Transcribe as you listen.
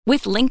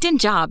With LinkedIn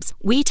Jobs,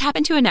 we tap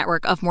into a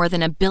network of more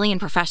than 1 billion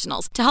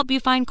professionals to help you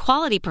find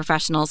quality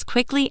professionals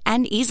quickly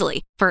and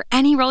easily for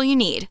any role you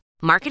need.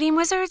 Marketing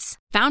wizards?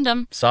 Found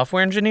them.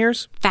 Software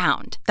engineers?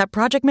 Found. That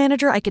project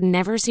manager I could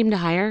never seem to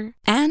hire?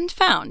 And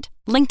found.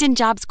 LinkedIn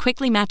Jobs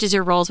quickly matches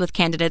your roles with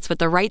candidates with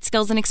the right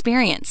skills and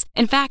experience.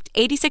 In fact,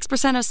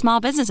 86% of small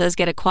businesses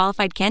get a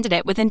qualified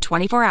candidate within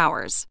 24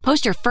 hours.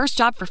 Post your first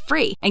job for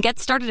free and get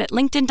started at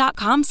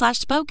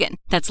linkedin.com/spoken.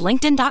 That's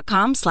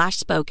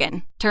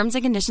linkedin.com/spoken. Terms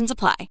and conditions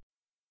apply.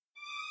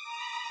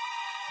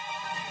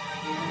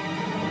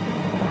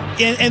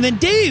 And then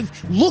Dave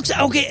looks,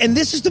 okay, and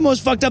this is the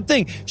most fucked up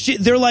thing.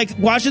 They're like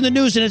watching the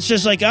news and it's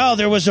just like, oh,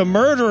 there's a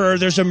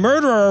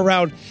murderer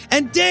around.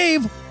 And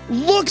Dave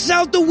looks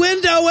out the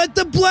window at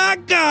the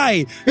black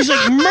guy. He's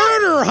like,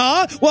 murder,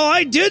 huh? Well,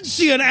 I did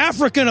see an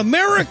African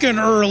American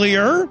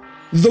earlier.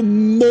 The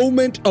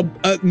moment a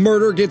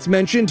murder gets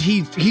mentioned,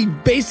 he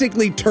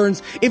basically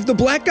turns. If the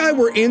black guy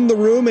were in the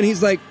room and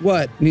he's like,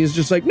 what? And he's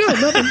just like, no,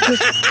 nothing.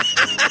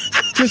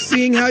 Just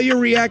seeing how you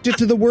reacted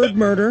to the word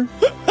murder.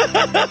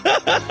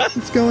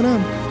 What's going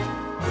on?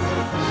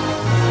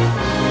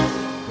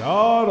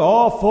 God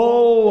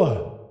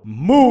awful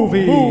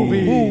movie.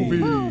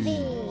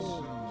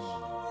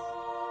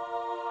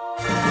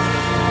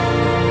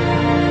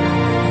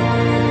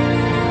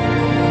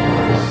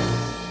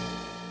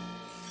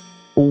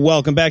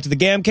 Welcome back to the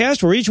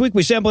Gamcast, where each week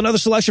we sample another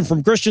selection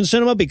from Christian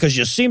cinema because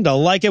you seem to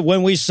like it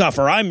when we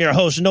suffer. I'm your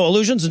host, No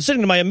Illusions, and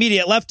sitting to my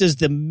immediate left is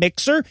the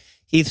Mixer.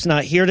 Heath's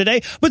not here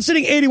today, but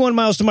sitting 81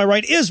 miles to my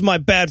right is my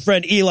bad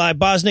friend Eli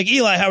Bosnick.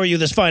 Eli, how are you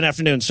this fine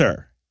afternoon,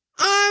 sir?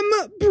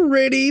 I'm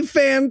pretty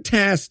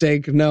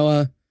fantastic,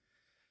 Noah.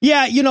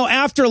 Yeah, you know,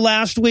 after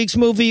last week's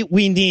movie,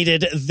 we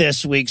needed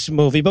this week's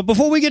movie. But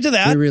before we get to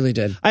that, we really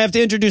did. I have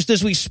to introduce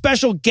this week's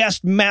special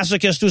guest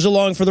masochist who's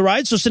along for the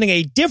ride. So sitting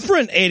a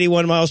different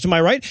 81 miles to my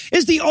right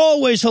is the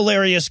always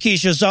hilarious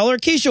Keisha Zoller.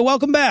 Keisha,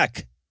 welcome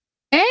back.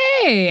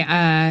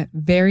 Hey,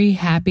 very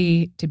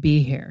happy to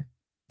be here.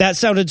 That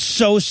sounded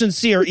so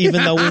sincere,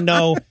 even though we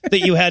know that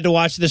you had to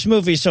watch this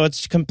movie, so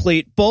it's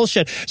complete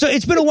bullshit. So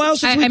it's been a while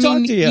since we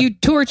talked to you. You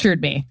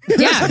tortured me.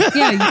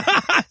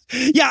 Yeah.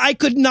 Yeah, I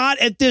could not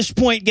at this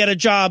point get a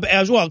job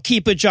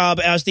keep a job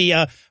as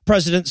the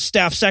president's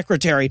staff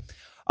secretary.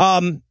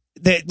 Assuming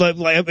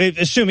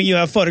you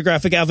have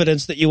photographic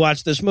evidence that you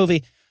watched this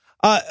movie.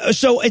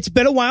 So it's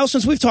been a while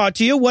since we've talked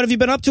to you. What have you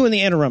been up to in the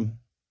interim?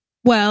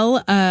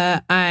 Well,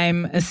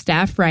 I'm a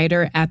staff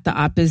writer at The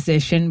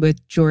Opposition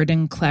with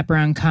Jordan Klepper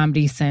on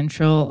Comedy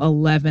Central,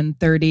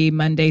 11:30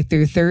 Monday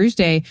through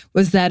Thursday.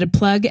 Was that a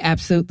plug?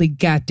 Absolutely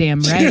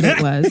goddamn right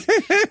it was.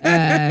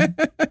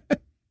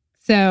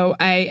 So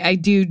I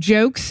do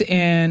jokes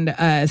and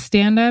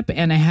stand-up,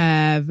 and I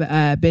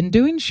have been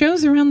doing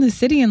shows around the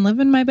city and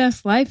living my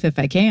best life if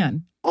I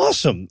can.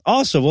 Awesome.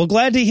 Well,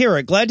 glad to hear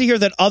it. Glad to hear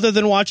that other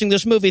than watching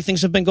this movie,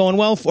 things have been going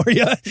well for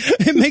you.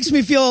 It makes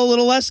me feel a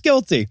little less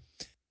guilty.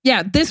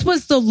 Yeah, this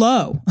was the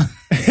low.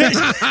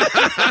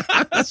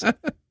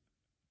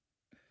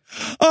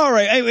 All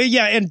right.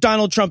 Yeah, and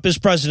Donald Trump is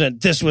president.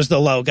 This was the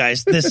low,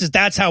 guys.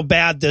 That's how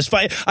bad this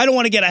fight. I don't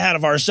want to get ahead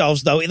of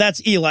ourselves, though. That's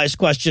Eli's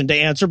question to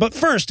answer. But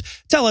first,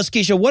 tell us,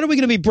 Keisha, what are we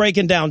going to be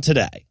breaking down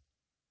today?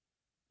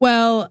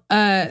 Well,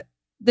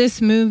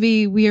 this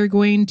movie, we are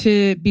going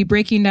to be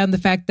breaking down the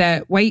fact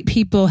that white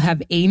people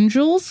have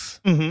angels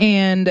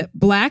and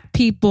black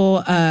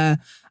people,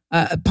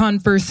 upon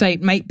first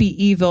sight, might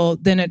be evil.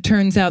 Then it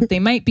turns out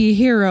they might be a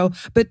hero,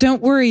 but don't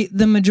worry,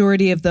 the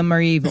majority of them are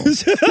evil.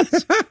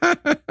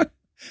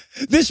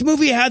 This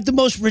movie had the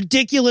most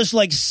ridiculous,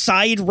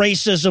 side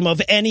racism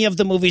of any of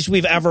the movies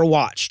we've ever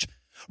watched.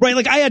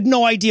 Right? I had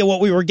no idea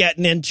what we were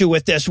getting into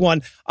with this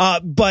one.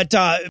 But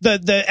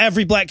the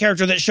every black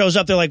character that shows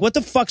up, they're like, what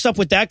the fuck's up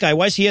with that guy?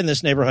 Why is he in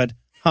this neighborhood?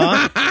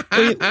 Huh?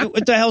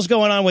 What the hell's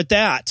going on with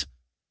that?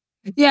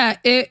 Yeah,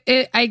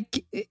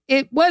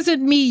 it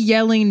wasn't me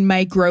yelling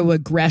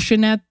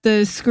microaggression at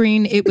the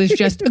screen. It was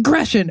just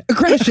aggression.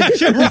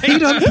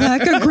 Repeat on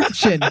black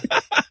aggression.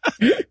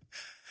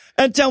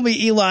 And tell me,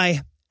 Eli,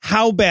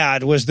 how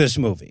bad was this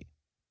movie?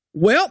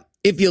 Well,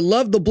 if you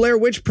love the Blair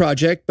Witch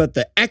Project, but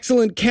the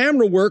excellent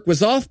camera work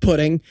was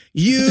off-putting,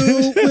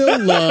 you will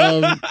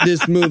love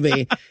this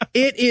movie.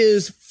 It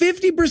is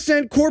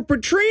 50%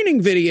 corporate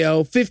training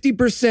video,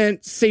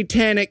 50%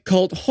 satanic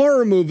cult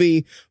horror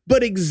movie,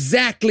 but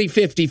exactly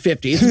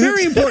 50-50. It's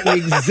very important,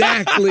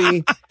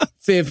 exactly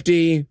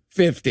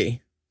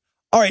 50-50.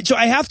 All right, so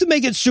I have to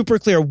make it super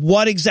clear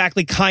what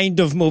exactly kind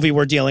of movie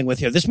we're dealing with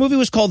here. This movie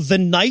was called The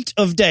Night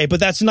of Day,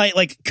 but that's night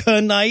like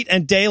K-night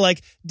and day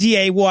like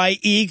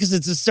D-A-Y-E because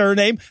it's a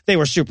surname. They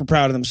were super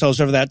proud of themselves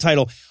over that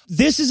title.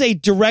 This is a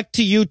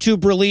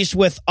direct-to-YouTube release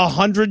with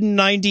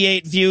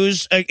 198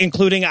 views,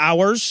 including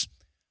ours,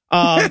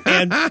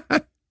 and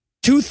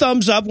 2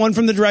 thumbs up, one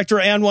from the director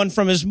and one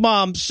from his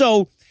mom.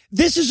 So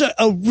this is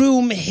a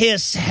room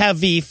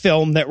hiss-heavy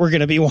film that we're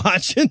going to be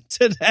watching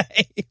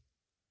today.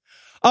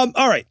 All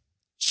right.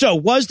 So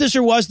was this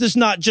or was this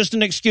not just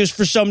an excuse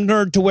for some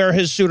nerd to wear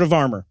his suit of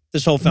armor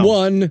this whole film?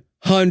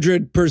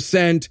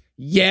 100%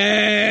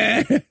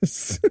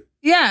 yes.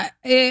 Yeah.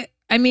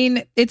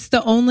 It's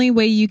the only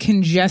way you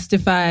can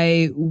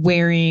justify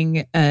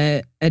wearing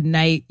a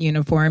knight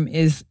uniform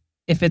is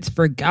if it's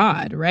for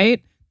God,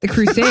 right? The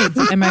Crusades,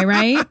 am I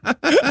right?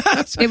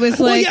 It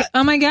was like,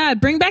 oh my God,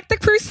 bring back the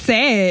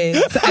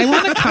Crusades. I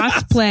want to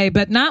cosplay,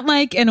 but not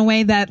like in a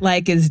way that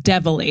like is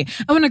devilly.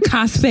 I want to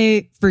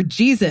cosplay for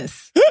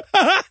Jesus.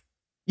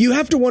 You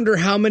have to wonder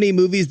how many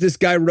movies this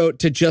guy wrote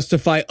to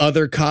justify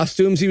other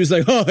costumes. He was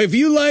like, oh, if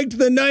you liked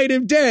The Night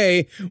of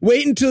Day,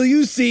 wait until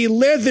you see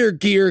Leather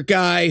Gear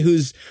Guy,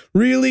 who's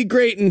really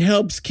great and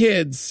helps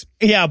kids.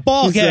 Yeah,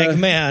 Ball Gag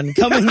Man,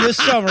 coming this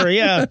summer,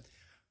 yeah.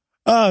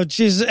 Oh,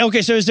 jeez.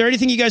 Okay, so is there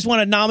anything you guys want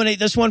to nominate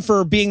this one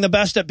for being the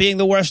best at being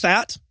the worst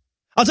at?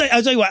 I'll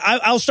tell you what,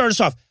 I'll start us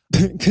off,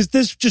 because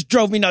this just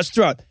drove me nuts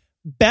throughout.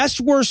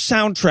 Best worst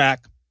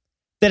soundtrack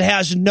that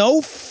has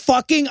no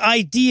fucking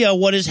idea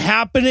what is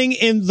happening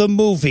in the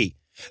movie.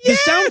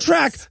 Yes! The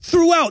soundtrack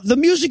throughout, the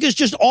music is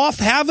just off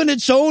having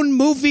its own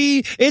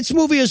movie. Its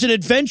movie is an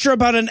adventure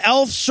about an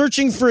elf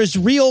searching for his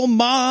real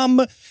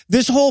mom.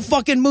 This whole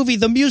fucking movie,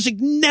 the music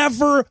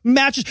never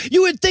matches.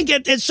 You would think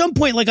at some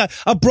point, like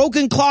a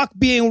broken clock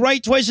being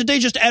right twice a day,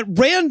 just at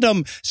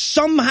random,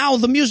 somehow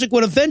the music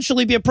would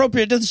eventually be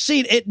appropriate to the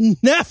scene. It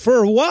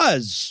never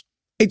was.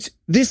 It's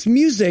this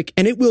music,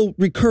 and it will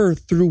recur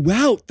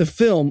throughout the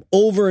film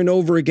over and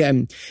over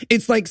again.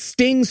 It's like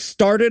Sting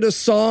started a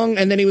song,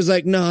 and then he was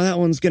like, no, that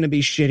one's going to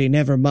be shitty.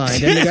 Never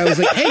mind. And the guy was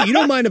like, hey, you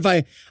don't mind if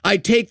I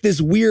take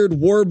this weird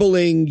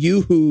warbling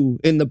yoo-hoo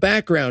in the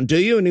background, do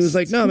you? And he was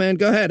like, no, man,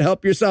 go ahead.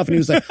 Help yourself. And he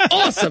was like,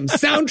 awesome.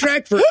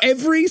 Soundtrack for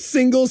every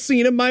single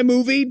scene of my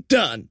movie.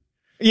 Done.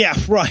 Yeah,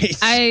 right.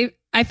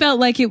 I felt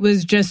like it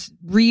was just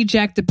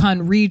reject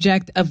upon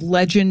reject of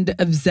Legend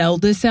of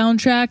Zelda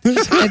soundtrack.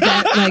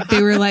 That like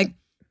they were like,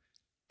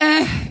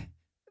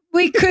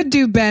 we could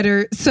do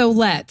better, so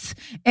let's.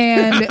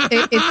 And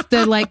it's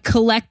the like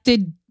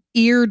collected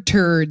ear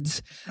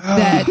turds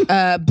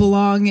that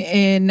belong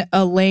in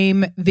a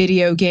lame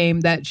video game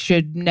that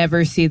should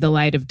never see the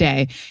light of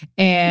day.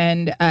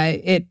 And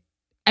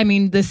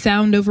the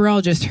sound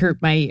overall just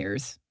hurt my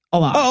ears a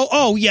lot.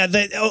 Oh yeah.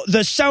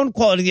 The sound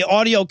quality, the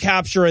audio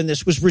capture in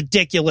this was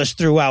ridiculous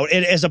throughout.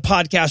 As a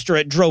podcaster,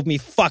 it drove me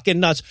fucking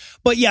nuts.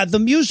 But yeah, the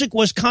music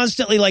was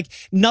constantly like,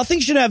 nothing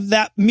should have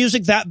that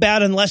music that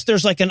bad unless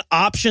there's like an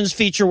options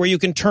feature where you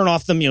can turn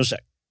off the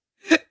music.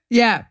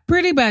 Yeah,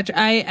 pretty much.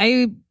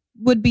 I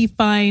would be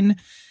fine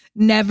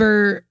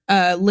never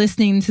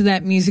listening to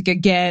that music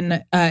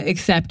again,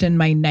 except in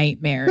my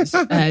nightmares,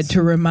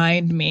 to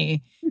remind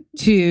me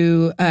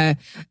to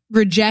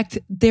reject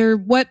their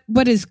what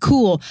is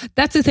cool.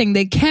 That's the thing.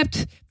 They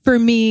kept, for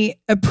me,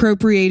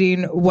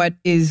 appropriating what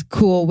is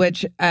cool,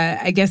 which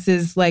I guess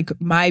is like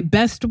my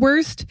best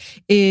worst,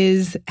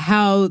 is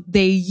how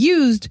they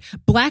used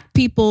black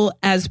people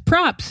as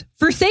props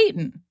for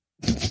Satan.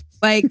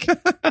 Like,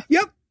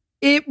 yep.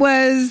 It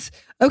was,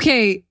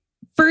 okay,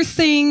 first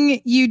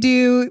thing you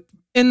do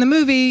in the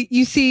movie,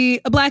 you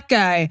see a black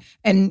guy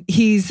and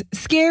he's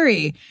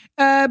scary,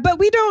 but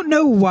we don't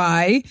know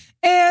why.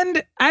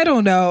 And I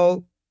don't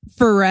know,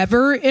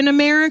 forever in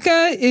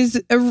America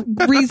is a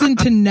reason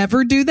to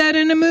never do that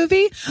in a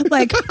movie.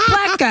 Like,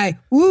 black guy,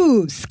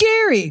 ooh,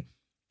 scary.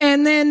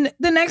 And then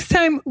the next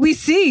time we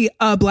see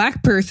a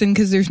black person,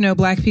 because there's no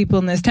black people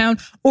in this town,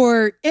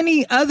 or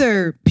any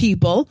other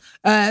people,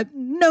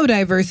 no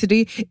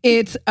diversity,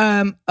 it's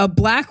a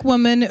black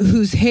woman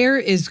whose hair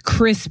is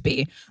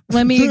crispy.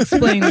 Let me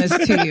explain this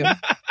to you.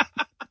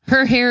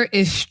 Her hair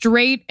is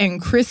straight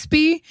and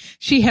crispy.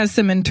 She has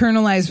some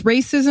internalized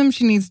racism.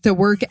 She needs to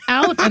work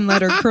out and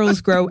let her curls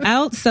grow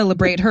out,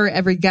 celebrate her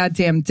every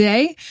goddamn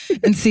day,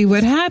 and see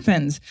what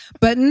happens.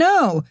 But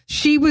no,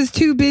 she was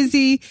too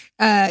busy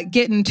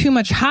getting too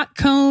much hot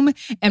comb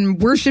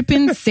and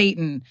worshiping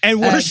Satan.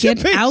 And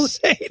worshiping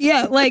Satan.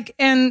 Yeah, like,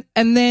 and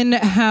then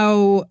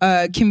how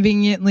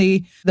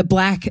conveniently the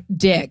black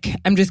dick,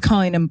 I'm just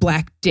calling him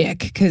Black Dick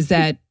because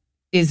that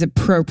is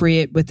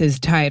appropriate with his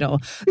title.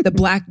 The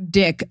black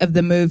dick of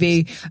the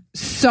movie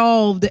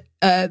solved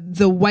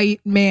the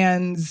white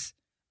man's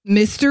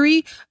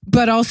mystery,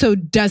 but also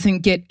doesn't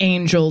get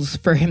angels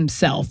for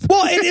himself.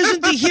 Well, it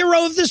isn't the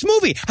hero of this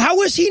movie.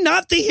 How is he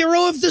not the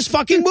hero of this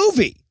fucking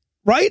movie?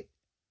 Right?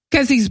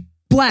 Because he's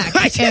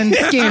black and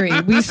scary.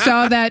 We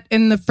saw that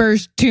in the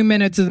first 2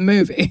 minutes of the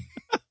movie.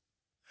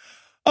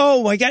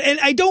 Oh my God. And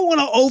I don't want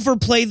to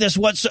overplay this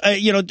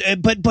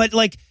but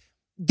like,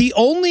 the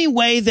only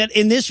way that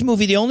in this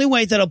movie, the only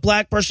way that a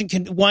black person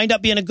can wind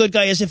up being a good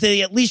guy is if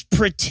they at least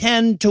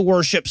pretend to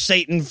worship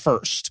Satan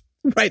first.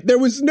 Right. There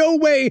was no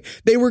way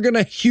they were going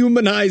to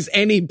humanize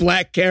any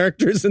black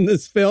characters in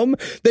this film.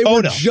 They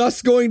were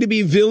just going to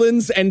be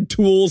villains and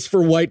tools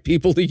for white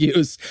people to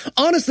use.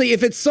 Honestly,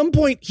 if at some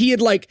point he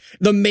had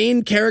the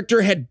main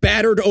character had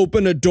battered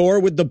open a door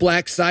with the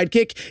black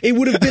sidekick, it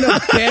would have been a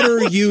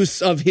better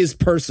use of his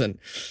person.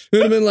 It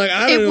would have been like,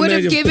 I don't know. It would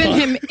have given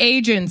him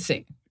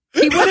agency.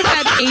 He would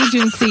have had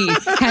agency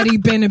had he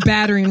been a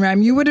battering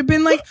ram. You would have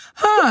been like,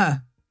 huh,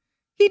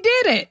 he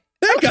did it.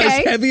 That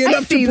guy's heavy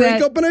enough to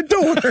break open a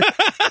door.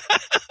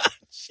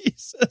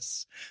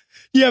 Jesus.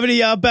 You have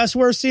any best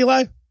worst,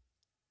 Eli?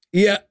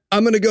 Yeah,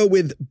 I'm going to go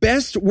with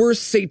best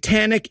worst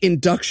satanic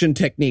induction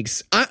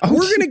techniques. We're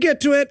going to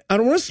get to it. I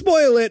don't want to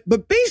spoil it,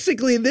 but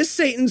basically this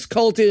Satan's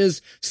cult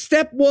is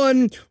step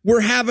 1, we're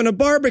having a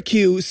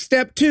barbecue.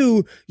 Step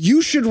 2,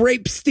 you should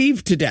rape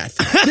Steve to death.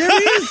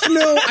 There is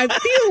no, I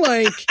feel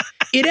like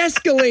it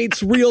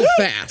escalates real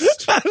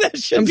fast. There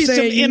should be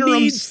some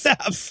interim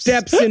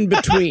steps in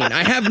between.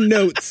 I have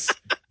notes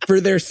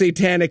for their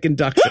satanic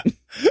induction.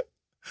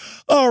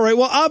 All right.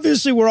 Well,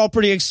 obviously, we're all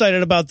pretty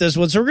excited about this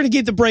one, so we're going to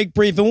keep the break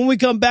brief. And when we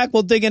come back,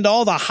 we'll dig into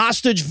all the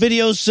hostage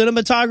video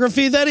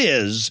cinematography that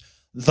is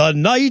The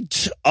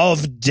Night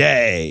of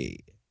Day.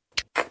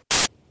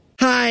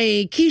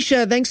 Hi,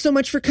 Keisha. Thanks so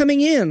much for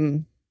coming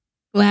in.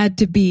 Glad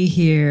to be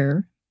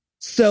here.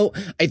 So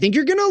I think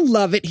you're going to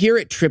love it here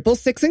at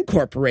 666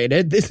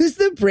 Incorporated. This is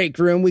the break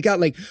room. We got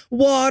like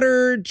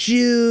water,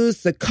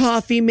 juice, a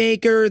coffee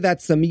maker.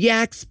 That's some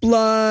yak's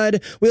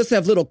blood. We also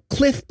have little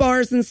Cliff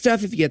bars and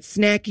stuff if you get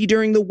snacky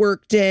during the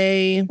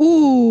workday.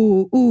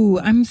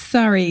 Ooh, I'm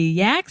sorry.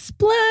 Yak's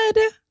blood?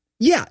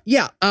 Yeah.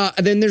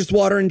 Then there's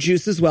water and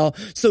juice as well.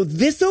 So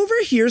this over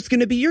here is going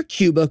to be your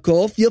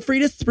cubicle. Feel free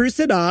to spruce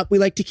it up. We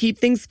like to keep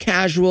things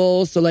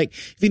casual. So like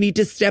if you need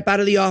to step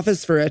out of the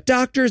office for a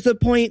doctor's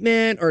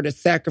appointment or to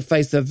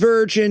sacrifice a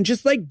virgin,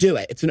 just like do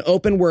it. It's an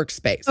open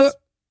workspace.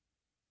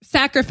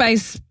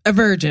 Sacrifice a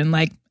virgin,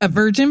 like a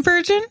virgin?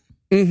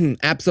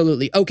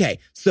 Absolutely. Okay.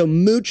 So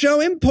mucho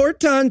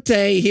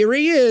importante. Here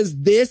he is.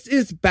 This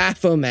is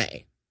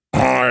Baphomet.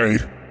 Hi.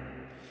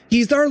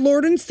 He's our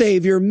Lord and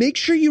Savior. Make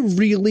sure you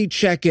really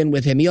check in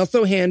with him. He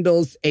also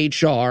handles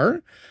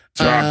HR.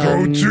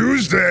 Taco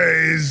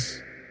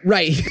Tuesdays.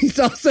 Right. He's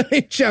also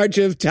in charge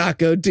of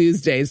Taco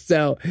Tuesdays.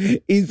 So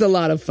he's a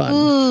lot of fun.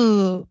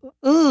 Ooh.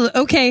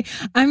 Okay.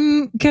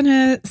 I'm going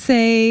to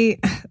say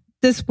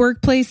this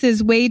workplace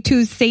is way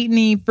too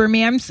Satan-y for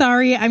me. I'm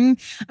sorry. I'm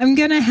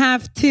going to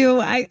have to.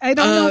 I don't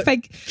know if I...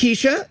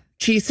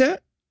 Chisa,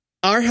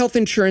 our health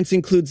insurance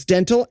includes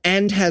dental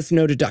and has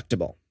no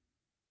deductible.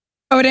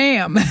 Oh,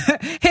 damn.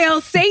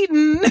 Hail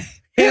Satan.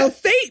 Hail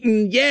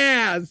Satan.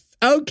 Yes.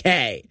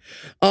 Okay.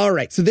 All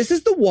right. So this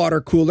is the water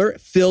cooler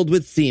filled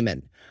with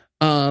semen.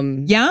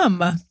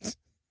 Yum.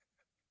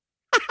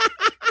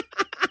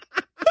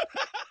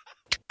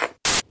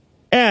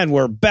 And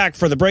we're back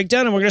for the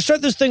breakdown, and we're going to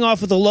start this thing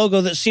off with a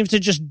logo that seems to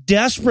just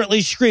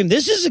desperately scream,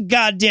 this is a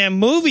goddamn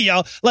movie,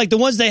 y'all, like the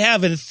ones they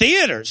have in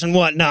theaters and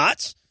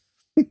whatnot.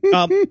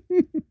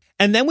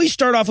 And then we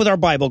start off with our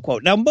Bible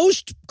quote. Now,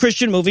 most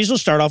Christian movies will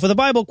start off with a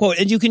Bible quote,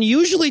 and you can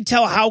usually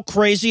tell how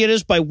crazy it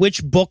is by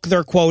which book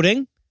they're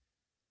quoting.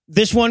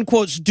 This one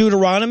quotes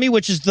Deuteronomy,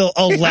 which is the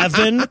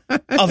 11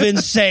 of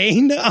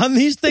insane on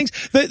these things.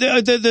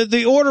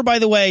 The order, by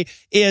the way,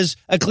 is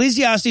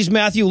Ecclesiastes,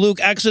 Matthew, Luke,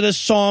 Exodus,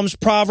 Psalms,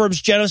 Proverbs,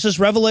 Genesis,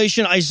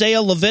 Revelation,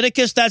 Isaiah,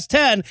 Leviticus, that's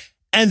 10,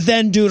 and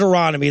then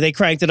Deuteronomy. They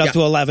cranked it up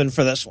to 11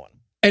 for this one.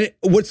 And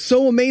what's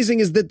so amazing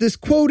is that this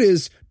quote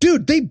is,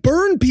 dude, they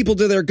burn people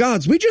to their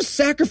gods. We just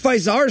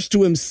sacrifice ours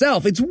to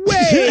himself. It's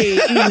way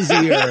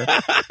easier.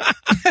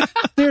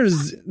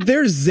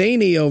 There's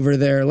zany over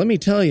there, let me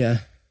tell you.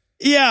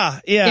 Yeah.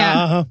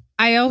 Uh-huh.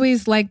 I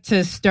always like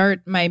to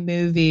start my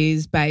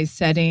movies by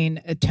setting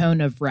a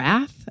tone of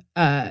wrath,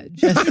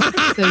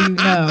 just so you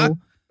know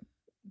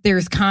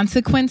there's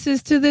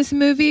consequences to this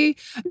movie.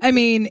 I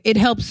mean, it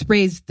helps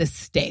raise the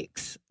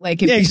stakes.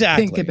 Like, if you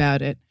think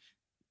about it.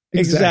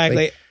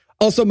 Exactly.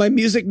 Also, my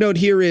music note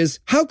here is,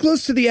 how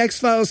close to the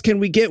X-Files can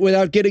we get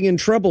without getting in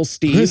trouble,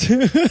 Steve?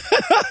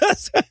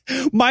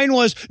 Mine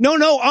was,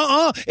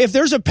 no, if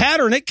there's a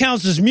pattern, it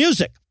counts as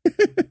music.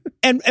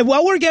 And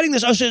while we're getting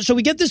this, so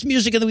we get this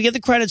music and then we get the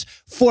credits.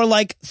 For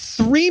like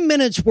 3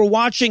 minutes, we're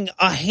watching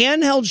a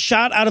handheld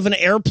shot out of an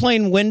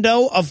airplane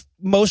window of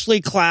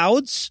mostly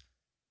clouds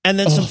and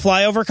then some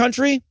flyover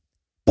country.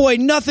 Boy,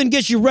 nothing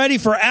gets you ready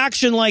for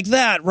action like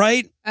that,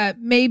 right?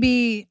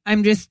 Maybe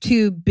I'm just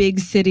too big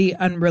city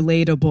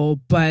unrelatable,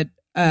 but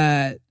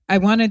I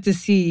wanted to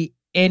see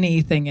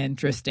anything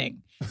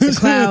interesting. The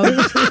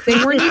clouds, they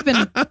weren't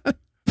even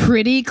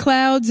pretty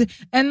clouds.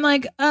 And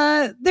like,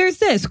 there's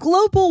this.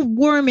 Global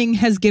warming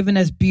has given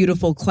us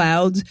beautiful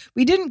clouds.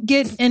 We didn't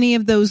get any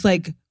of those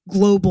like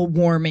global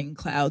warming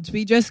clouds.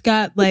 We just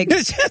got like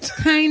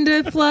kind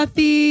of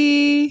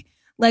fluffy,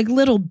 like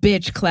little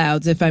bitch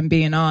clouds, if I'm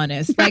being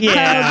honest. Like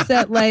clouds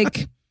that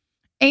like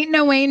ain't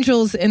no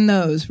angels in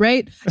those,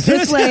 right?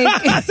 Just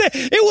like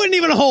it wouldn't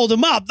even hold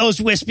them up,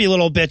 those wispy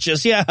little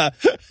bitches. Yeah.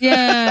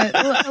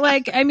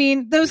 Like, I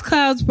mean, those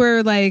clouds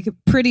were like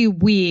pretty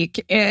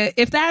weak.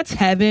 If that's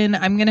heaven,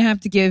 I'm going to have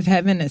to give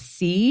heaven a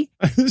C.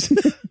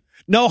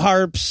 No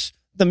harps.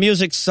 The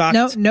music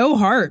sucked. No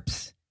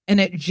harps. And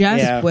it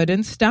just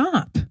wouldn't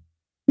stop.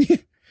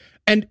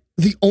 And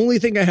the only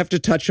thing I have to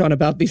touch on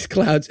about these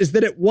clouds is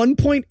that at one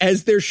point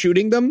as they're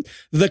shooting them,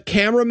 the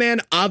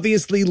cameraman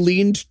obviously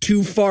leaned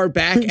too far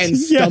back and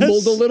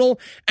stumbled a little,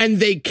 and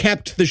they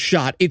kept the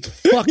shot. It's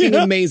fucking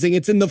amazing.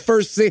 It's in the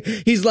first scene.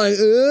 He's like,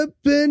 it's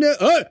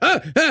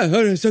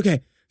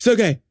okay. It's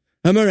okay.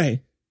 I'm all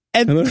right.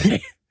 And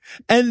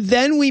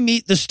then we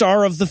meet the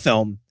star of the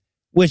film,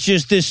 which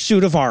is this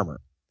suit of armor.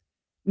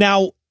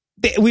 Now,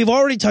 we've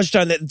already touched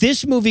on that.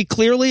 This movie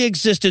clearly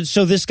existed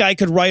so this guy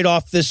could write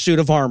off this suit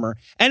of armor.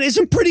 And it's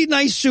a pretty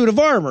nice suit of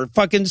armor.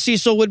 Fucking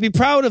Cecil would be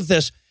proud of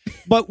this.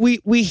 But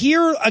we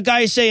hear a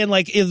guy saying,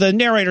 like, the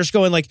narrator's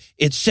going like,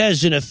 it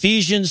says in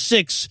Ephesians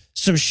 6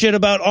 some shit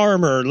about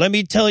armor. Let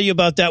me tell you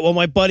about that while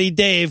my buddy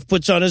Dave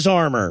puts on his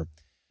armor.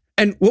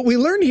 And what we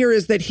learn here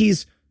is that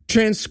he's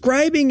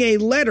transcribing a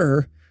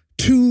letter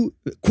to,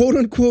 quote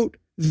unquote,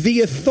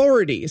 the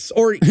authorities,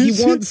 or he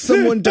wants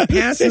someone to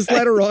pass his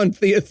letter on to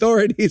the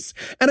authorities.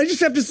 And I just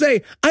have to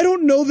say, I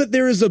don't know that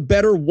there is a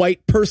better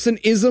white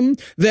person-ism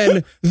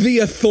than the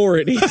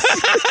authorities.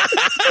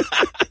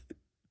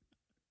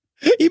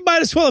 He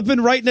might as well have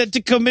been writing it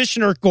to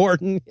Commissioner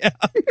Gordon. Yeah.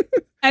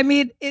 I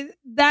mean,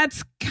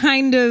 that's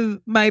kind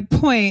of my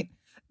point,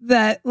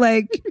 that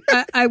like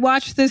I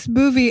watched this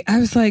movie. I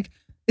was like,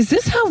 is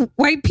this how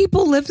white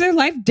people live their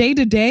life day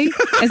to day?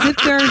 As if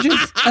there are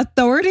just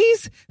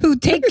authorities who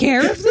take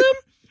care of them?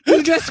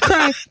 You just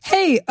cry,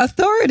 hey,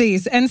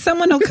 authorities, and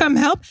someone will come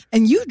help,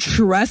 and you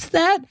trust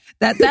that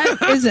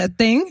is a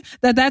thing,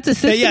 that's a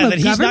system yeah, of that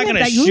he's not going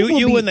to shoot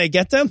you when they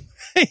get them?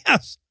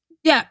 Yes.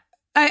 Yeah.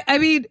 I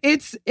mean,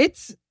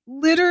 it's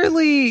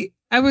literally,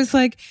 I was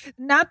like,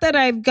 not that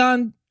I've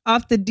gone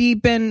off the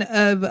deep end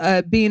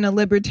of being a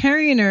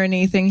libertarian or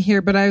anything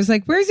here, but I was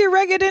like, where's your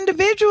rugged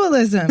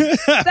individualism?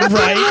 That's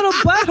right. A little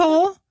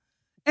butthole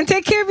and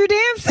take care of your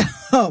damn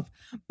self.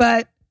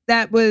 But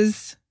that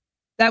was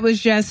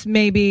just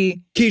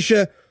maybe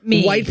Keisha,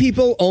 me. White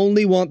people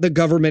only want the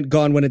government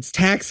gone when it's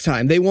tax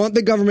time. They want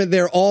the government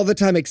there all the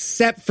time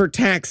except for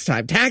tax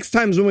time. Tax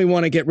time's when we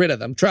want to get rid of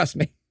them. Trust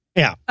me.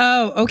 Yeah.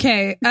 Oh,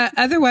 okay.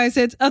 Otherwise,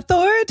 it's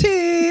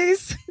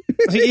authorities.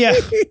 Yeah.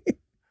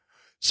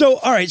 So,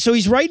 all right. So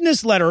he's writing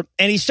this letter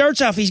and he starts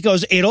off, he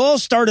goes, it all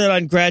started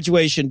on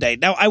graduation day.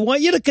 Now, I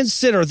want you to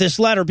consider this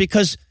letter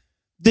because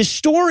the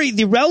story,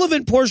 the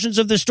relevant portions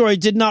of the story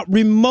did not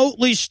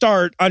remotely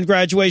start on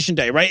graduation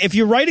day, right? If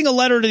you're writing a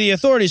letter to the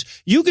authorities,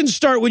 you can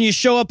start when you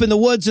show up in the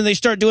woods and they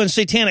start doing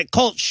satanic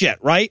cult shit,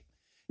 right?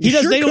 They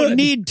don't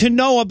need to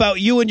know about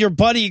you and your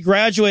buddy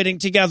graduating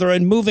together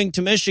and moving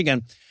to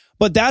Michigan.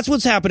 But that's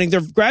what's happening.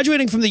 They're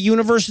graduating from the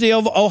University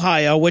of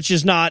Ohio, which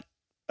is not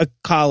a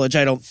college,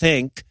 I don't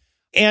think.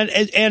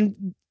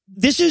 And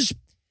this is,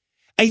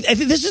 I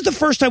think this is the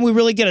first time we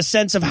really get a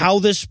sense of how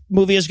this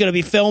movie is going to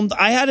be filmed.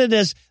 I had it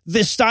as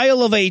the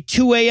style of a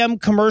 2 a.m.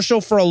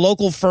 commercial for a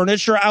local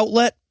furniture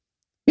outlet.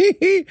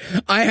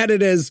 I had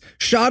it as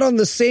shot on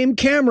the same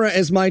camera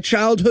as my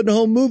childhood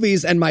home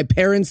movies, and my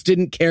parents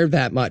didn't care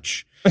that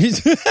much.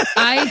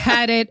 I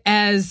had it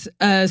as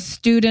a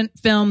student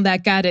film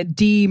that got a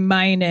D-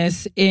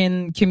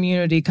 in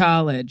community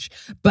college.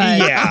 But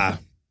yeah.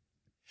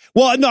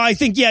 Well, no, I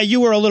think,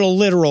 you were a little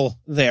literal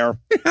there.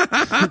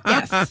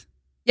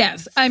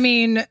 Yes. I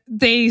mean,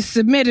 they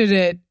submitted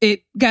it.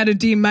 It got a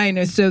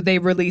D-, so they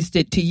released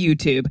it to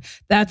YouTube.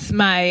 That's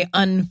my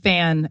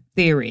unfan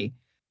theory.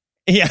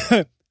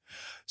 Yeah.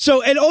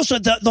 So, and also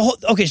the whole,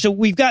 okay, so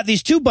we've got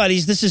these two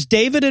buddies. This is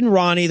David and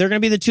Ronnie. They're going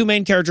to be the two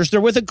main characters.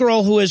 They're with a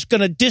girl who is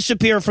going to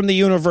disappear from the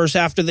universe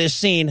after this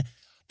scene.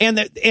 And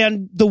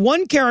the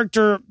one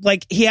character,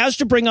 like, he has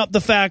to bring up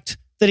the fact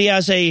that he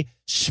has a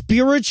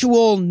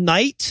spiritual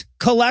knight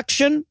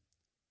collection.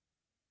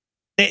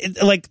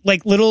 Like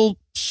little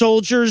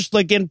soldiers,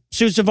 like in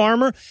suits of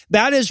armor.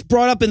 That is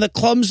brought up in the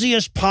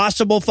clumsiest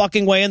possible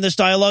fucking way in this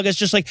dialogue. It's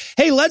just like,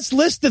 hey, let's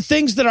list the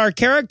things that our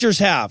characters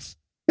have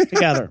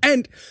together.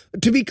 And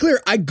to be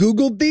clear, I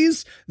Googled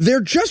these.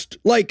 They're just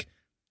like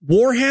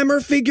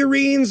Warhammer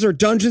figurines or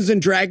Dungeons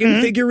and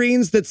Dragons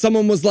figurines that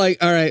someone was like,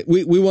 all right,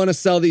 we want to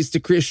sell these to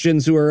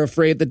Christians who are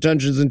afraid that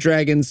Dungeons and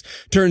Dragons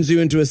turns you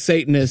into a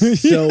Satanist.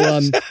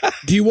 So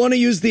do you want to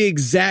use the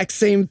exact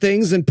same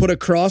things and put a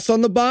cross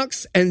on the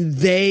box? And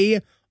they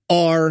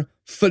are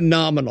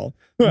phenomenal.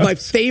 My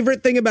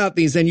favorite thing about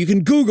these, and you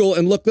can Google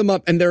and look them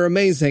up and they're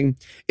amazing,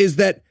 is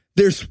that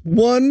there's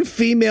one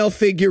female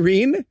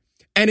figurine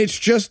and it's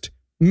just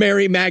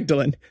Mary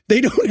Magdalene.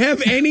 They don't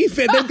have any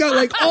fit. They've got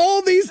like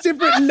all these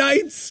different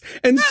knights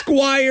and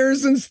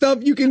squires and stuff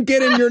you can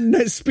get in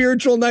your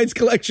spiritual knights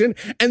collection.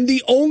 And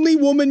the only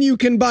woman you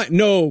can buy,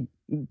 no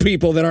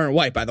people that aren't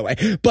white, by the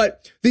way,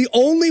 but the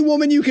only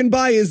woman you can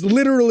buy is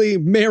literally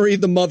Mary,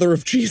 the mother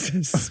of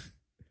Jesus.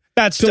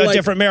 That's a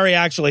different Mary,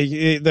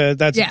 actually.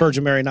 That's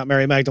Virgin Mary, not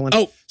Mary Magdalene.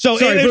 Oh, so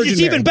sorry, it's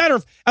even better.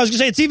 I was going to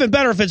say it's even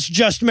better if it's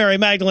just Mary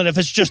Magdalene, if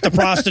it's just the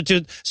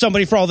prostitute,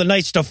 somebody for all the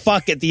knights to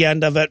fuck at the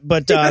end of it.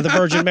 But the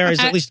Virgin Mary is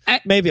at least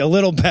maybe a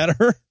little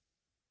better.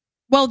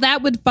 Well,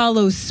 that would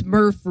follow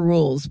Smurf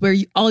rules, where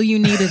all you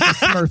need is a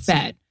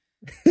Smurfette.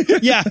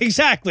 Yeah,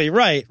 exactly.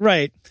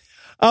 Right.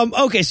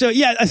 Okay, so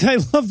yeah, I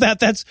love that.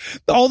 That's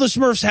all the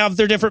Smurfs have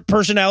their different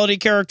personality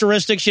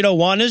characteristics. You know,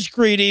 one is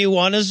greedy,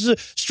 one is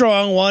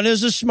strong, one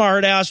is a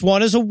smart ass,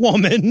 one is a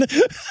woman.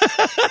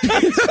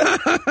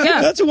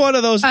 Yeah. That's one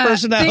of those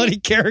personality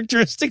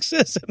characteristics,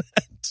 isn't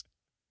it?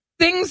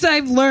 Things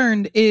I've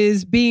learned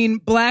is being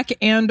black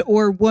and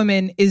or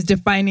woman is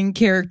defining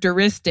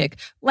characteristic,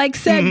 like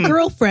said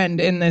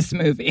girlfriend in this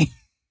movie.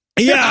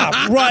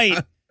 Yeah,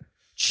 right.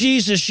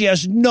 Jesus, she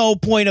has no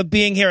point of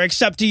being here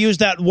except to use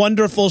that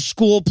wonderful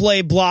school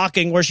play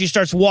blocking where she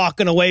starts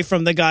walking away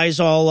from the guys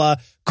all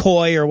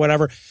coy or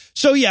whatever.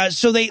 So, yeah,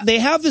 so they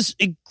have this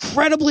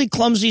incredibly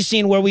clumsy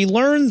scene where we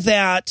learn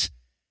that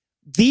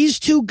these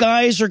two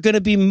guys are going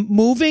to be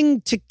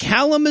moving to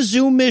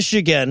Kalamazoo,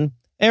 Michigan.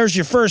 There's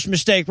your first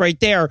mistake right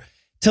there.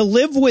 To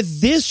live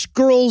with this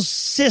girl's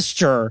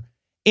sister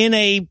in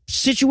a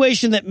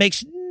situation that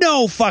makes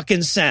no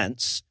fucking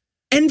sense.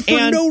 And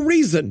for no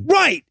reason.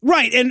 Right.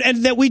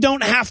 And that we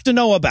don't have to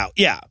know about.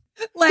 Yeah.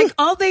 Like,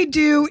 all they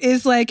do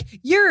is like,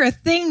 you're a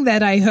thing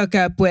that I hook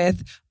up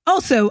with.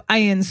 Also, I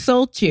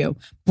insult you.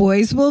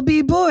 Boys will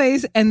be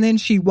boys. And then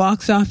she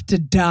walks off to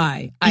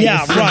die.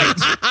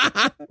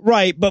 Right.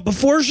 Right. But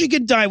before she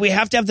could die, we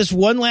have to have this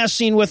one last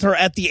scene with her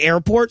at the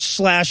airport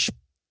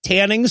 /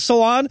 tanning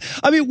salon.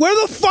 I mean,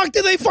 where the fuck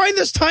did they find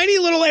this tiny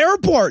little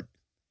airport?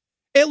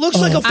 It looks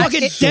like a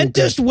fucking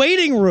dentist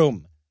waiting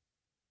room.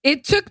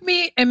 It took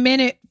me a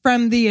minute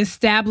from the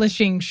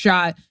establishing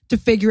shot to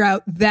figure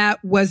out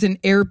that was an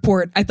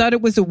airport. I thought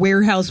it was a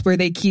warehouse where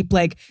they keep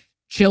like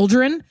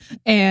children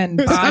and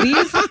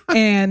bodies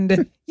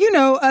and,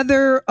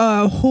 other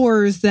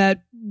horrors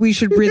that we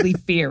should really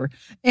fear.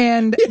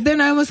 And then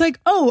I was like,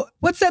 oh,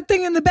 what's that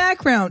thing in the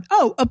background?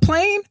 Oh, a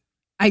plane?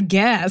 I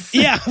guess.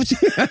 Yeah.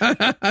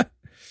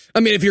 I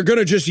mean, if you're going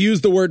to just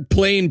use the word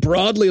plane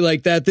broadly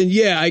like that, then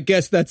yeah, I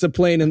guess that's a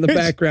plane in the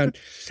background.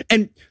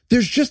 And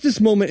there's just this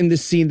moment in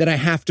this scene that I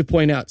have to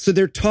point out. So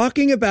they're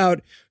talking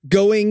about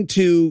going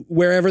to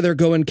wherever they're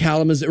going,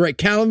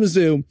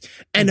 Kalamazoo.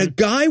 And a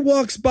guy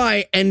walks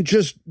by and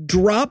just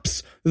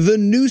drops the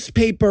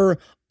newspaper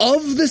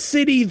of the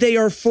city they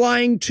are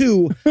flying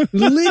to,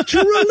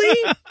 literally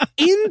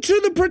into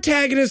the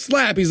protagonist's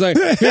lap. He's like,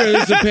 here,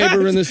 there's a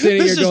paper in the city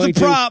this you're going to. This is the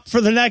prop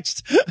for the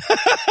next.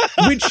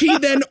 Which he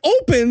then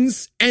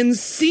opens and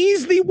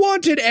sees the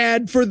wanted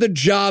ad for the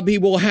job he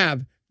will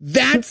have.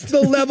 That's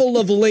the level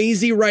of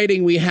lazy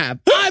writing we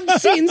have.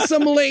 I've seen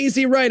some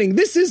lazy writing.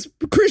 This is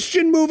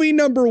Christian movie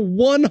number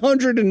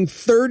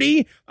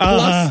 130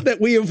 plus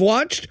that we have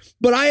watched,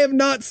 but I have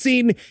not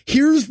seen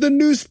here's the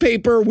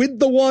newspaper with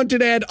the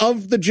wanted ad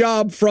of the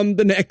job from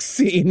the next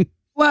scene.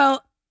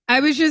 Well, I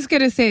was just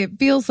going to say, it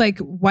feels like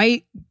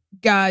white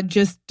God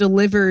just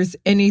delivers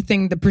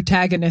anything the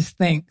protagonist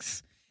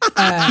thinks.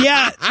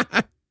 Yeah,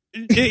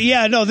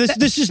 no,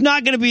 this is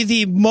not going to be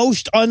the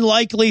most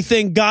unlikely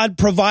thing God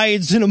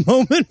provides in a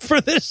moment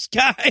for this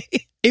guy.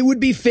 It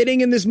would be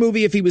fitting in this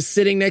movie if he was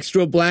sitting next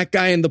to a black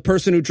guy and the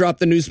person who dropped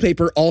the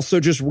newspaper also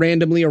just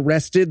randomly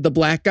arrested the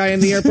black guy in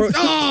the airport.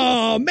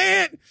 Oh,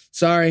 man.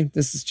 Sorry,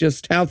 this is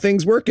just how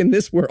things work in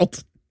this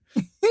world.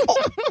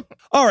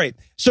 All right.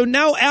 So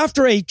now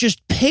after a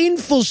just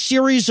painful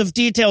series of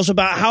details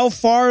about how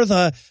far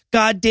the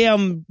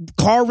goddamn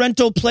car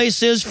rental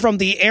place is from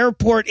the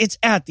airport, it's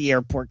at the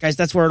airport, guys.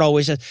 That's where it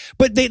always is.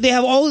 But they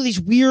have all of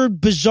these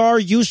weird, bizarre,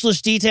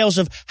 useless details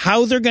of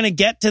how they're going to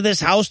get to this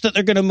house that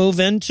they're going to move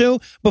into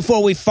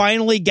before we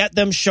finally get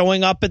them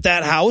showing up at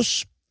that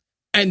house.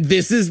 And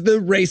this is the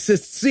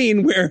racist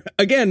scene where,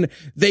 again,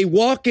 they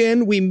walk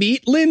in, we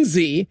meet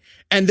Lindsay,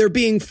 and they're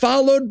being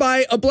followed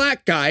by a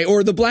black guy,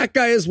 or the black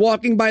guy is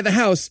walking by the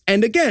house.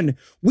 And again,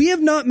 we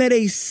have not met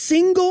a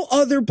single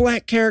other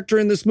black character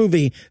in this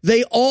movie.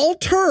 They all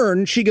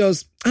turn. She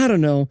goes, I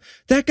don't know.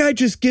 That guy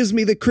just gives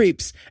me the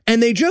creeps.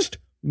 And they just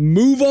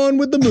move on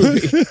with the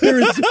movie.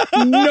 There is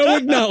no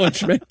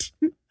acknowledgement.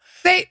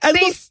 They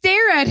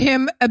stare at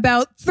him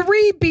about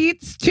 3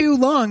 beats too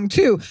long,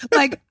 too.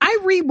 Like, I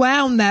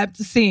rewound that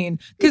scene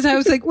because I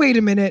was like, wait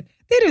a minute.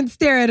 They didn't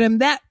stare at him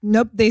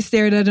nope, they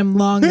stared at him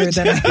longer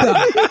than I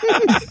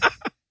thought.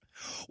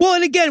 Well,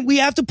 and again, we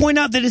have to point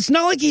out that it's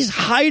not like he's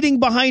hiding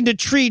behind a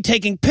tree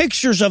taking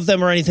pictures of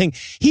them or anything.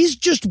 He's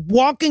just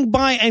walking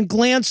by and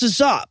glances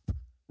up,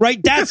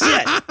 right? That's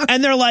it.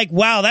 And they're like,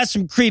 wow, that's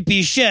some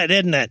creepy shit,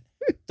 isn't it?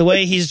 The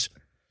way he's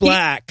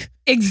black.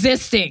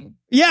 Existing.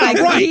 Yeah, like,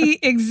 right. He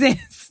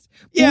exists.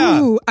 Yeah.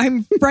 Ooh,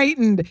 I'm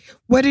frightened.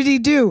 What did he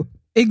do?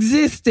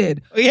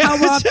 Existed. Yeah.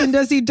 How often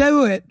does he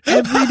do it?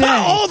 Every day.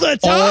 All the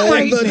time. All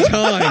the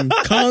time.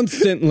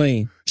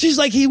 Constantly. She's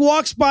like, he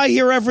walks by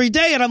here every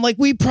day. And I'm like,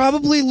 we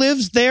probably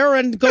lives there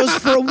and goes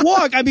for a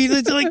walk. I mean,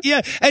 it's like,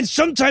 yeah. And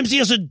sometimes he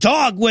has a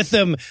dog with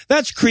him.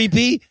 That's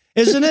creepy,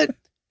 isn't it?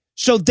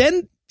 So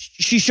then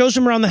she shows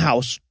him around the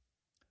house.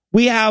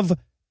 We have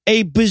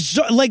a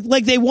bizarre,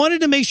 like they wanted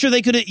to make sure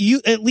they could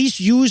at least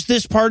use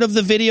this part of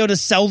the video to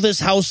sell this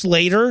house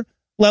later,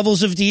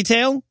 levels of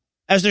detail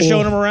as they're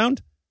showing him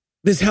around.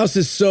 This house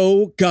is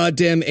so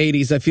goddamn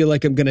 80s. I feel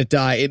like I'm going to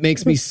die. It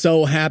makes me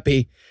so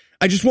happy.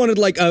 I just wanted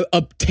like a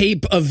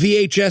tape, a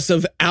VHS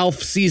of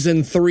Alf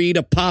season 3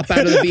 to pop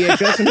out of the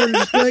VHS and then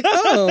just be like,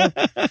 oh,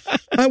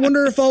 I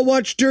wonder if I'll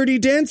watch Dirty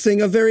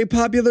Dancing, a very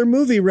popular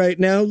movie right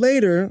now,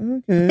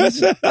 later.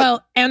 Okay.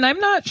 Well, and I'm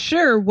not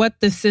sure what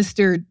the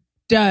sister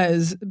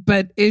does,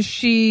 but is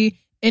she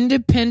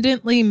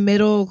independently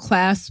middle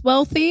class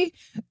wealthy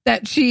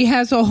that she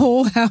has a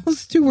whole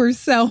house to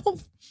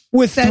herself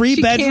with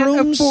 3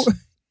 bedrooms?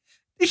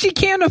 she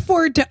can't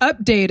afford to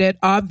update it,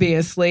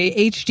 obviously.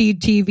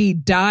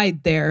 HGTV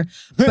died there.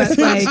 But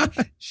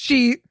like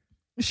she's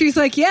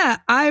like, yeah,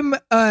 I'm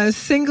a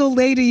single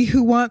lady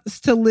who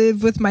wants to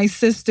live with my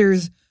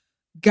sister's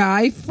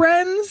guy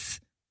friends.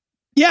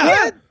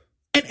 Yeah.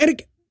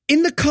 And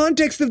in the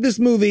context of this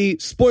movie,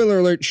 spoiler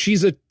alert,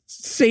 she's a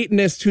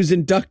Satanist who's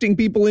inducting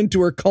people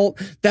into her cult.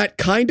 That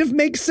kind of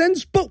makes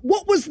sense. But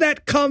what was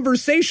that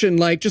conversation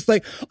like? Just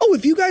like, oh,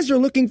 if you guys are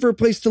looking for a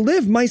place to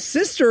live, my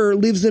sister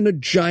lives in a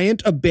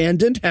giant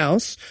abandoned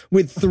house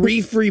with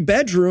 3 free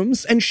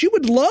bedrooms, and she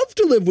would love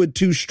to live with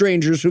 2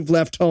 strangers who've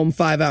left home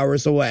 5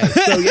 hours away.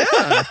 So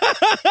yeah,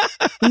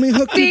 let me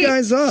hook you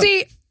guys up.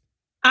 See,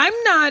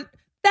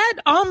 that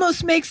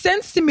almost makes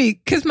sense to me,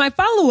 because my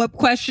follow-up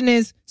question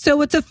is,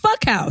 so it's a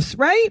fuck house,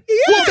 right? Yeah.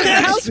 Well, it's a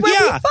house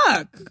where we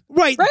fuck.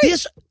 Right.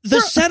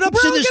 The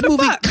setups in this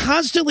movie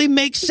constantly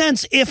make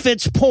sense if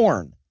it's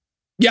porn.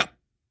 Yeah.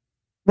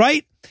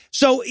 Right?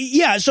 So,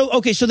 yeah. So,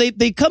 okay. So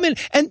they come in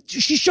and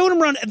she's showing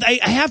them around.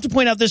 I have to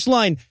point out this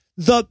line.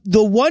 The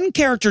one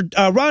character,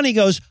 Ronnie,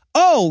 goes,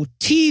 oh,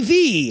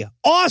 TV.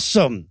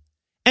 Awesome.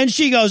 And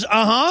she goes,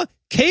 uh-huh.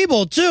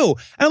 Cable too.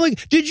 And I'm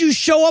like, did you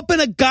show up in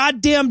a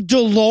goddamn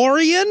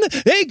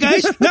DeLorean? Hey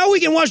guys, now we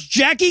can watch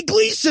Jackie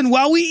Gleason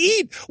while we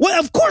eat. Well,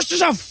 of course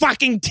there's a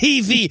fucking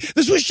TV.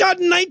 This was shot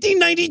in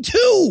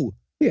 1992.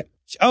 Yeah.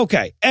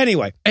 Okay.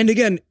 Anyway. And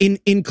again,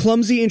 in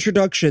clumsy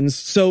introductions,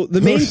 so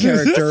the main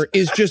character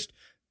is just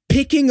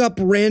picking up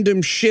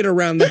random shit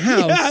around the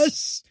house.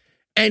 Yes.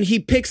 And he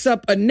picks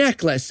up a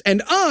necklace.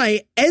 And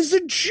I, as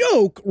a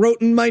joke,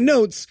 wrote in my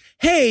notes,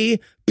 hey,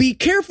 be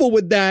careful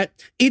with that.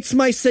 It's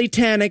my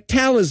satanic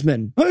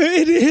talisman.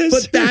 It is.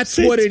 But that's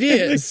what it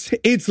is.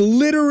 It's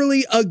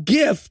literally a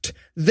gift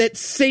that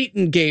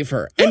Satan gave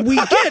her. And we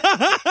get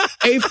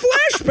a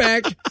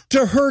flashback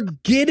to her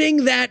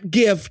getting that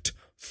gift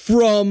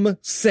from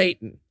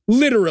Satan.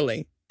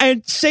 Literally.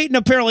 And Satan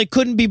apparently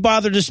couldn't be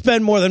bothered to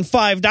spend more than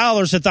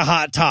 $5 at the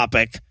Hot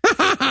Topic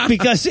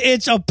because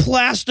it's a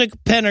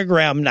plastic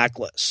pentagram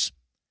necklace.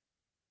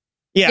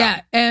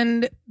 Yeah,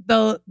 and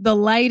the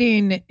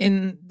lighting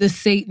in the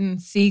Satan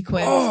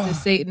sequence, the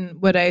Satan,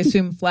 what I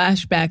assume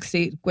flashback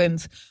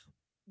sequence,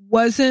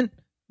 wasn't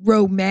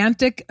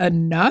romantic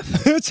enough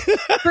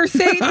for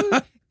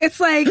Satan. It's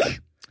like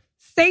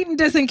Satan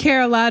doesn't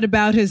care a lot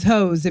about his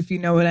hoes, if you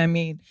know what I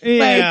mean.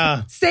 Yeah.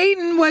 Like,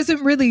 Satan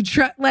wasn't really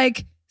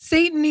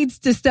Satan needs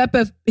to step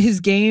up his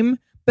game,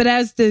 but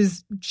as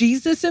does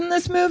Jesus in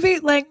this movie.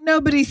 Like,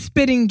 nobody's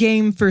spitting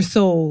game for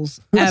souls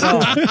at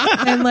all.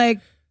 And like,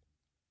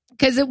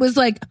 because it was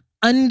like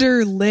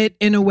underlit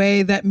in a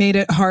way that made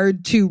it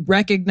hard to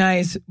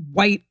recognize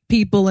white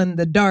people in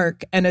the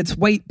dark, and it's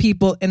white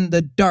people in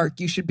the dark.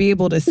 You should be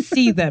able to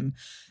see them.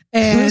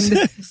 And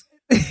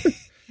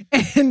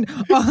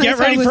all get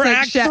ready for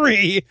like Act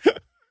 3.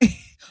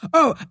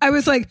 I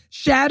was like,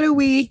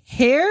 shadowy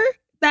hair?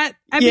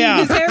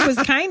 His hair was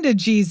kind of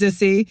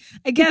Jesus-y.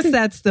 I guess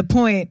that's the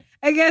point.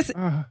 I guess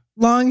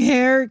long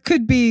hair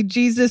could be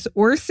Jesus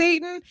or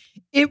Satan.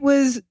 It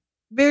was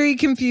very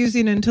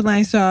confusing until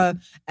I saw,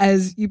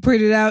 as you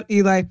pointed out,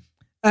 Eli,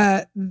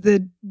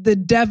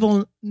 the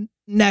devil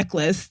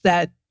necklace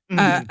that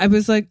I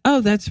was like,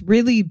 oh, that's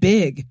really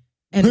big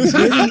and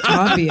really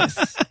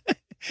obvious.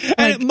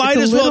 And it might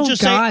as well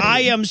just gaudy. say, I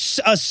am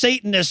a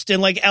Satanist in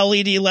like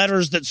LED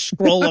letters that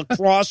scroll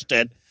across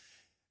it.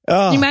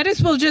 You might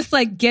as well just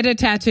like get a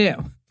tattoo.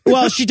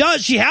 Well, she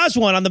does. She has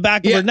one on the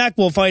back of her neck.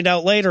 We'll find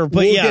out later. But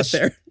we'll yes. get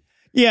there.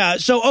 Yeah.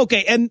 So,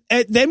 okay. And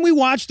then we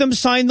watch them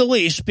sign the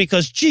lease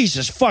because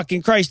Jesus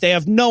fucking Christ, they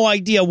have no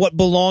idea what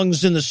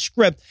belongs in the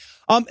script.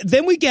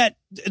 Then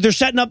they're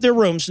setting up their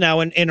rooms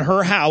now in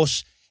her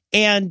house.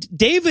 And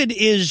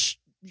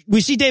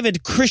we see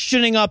David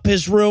Christianing up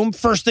his room.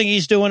 First thing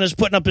he's doing is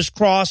putting up his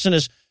cross and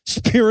his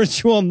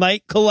spiritual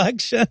night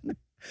collection.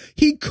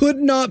 He could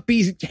not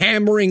be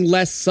hammering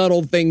less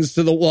subtle things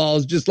to the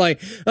walls, just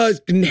like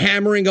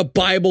hammering a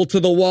Bible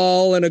to the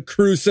wall and a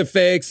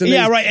crucifix. And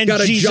right. And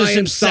got a Jesus giant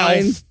himself.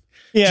 sign.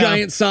 Yeah.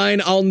 Giant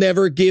sign, I'll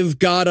never give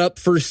God up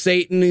for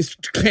Satan. He's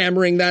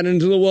hammering that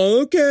into the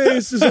wall. Okay,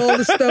 this is all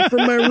the stuff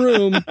from my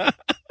room.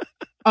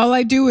 All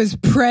I do is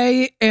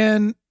pray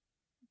and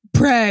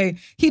pray.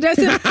 He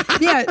doesn't,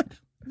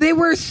 they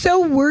were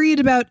so worried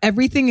about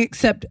everything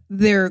except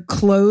their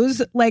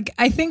clothes. Like,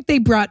 I think they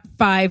brought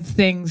 5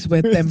 things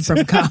with them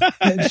from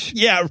college.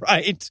 Yeah,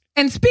 right.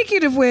 And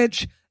speaking of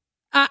which,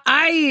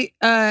 I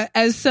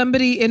as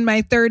somebody in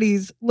my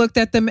 30s, looked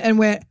at them and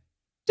went,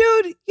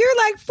 dude, you're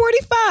like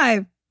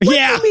 45. What do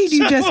you mean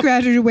you just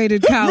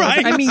graduated college?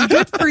 Right. I mean,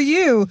 good for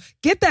you.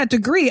 Get that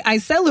degree. I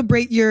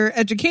celebrate your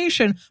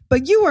education,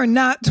 but you are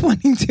not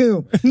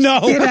 22.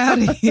 No. Get out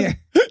of here.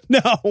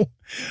 No.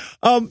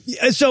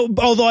 So,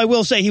 although I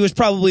will say he was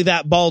probably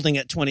that balding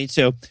at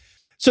 22.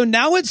 So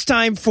now it's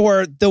time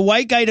for the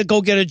white guy to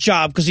go get a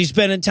job because he's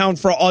been in town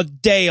for a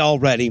day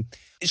already.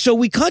 So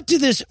we cut to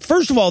this.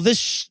 First of all,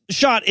 this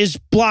shot is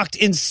blocked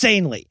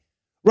insanely.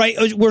 Right.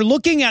 We're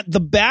looking at the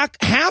back,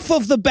 half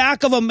of the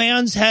back of a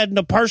man's head and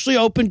a partially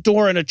open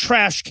door and a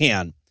trash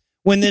can.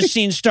 when this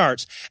scene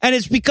starts. And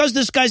it's because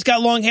this guy's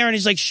got long hair and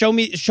he's like, show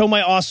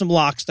my awesome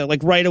locks. That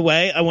like right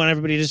away, I want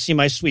everybody to see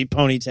my sweet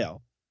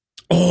ponytail.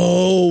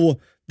 Oh,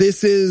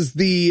 this is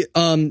the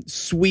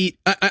sweet.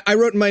 I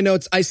wrote in my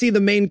notes, I see the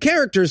main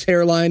character's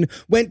hairline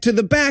went to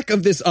the back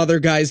of this other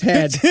guy's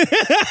head.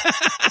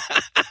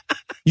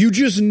 You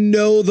just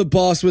know the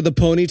boss with a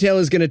ponytail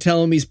is going to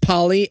tell him he's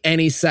Polly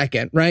any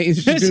second, right?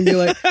 He's just going to be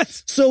like,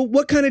 so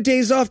what kind of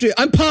days off do you?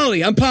 I'm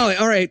Polly.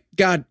 All right.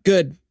 God,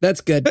 good.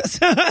 That's good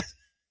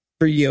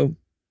for you.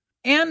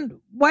 And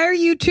why are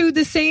you two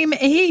the same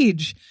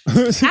age?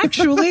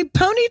 Actually,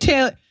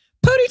 ponytail,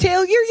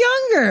 you're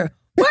younger.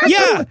 How'd you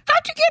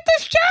get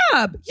this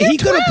job? He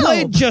could have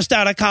played just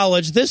out of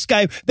college. This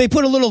guy, they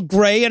put a little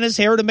gray in his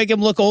hair to make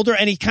him look older,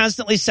 and he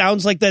constantly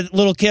sounds like that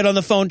little kid on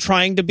the phone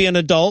trying to be an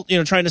adult,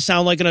 trying to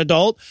sound like an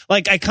adult.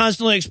 Like, I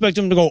constantly expect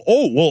him to go,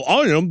 oh, well,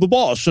 I am the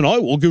boss, and I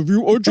will give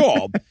you a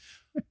job.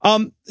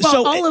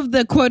 So all of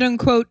the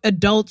quote-unquote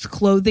adults'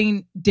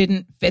 clothing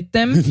didn't fit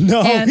them.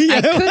 No, and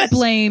I could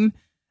blame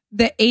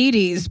the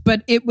 80s,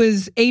 but it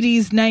was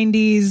 80s,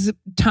 90s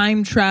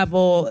time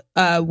travel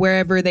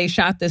wherever they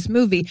shot this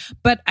movie.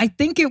 But I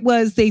think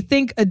they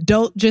think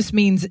adult just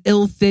means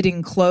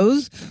ill-fitting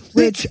clothes,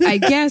 which I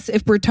guess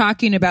if we're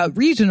talking about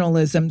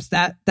regionalisms,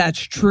 that's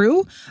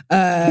true.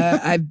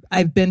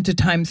 I've been to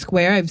Times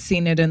Square. I've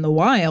seen it in the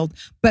wild,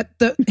 but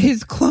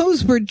his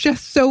clothes were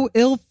just so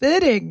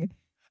ill-fitting.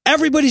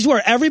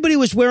 Everybody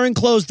was wearing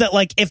clothes that,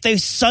 like, if they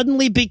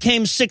suddenly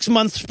became 6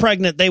 months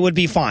pregnant, they would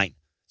be fine.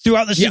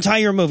 Throughout this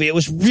entire movie. It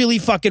was really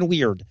fucking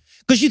weird.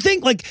 Because you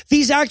think, like,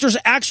 these actors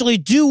actually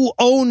do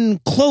own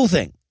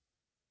clothing,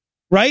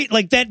 right?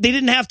 Like, that they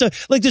didn't have to,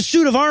 like, the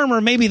suit of armor,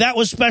 maybe that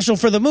was special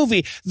for the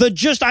movie.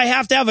 I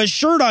have to have a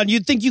shirt on.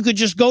 You'd think you could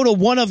just go to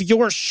one of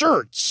your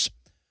shirts.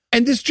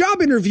 And this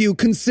job interview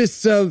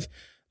consists of,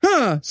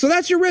 so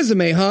that's your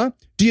resume, huh?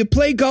 Do you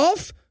play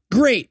golf?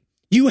 Great.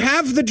 You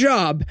have the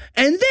job.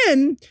 And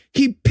then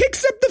he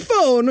picks up the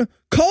phone,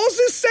 calls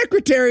his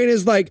secretary, and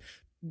is like,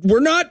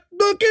 we're not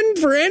looking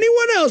for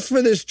anyone else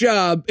for this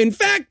job. In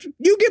fact,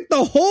 you get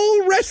the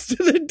whole rest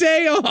of the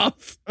day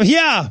off.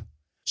 Yeah.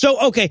 So,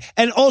 okay.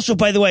 And also,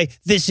 by the way,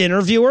 this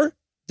interviewer,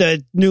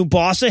 the new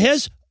boss of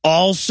his,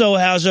 also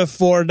has a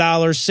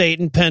 $4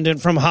 Satan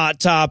pendant from Hot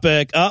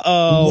Topic.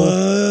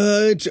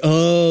 Uh-oh. What?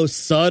 Oh,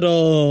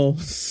 subtle.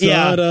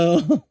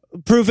 Yeah.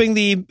 Proving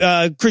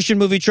the Christian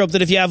movie trope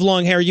that if you have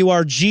long hair, you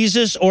are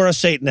Jesus or a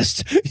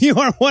Satanist. You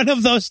are one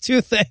of those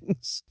two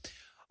things.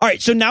 All right,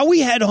 so now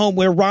we head home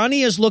where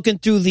Ronnie is looking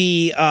through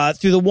the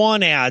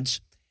want ads,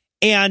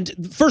 and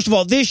first of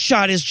all, this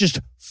shot is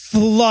just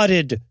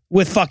flooded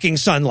with fucking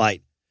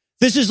sunlight.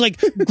 This is like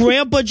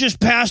Grandpa just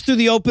passed through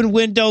the open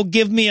window,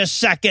 give me a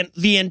second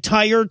the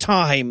entire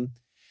time.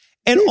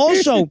 And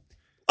also,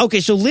 okay,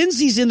 so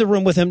Lindsay's in the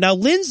room with him. Now,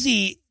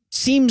 Lindsay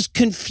seems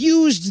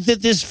confused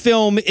that this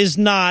film is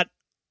not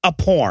a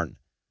porn,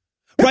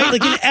 right?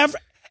 Like in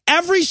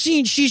every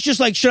scene, she's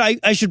just like,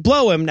 I should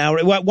blow him now.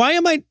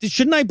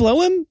 Shouldn't I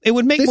blow him? It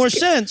would make more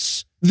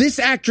sense. This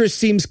actress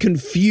seems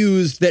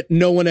confused that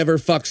no one ever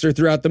fucks her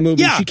throughout the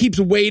movie. Yeah. She keeps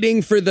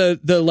waiting for the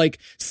like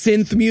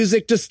synth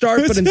music to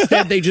start, but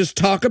instead they just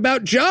talk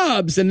about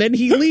jobs, and then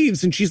he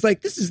leaves and she's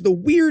like, this is the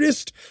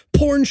weirdest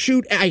porn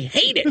shoot. I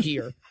hate it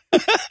here.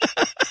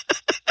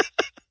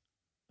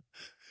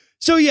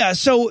 So yeah,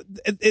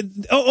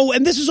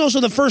 and this is also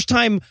the first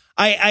time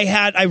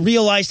I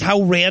realized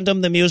how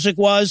random the music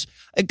was,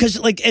 because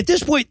like at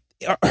this point,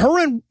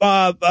 her and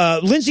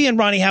Lindsay and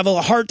Ronnie have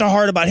a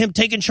heart-to-heart about him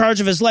taking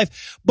charge of his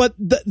life, but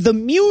the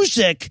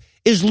music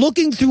is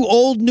looking through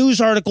old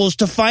news articles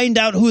to find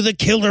out who the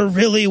killer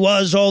really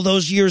was all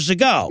those years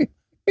ago,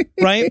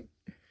 right?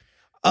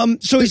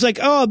 So he's like,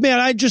 oh man,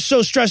 I'm just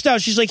so stressed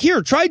out. She's like,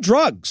 here, try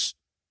drugs.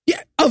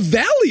 Yeah, a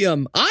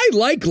Valium. I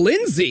like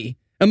Lindsay.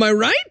 Am I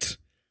right?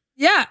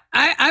 Yeah,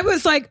 I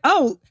was like,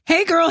 oh,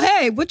 hey, girl,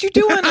 hey, what you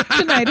doing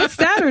tonight? It's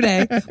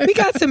Saturday. We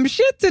got some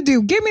shit to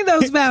do. Give me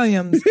those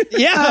Valiums.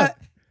 Yeah.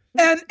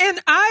 And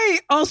I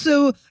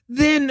also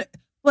then,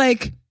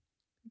 like,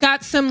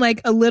 got some,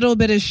 like, a little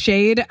bit of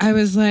shade. I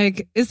was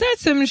like, is that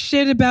some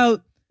shit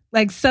about,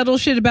 like, subtle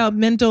shit about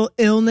mental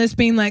illness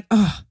being like,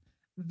 oh,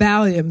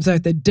 Valiums are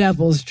the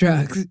devil's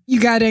drugs. You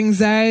got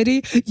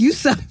anxiety? You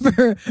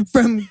suffer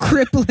from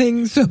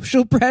crippling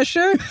social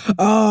pressure?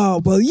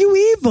 Oh, well,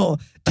 you evil.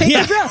 Take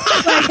a drug.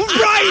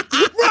 Like,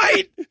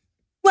 right.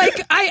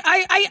 Like,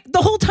 I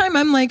the whole time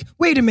I'm like,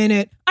 wait a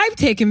minute. I've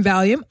taken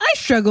Valium. I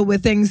struggle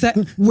with things that,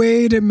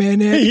 wait a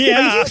minute. Yeah.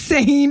 Are you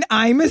saying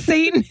I'm a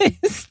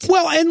Satanist?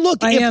 Well, and look,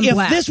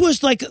 if this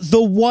was like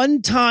the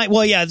one time,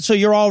 well, yeah, so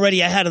you're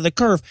already ahead of the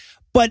curve.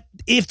 But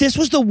if this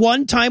was the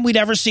one time we'd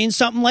ever seen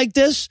something like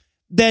this,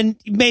 then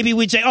maybe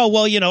we'd say, oh,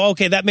 well,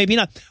 okay, that maybe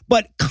not.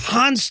 But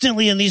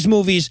constantly in these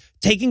movies,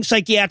 taking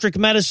psychiatric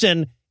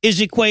medicine is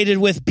equated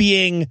with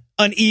being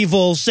an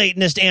evil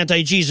Satanist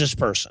anti-Jesus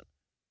person.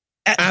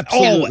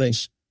 Absolutely.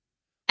 Always.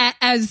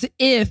 As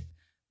if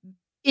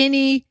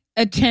any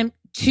attempt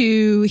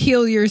to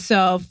heal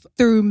yourself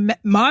through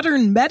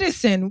modern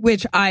medicine,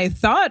 which I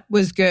thought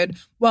was good.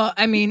 Well,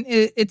 I mean,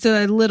 it's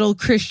a little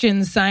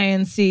Christian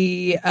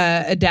science-y,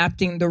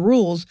 adapting the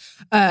rules.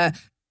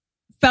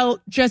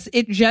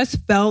 It just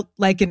felt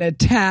like an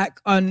attack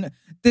on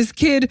this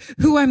kid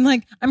who I'm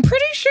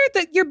pretty sure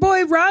that your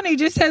boy Ronnie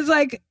just has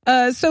like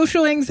a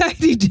social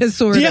anxiety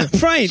disorder. Yeah,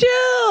 right.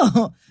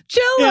 Chill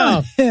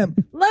on him.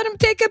 Let him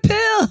take a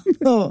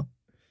pill.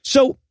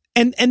 So,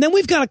 and then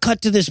we've got to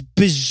cut to this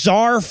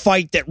bizarre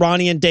fight that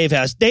Ronnie and Dave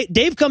has.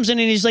 Dave comes in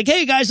and he's like,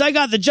 hey guys, I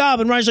got the job.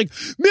 And Ronnie's like,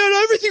 man,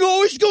 everything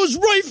always goes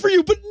right for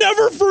you, but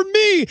never for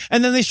me.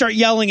 And then they start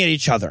yelling at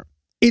each other.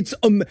 It's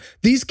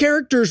these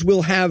characters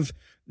will have,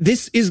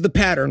 this is the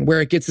pattern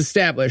where it gets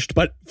established,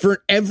 but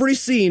for every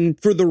scene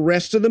for the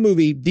rest of the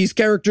movie, these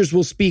characters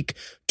will speak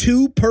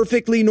two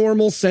perfectly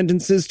normal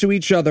sentences to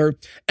each other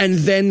and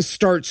then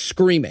start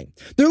screaming.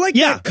 They're like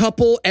that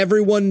couple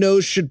everyone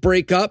knows should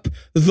break up,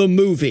 the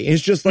movie.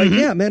 It's just like,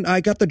 yeah, man,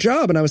 I got the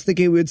job and I was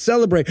thinking we'd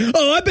celebrate.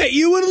 Oh, I bet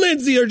you and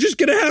Lindsay are just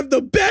going to have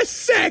the best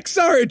sex,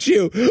 aren't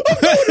you? I'm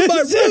going to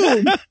my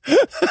room.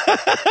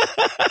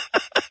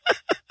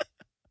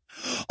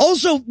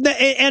 Also,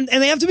 and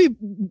they have to be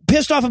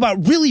pissed off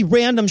about really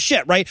random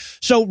shit, right?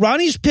 So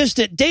Ronnie's pissed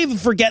at Dave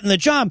for getting the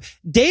job.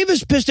 Dave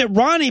is pissed at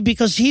Ronnie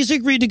because he's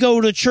agreed to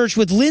go to church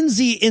with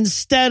Lindsay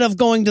instead of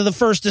going to the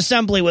First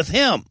Assembly with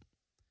him.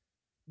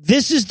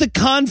 This is the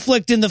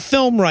conflict in the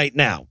film right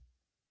now.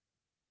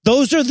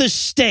 Those are the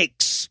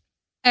stakes.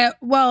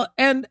 Well,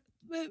 and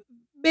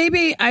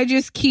maybe I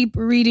just keep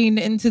reading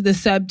into the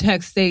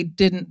subtext they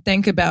didn't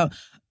think about,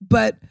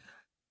 but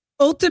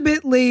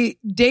ultimately,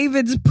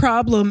 David's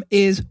problem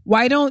is,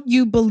 why don't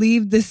you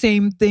believe the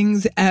same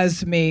things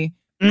as me?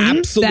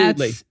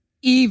 Absolutely. That's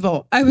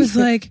evil. I was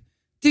like,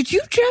 did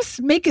you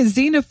just make a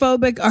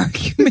xenophobic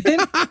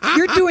argument?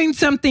 You're doing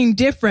something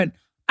different.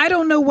 I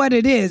don't know what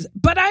it is,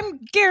 but I'm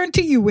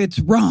guarantee you it's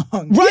wrong.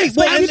 Right. Yes,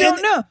 but you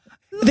don't know.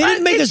 They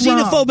didn't make a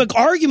xenophobic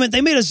argument.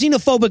 They made a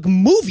xenophobic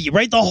movie,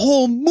 right? The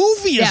whole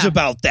movie is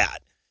about that.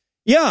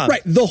 Yeah.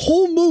 Right. The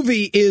whole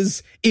movie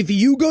is, if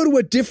you go to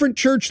a different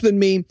church than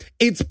me,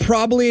 it's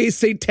probably a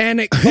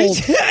satanic cult.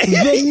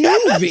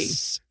 The movie.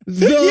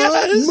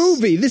 The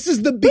movie. This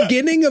is the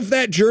beginning of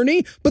that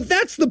journey. But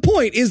that's the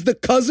point, is the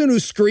cousin who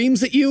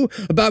screams at you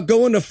about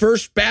going to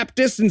First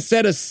Baptist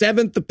instead of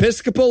Seventh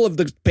Episcopal of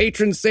the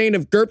patron saint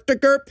of Gerp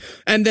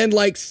and then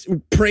like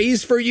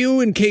prays for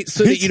you in case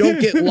so that you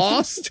don't get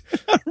lost.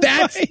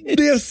 That's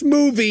this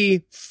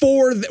movie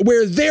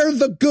where they're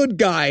the good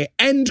guy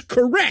and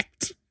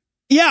correct.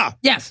 Yeah.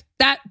 Yes.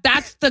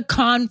 That's the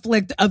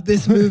conflict of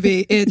this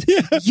movie. It's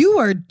you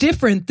are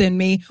different than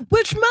me,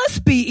 which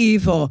must be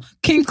evil.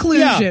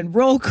 Conclusion.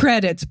 Roll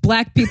credits.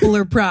 Black people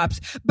are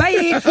props.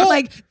 Bye.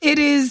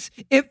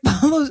 It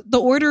follows the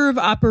order of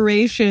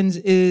operations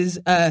is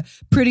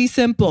pretty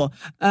simple.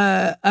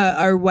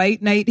 Our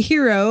white knight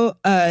hero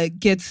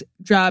gets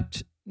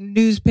dropped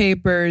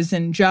newspapers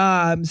and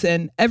jobs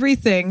and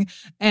everything,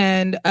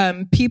 and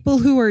people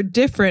who are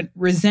different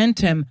resent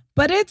him,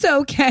 but it's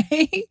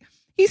okay.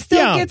 He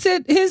still gets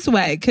it his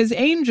way because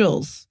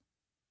angels.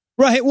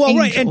 Right. Well,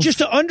 right. And just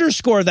to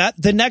underscore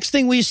that, the next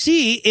thing we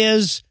see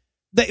is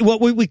that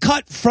we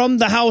cut from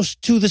the house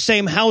to the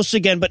same house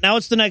again, but now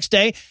it's the next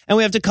day and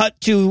we have to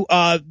cut to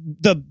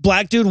the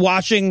black dude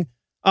watching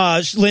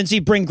Lindsay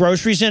bring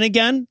groceries in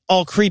again,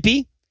 all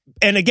creepy.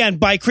 And again,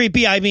 by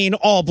creepy, I mean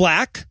all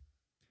black.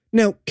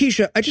 Now,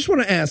 Keisha, I just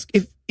want to ask,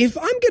 if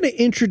I'm going to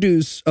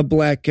introduce a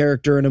black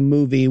character in a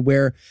movie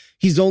where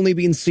he's only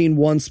been seen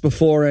once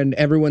before and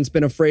everyone's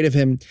been afraid of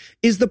him,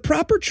 is the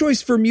proper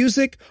choice for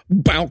music?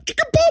 I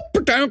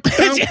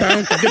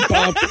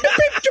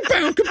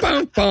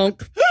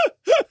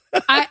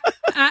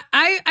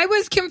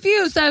was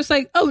confused. I was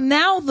like, oh,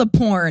 now the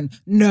porn.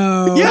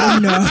 No.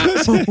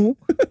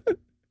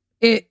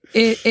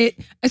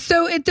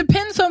 So it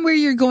depends on where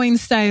you're going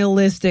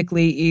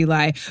stylistically,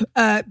 Eli,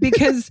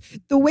 because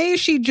the way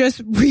she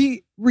just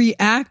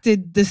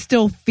reacted, the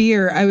still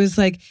fear, I was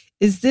like,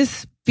 is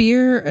this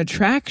fear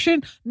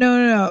attraction?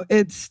 No.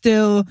 It's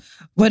still,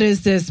 what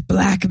is this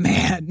black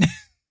man?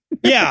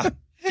 Yeah.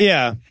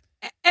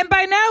 And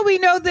by now we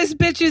know this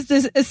bitch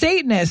is a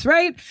Satanist,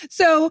 right?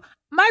 So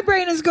my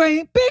brain is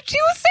going, bitch,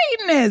 you a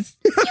Satanist.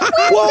 You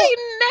wear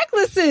Satan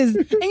necklaces.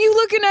 And you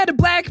looking at a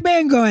black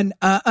man going,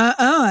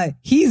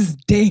 he's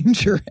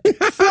dangerous.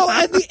 Well,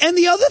 and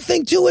the other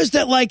thing, too, is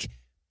that, like,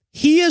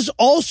 he is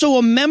also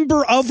a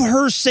member of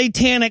her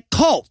satanic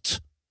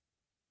cult.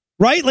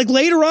 Right? Like,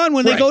 later on,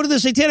 when they go to the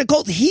satanic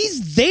cult,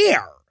 he's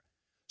there.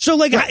 So,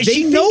 like,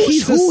 she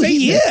knows who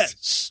he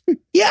is.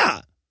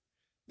 Yeah.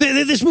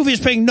 This movie is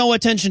paying no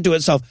attention to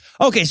itself.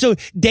 Okay, so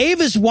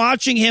Dave is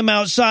watching him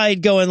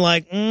outside going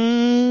like,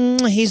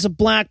 he's a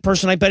black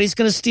person. I bet he's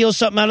going to steal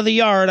something out of the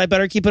yard. I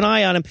better keep an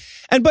eye on him.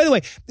 And by the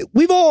way,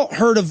 we've all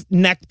heard of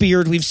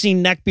neckbeard. We've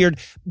seen neckbeard.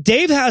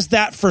 Dave has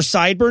that for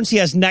sideburns. He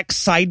has neck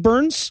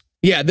sideburns.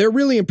 Yeah, they're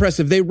really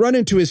impressive. They run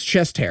into his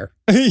chest hair.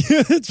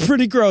 It's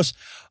pretty gross.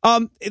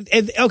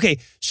 Okay,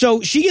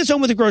 so she gets home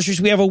with the groceries.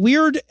 We have a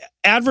weird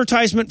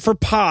advertisement for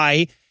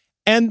pie.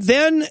 And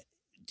then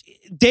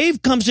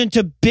Dave comes in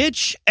to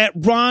bitch at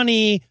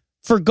Ronnie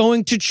for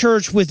going to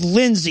church with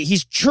Lindsay.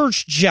 He's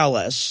church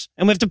jealous.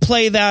 And we have to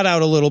play that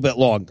out a little bit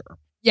longer.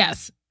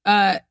 Yes.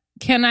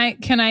 Can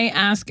I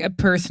ask a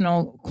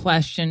personal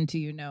question to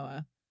you,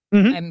 Noah?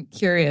 Mhm. I'm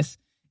curious.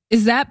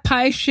 Is that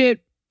pie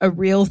shit a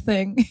real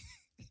thing?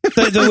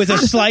 With a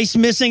slice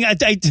missing?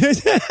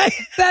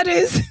 That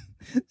is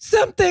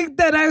something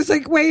that I was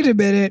like, wait a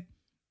minute.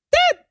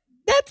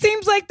 That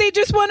seems like they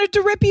just wanted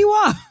to rip you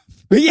off.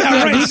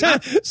 Yeah,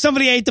 right.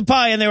 Somebody ate the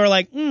pie and they were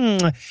like,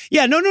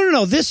 yeah,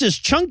 no. This is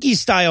chunky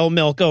style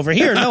milk over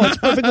here. No, it's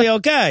perfectly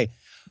okay.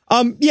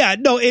 Yeah,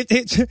 no,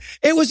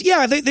 it was,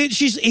 yeah,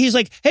 he's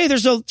like, hey,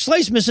 there's a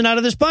slice missing out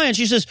of this pie. And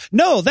she says,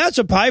 no, that's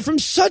a pie from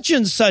such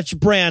and such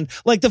brand,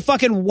 like the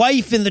fucking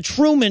wife in the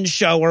Truman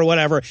Show or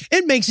whatever.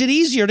 It makes it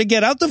easier to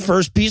get out the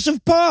first piece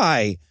of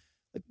pie.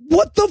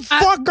 What the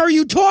fuck are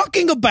you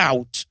talking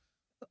about?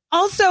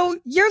 Also,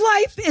 your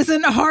life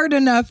isn't hard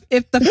enough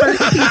if the first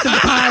piece of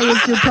pie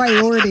is your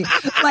priority.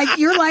 Like,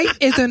 your life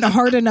isn't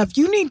hard enough.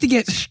 You need to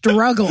get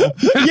struggle.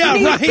 Yeah,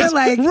 you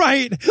right. To,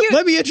 right.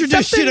 Let me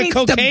introduce you to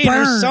cocaine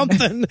or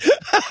something.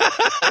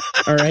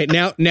 All right,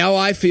 now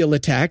I feel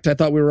attacked. I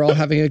thought we were all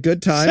having a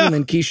good time, and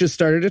then Keisha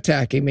started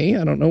attacking me.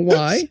 I don't know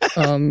why.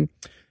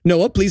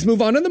 Noah, please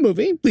move on in the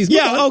movie. Please move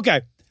on.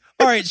 Okay.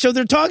 All right, so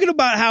they're talking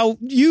about how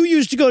you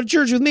used to go to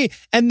church with me,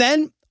 and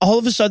then all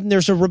of a sudden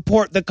there's a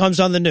report that comes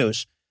on the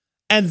news.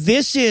 And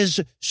this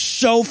is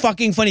so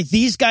fucking funny.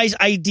 These guys'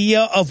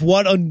 idea of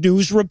what a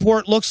news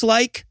report looks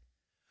like,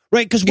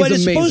 right? Because what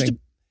it's supposed to,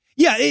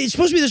 it's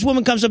supposed to be this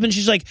woman comes up and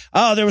she's like,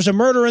 oh, there was a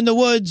murder in the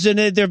woods and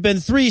there have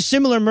been 3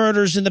 similar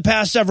murders in the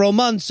past several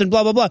months and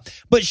blah, blah, blah.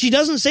 But she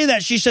doesn't say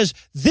that. She says,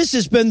 this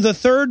has been the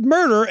 3rd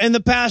murder in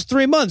the past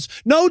 3 months.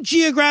 No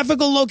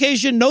geographical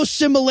location, no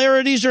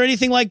similarities or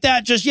anything like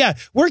that. Just,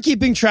 we're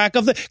keeping track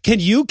of can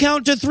you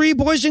count to 3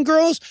 boys and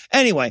girls?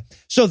 Anyway,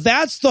 so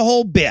that's the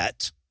whole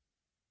bit.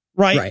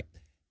 Right.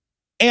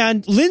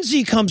 And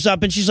Lindsay comes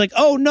up and she's like,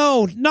 oh,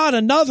 no, not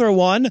another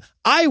one.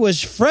 I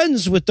was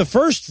friends with the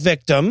first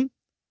victim.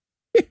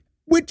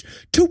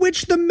 To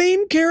which the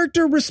main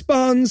character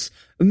responds,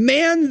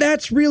 man,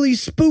 that's really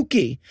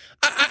spooky.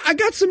 I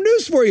got some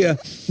news for you.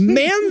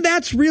 Man,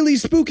 that's really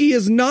spooky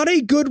is not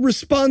a good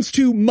response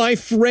to my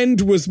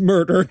friend was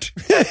murdered.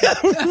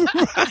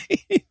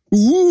 Right.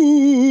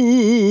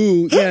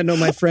 Ooh. Yeah, no,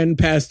 my friend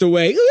passed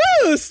away.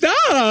 Ooh,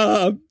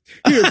 stop.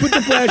 Here, put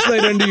the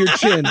flashlight under your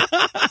chin.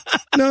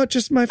 No,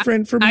 just my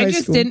friend from high school. I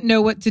just didn't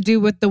know what to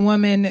do with the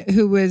woman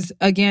who was,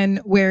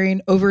 again,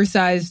 wearing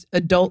oversized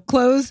adult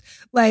clothes.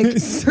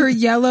 Like, her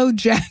yellow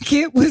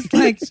jacket was,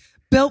 like,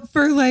 built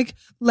for, like,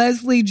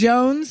 Leslie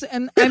Jones.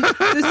 And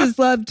this is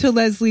love to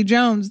Leslie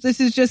Jones. This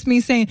is just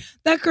me saying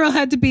that girl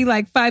had to be,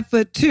 like,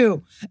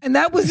 5'2". And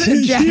that was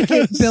a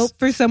jacket built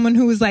for someone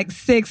who was, like,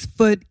 6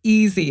 foot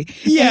easy.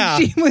 Yeah.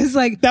 And she was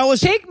like,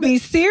 take me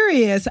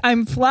serious.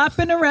 I'm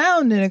flopping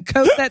around in a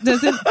coat that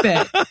doesn't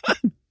fit.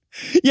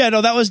 Yeah,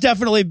 no, that was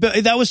definitely,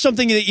 that was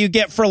something that you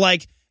get for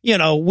like,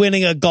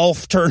 winning a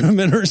golf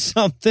tournament or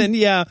something.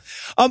 Yeah.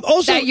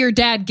 Also that your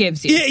dad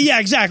gives you. Yeah,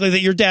 exactly.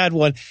 That your dad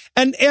won.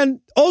 And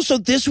also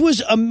this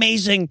was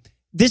amazing.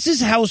 This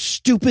is how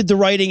stupid the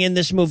writing in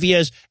this movie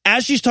is.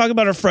 As she's talking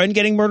about her friend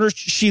getting murdered,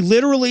 she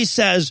literally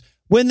says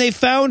when they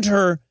found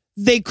her,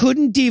 they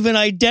couldn't even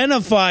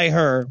identify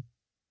her.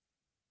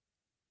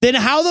 Then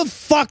how the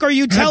fuck are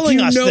you telling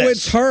us this? How do you know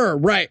it's her?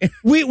 Right.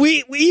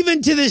 We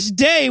even to this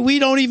day, we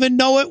don't even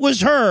know it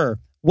was her.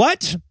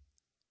 What?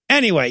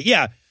 Anyway,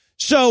 yeah.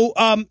 So,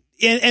 and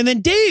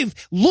then Dave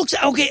looks,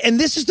 okay, and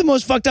this is the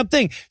most fucked up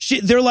thing.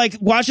 They're like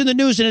watching the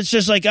news and it's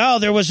just like, oh,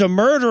 there's a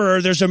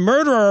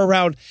murderer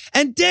around.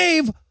 And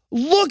Dave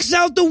looks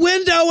out the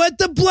window at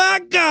the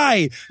black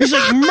guy. He's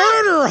like,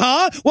 murder,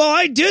 huh? Well,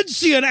 I did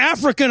see an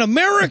African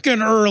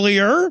American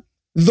earlier.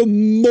 The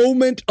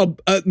moment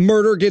a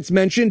murder gets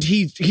mentioned,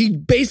 he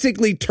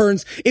basically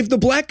turns. If the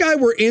black guy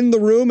were in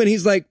the room and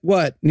he's like,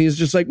 what? And he's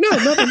just like, no,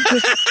 nothing.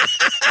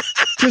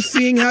 Just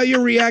seeing how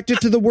you reacted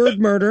to the word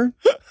murder.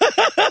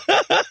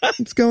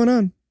 What's going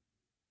on?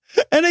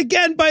 And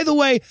again, by the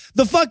way,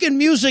 the fucking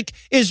music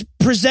is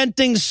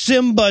presenting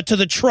Simba to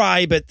the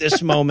tribe at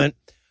this moment.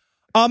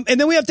 And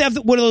then we have to have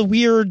one of the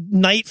weird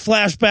night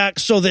flashbacks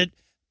so that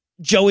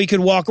Joey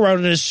could walk around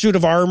in his suit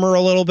of armor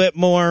a little bit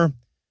more.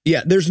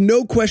 Yeah, there's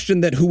no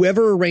question that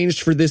whoever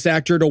arranged for this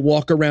actor to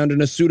walk around in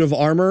a suit of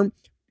armor,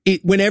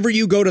 whenever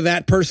you go to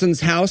that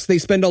person's house, they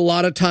spend a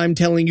lot of time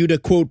telling you to,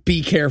 quote,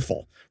 be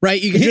careful, right?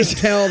 You can just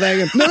tell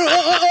that,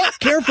 no,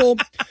 careful.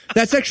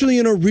 That's actually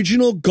an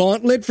original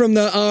gauntlet from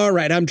all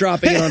right, I'm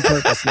dropping it on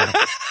purpose now.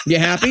 You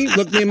happy?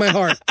 Look me in my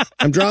heart.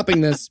 I'm dropping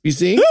this. You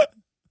see?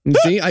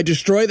 I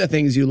destroy the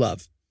things you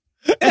love.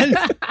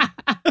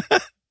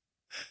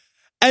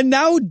 And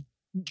now,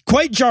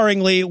 quite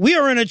jarringly, we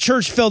are in a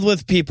church filled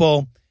with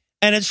people.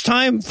 And it's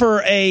time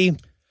for a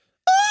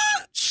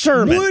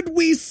sermon. Would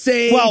we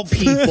say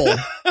people?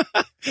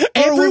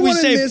 Or would we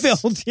say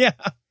filled? Yeah.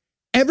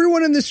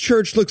 Everyone in this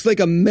church looks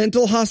like a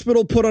mental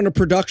hospital put on a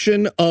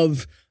production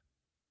of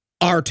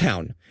Our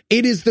Town.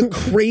 It is the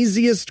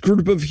craziest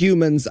group of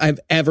humans I've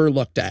ever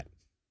looked at.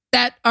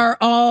 That are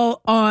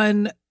all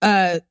on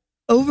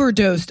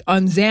overdosed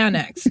on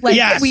Xanax. Like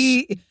Yes.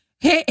 we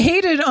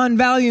hated on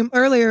Valium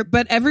earlier,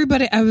 but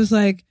I was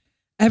like,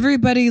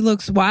 everybody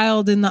looks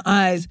wild in the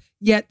eyes,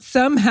 yet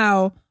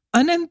somehow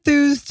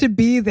unenthused to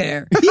be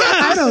there.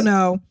 I don't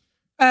know.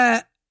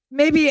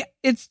 Maybe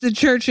it's the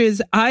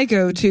churches I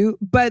go to,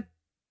 but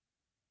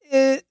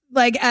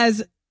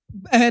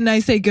and I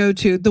say go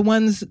to, the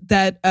ones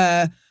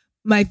that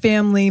my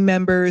family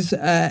members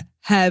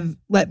have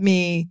let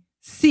me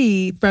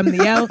see from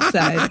the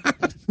outside.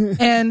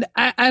 And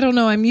I don't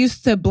know, I'm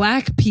used to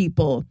Black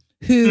people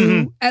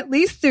who at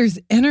least there's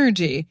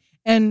energy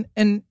and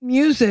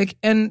music,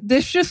 and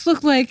this just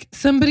looked like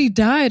somebody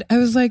died. I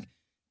was like,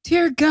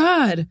 dear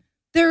God,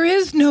 there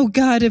is no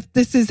God if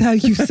this is how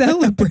you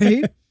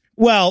celebrate.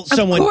 Well,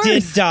 someone course.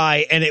 did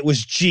die, and it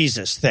was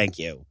Jesus. Thank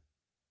you.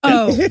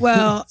 Oh,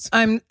 well,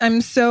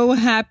 I'm so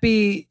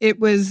happy it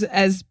was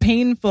as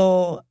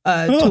painful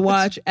to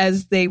watch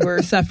as they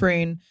were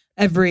suffering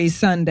every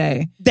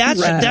Sunday.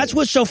 That's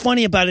what's so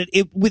funny about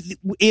it.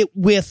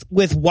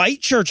 With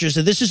white churches,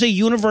 and this is a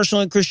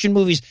universal in Christian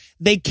movies,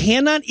 they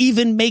cannot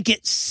even make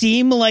it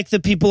seem like the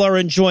people are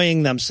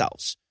enjoying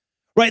themselves,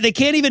 right? They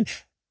can't even,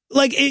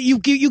 like, you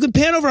can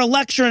pan over a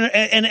lecture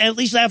and at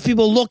least have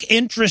people look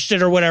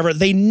interested or whatever.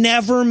 They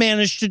never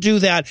manage to do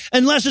that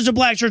unless it's a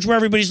Black church where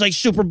everybody's like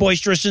super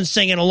boisterous and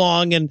singing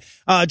along and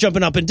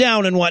jumping up and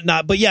down and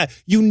whatnot. But yeah,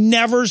 you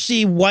never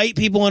see white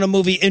people in a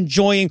movie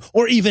enjoying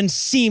or even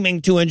seeming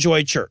to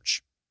enjoy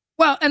church.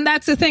 Well, and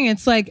that's the thing.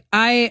 It's like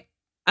I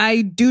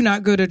do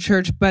not go to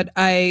church, but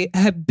I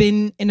have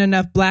been in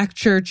enough Black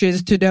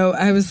churches to know.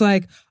 I was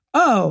like,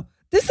 oh,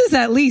 this is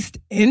at least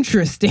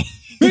interesting.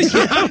 People It's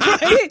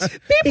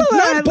are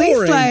not at boring.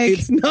 least like,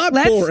 It's not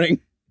let's boring.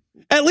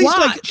 At least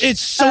like watch. it's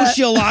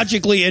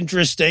sociologically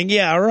interesting.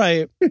 Yeah,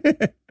 right.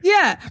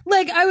 Yeah,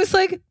 like I was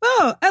like,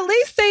 oh, at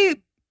least they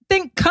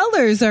think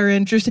colors are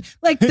interesting.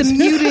 Like the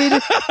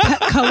muted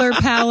color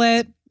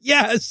palette,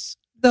 Yes.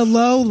 the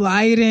low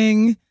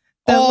lighting,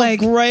 the All like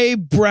gray,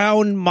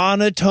 brown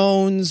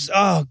monotones.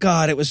 Oh,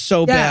 God, it was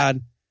so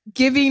bad.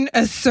 giving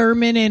a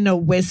sermon in a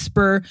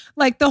whisper,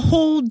 like the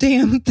whole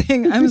damn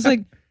thing. I was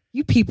like,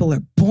 you people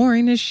are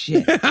boring as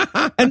shit.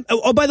 And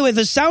oh, by the way,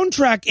 the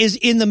soundtrack is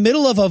in the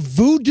middle of a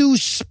voodoo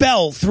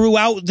spell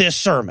throughout this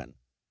sermon.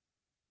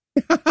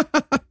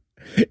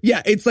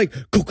 Yeah, it's like,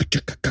 and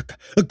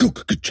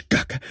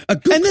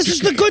And this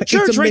is the good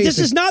church, right? This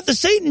is not the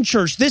Satan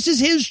church. This is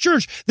his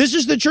church. This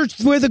is the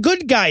church where the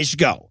good guys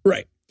go.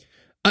 Right.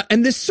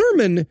 And this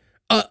sermon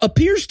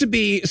appears to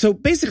be, so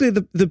basically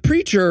the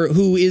preacher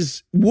who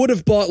would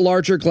have bought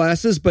larger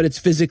glasses, but it's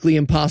physically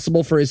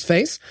impossible for his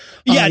face.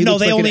 Yeah, He no,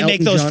 looks they like an only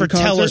make Elton those John for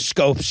concert.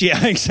 telescopes.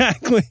 Yeah,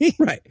 exactly.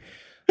 Right.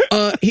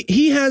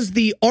 He has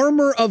the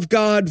armor of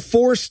God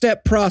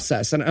 4-step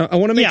process. And I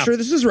want to make sure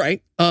this is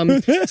right.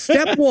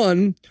 Step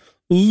 1,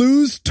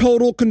 lose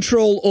total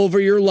control over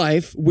your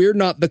life. We're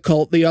not the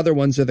cult. The other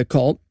ones are the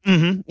cult.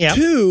 Mm-hmm. Yeah.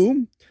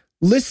 2,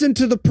 listen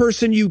to the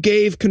person you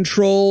gave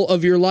control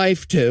of your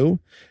life to.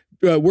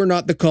 We're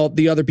not the cult.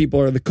 The other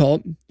people are the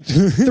cult.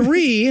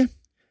 3,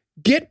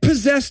 get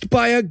possessed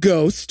by a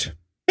ghost.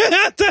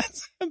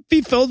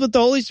 Be filled with the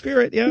Holy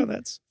Spirit. Yeah,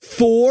 that's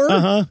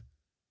 4,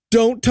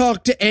 don't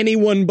talk to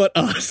anyone but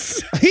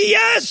us.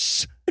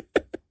 Yes.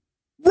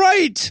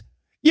 Right.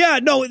 Yeah,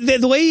 no,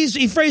 the way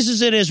he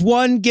phrases it is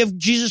 1, give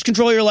Jesus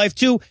control of your life.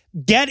 2,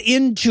 get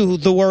into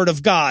the word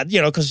of God,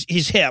 because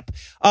he's hip.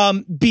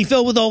 Be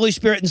filled with the Holy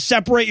Spirit and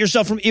separate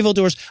yourself from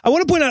evildoers. I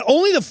want to point out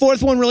only the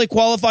 4th one really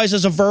qualifies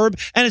as a verb,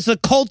 and it's the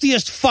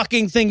cultiest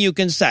fucking thing you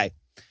can say.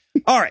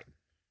 All right.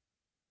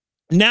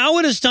 Now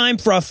it is time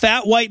for a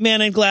fat white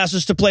man in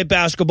glasses to play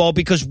basketball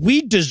because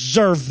we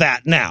deserve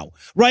that now,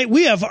 right?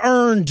 We have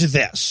earned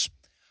this.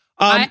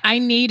 I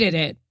needed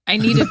it. I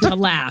needed to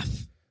laugh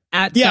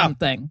at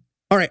something.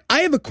 All right, I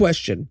have a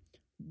question.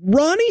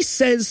 Ronnie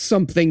says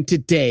something to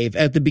Dave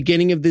at the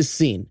beginning of this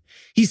scene.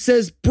 He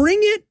says, bring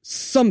it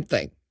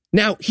something.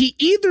 Now, he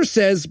either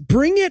says,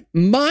 bring it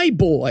my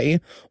boy,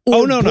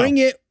 or bring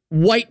it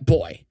white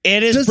boy.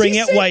 It is bring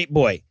it white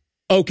boy.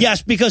 Okay.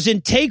 Yes, because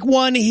in take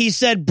 1, he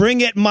said,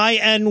 bring it my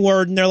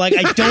N-word. And they're like,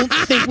 I don't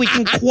think we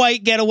can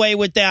quite get away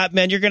with that,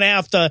 man. You're going to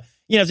have to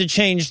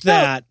change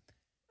that.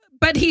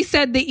 But he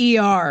said the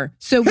ER,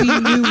 so we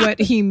knew what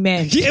he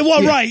meant. Yeah,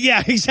 well, right.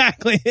 Yeah,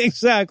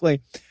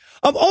 exactly.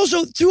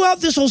 Also,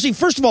 throughout this whole scene,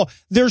 first of all,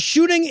 they're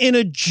shooting in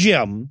a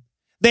gym.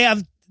 They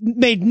have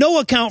made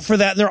no account for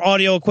that in their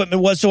audio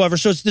equipment whatsoever.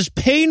 So it's this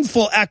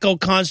painful echo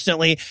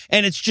constantly,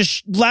 and it's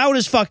just loud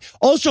as fuck.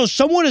 Also,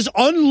 someone is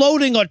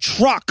unloading a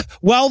truck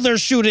while they're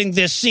shooting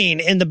this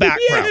scene in the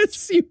background.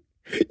 Yes, you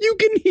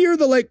can hear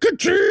the like,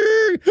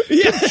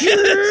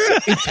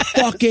 it's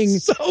fucking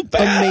so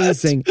bad.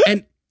 amazing.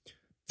 And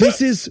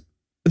this is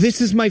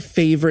This is my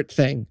favorite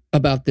thing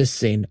about this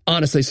scene,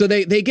 honestly. So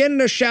they get in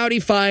a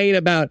shouty fight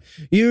about,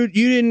 you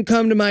didn't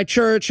come to my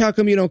church. How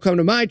come you don't come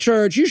to my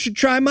church? You should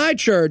try my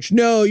church.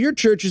 No, your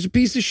church is a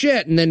piece of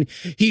shit. And then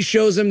he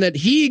shows him that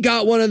he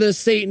got one of the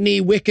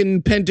Satan-y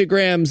Wiccan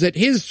pentagrams at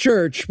his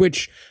church,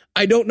 which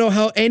I don't know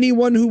how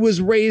anyone who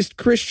was raised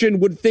Christian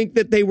would think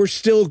that they were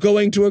still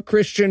going to a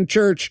Christian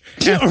church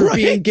after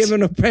being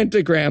given a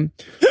pentagram.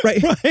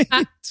 Right.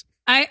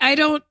 I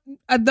don't,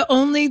 the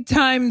only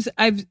times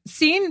I've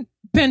seen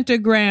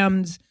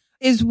pentagrams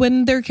is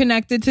when they're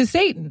connected to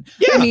Satan.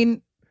 Yeah. I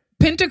mean,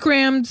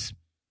 pentagrams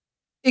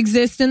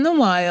exist in the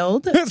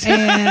wild,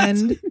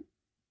 and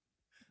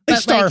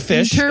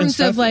starfish. In terms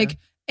of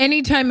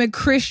anytime a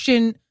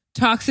Christian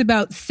talks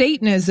about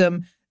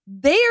Satanism,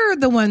 they are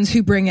the ones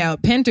who bring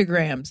out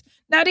pentagrams.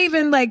 Not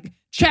even like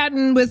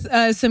chatting with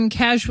some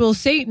casual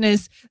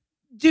Satanists.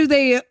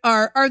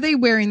 Are they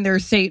wearing their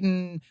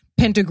Satan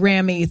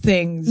pentagrammy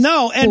things?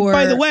 No, and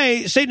by the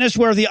way, Satanists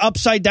wear the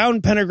upside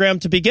down pentagram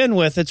to begin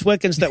with. It's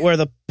Wiccans that wear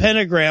the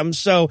pentagram.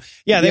 So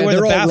they wear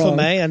the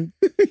Baphomet, and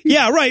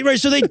right.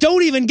 So they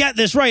don't even get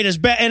this right.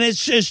 And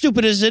it's as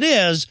stupid as it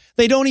is,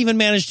 they don't even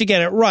manage to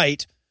get it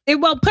right.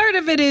 Well, part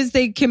of it is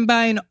they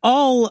combine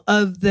all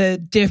of the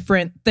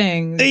different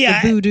things.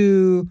 Yeah. The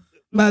voodoo,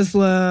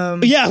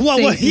 Muslim,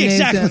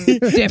 exactly.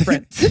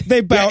 Difference.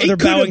 They're bowing to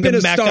Mecca. Been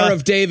a Star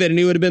of David, and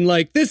he would have been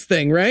like, this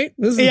thing, right?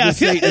 This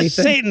is the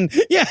Satan.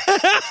 Yeah.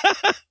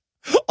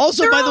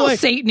 Also, they're by the way,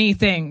 Satan-y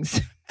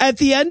things. At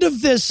the end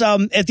of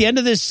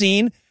this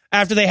scene,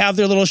 after they have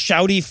their little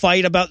shouty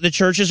fight about the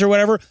churches or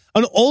whatever,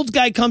 an old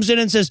guy comes in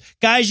and says,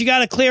 "Guys, you got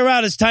to clear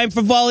out. It's time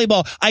for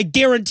volleyball." I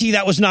guarantee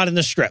that was not in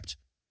the script.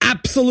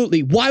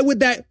 Absolutely. Why would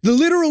that?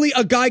 Literally,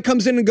 a guy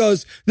comes in and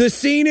goes, "The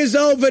scene is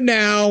over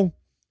now.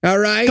 All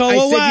right. Go I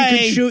away. said you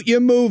could shoot your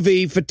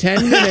movie for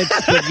 10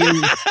 minutes, but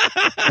you,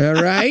 all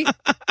right.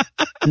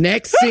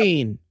 Next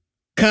scene.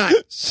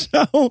 Cut."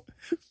 All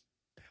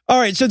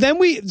right. So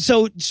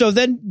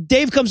then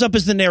Dave comes up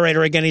as the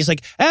narrator again. He's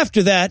like,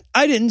 "After that,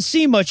 I didn't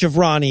see much of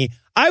Ronnie.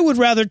 I would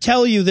rather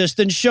tell you this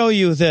than show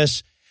you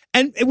this."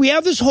 And we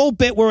have this whole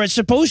bit where it's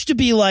supposed to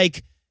be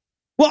like,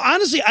 well,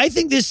 honestly, I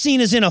think this scene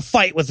is in a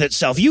fight with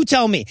itself. You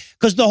tell me,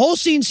 because the whole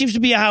scene seems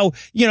to be how,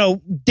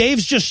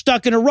 Dave's just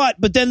stuck in a rut.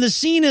 But then the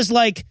scene is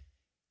like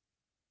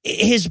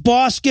his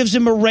boss gives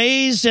him a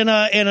raise and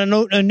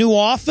a new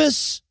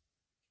office.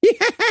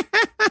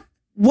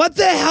 What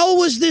the hell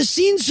was this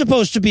scene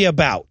supposed to be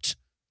about?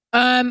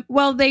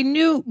 Well, they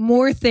knew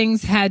more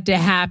things had to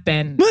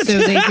happen, so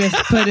they just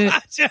put it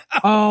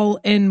all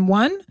in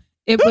one.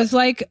 It was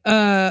like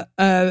a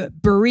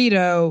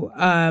burrito,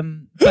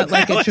 but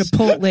like a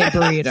Chipotle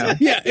burrito.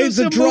 Yeah, it's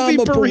a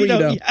drama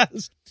burrito.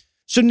 Yes.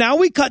 So now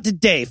we cut to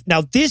Dave.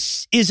 Now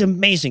this is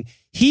amazing.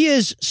 He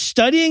is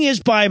studying his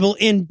Bible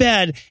in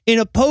bed in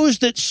a pose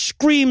that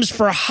screams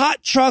for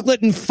hot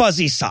chocolate and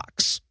fuzzy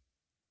socks.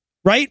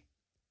 Right?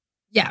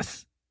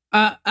 Yes.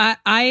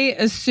 I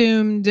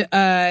assumed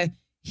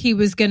he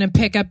was going to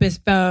pick up his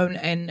phone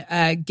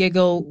and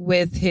giggle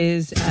with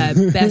his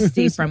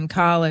bestie from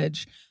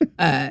college.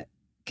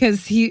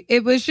 Because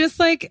it was just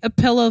like a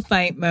pillow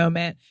fight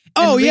moment.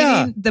 And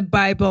reading the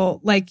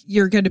Bible, like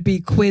you're going to be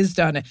quizzed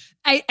on it.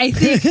 I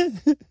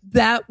think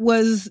that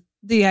was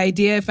the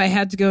idea. If I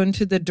had to go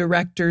into the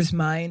director's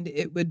mind,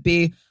 it would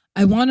be,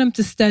 I want him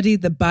to study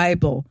the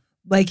Bible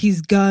like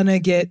he's gonna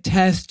get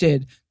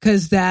tested,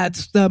 because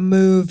that's the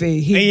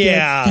movie. He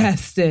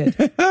gets tested.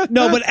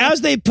 No, but as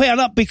they pan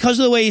up, because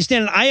of the way he's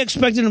standing, I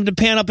expected him to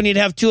pan up and he'd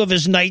have two of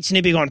his knights and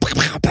he'd be going,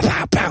 pow,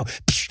 pow, pow, pow,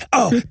 psh,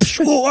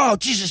 oh,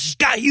 Jesus, it's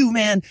got you,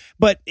 man.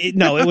 But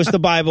no, it was the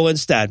Bible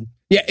instead.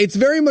 Yeah, it's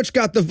very much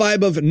got the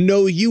vibe of,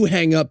 no, you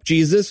hang up,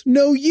 Jesus.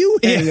 No, you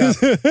hang up.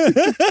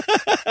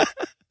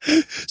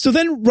 So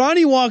then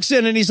Ronnie walks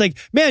in and he's like,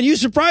 "Man, you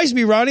surprised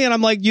me, Ronnie." And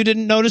I'm like, "You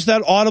didn't notice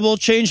that audible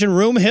change in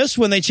room hiss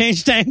when they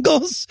changed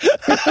angles?"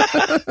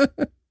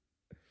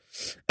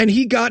 And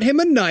he got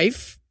him a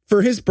knife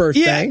for his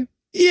birthday.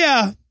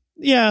 Yeah.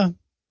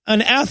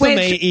 An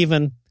athame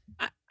even.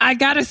 I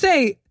gotta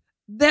say,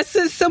 this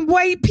is some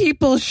white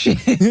people shit.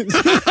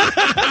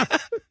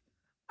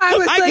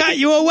 I got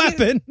you a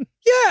weapon.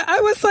 Yeah,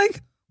 I was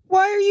like,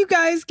 why are you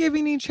guys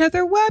giving each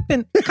other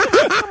weapons?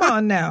 Come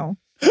on now.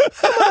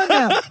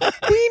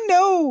 We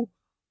know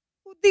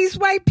these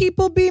white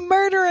people be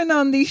murdering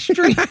on these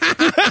streets.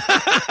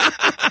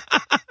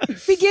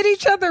 We get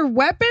each other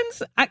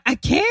weapons? I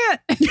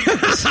can't.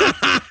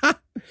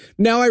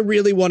 Now I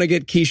really want to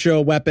get Keisha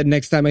a weapon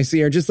next time I see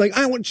her. Just like,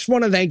 I just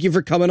want to thank you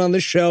for coming on the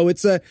show.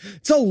 It's a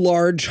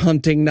large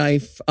hunting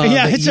knife.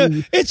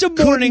 It's a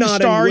Morning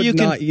Star. You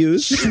can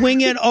use.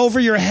 Swing it over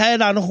your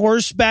head on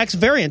horseback.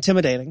 Very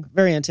intimidating.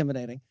 Very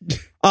intimidating.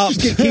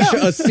 Just get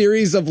Keisha a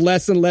series of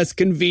less and less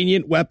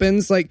convenient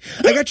weapons. Like,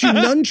 I got you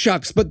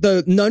nunchucks, but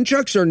the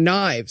nunchucks are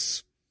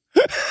knives.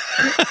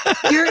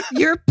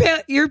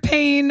 You're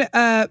paying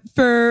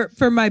for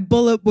my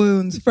bullet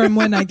wounds from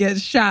when I get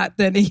shot.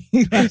 Then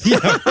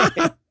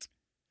right.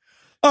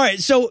 All right,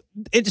 so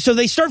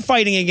they start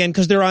fighting again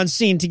because they're on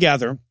scene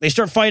together. They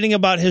start fighting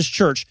about his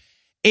church,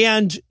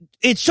 And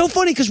it's so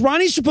funny because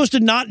Ronnie's supposed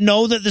to not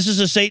know that this is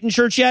a Satan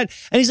church yet.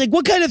 And he's like,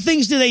 what kind of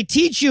things do they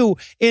teach you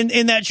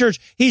in that church?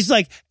 He's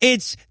like,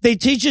 they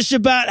teach us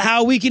about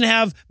how we can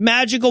have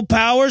magical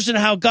powers and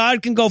how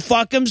God can go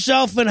fuck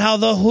himself and how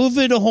the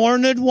hooved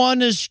horned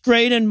one is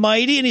great and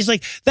mighty. And he's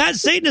like, that's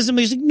Satanism.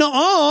 He's like,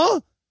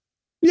 no.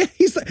 Yeah,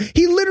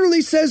 he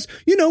literally says,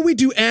 we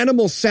do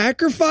animal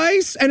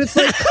sacrifice. And it's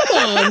like, come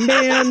on,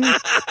 man.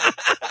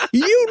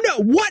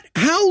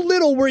 How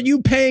little were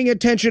you paying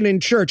attention in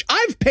church?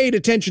 I've paid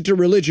attention to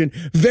religion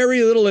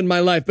very little in my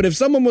life. But if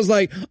someone was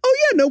like, oh,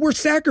 yeah, no, we're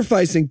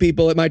sacrificing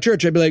people at my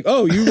church, I'd be like,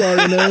 oh, you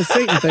are in a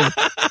Satan thing.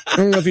 I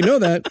don't know if you know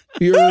that.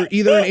 You're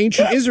either an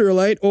ancient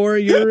Israelite or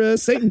you're a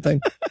Satan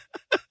thing.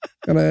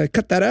 Gotta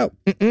cut that out.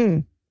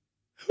 Mm-mm.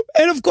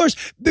 And of course,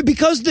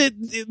 because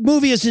the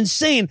movie is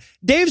insane,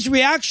 Dave's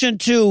reaction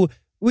to,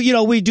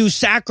 we do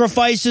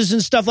sacrifices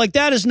and stuff like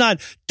that is not,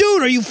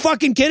 dude, are you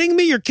fucking kidding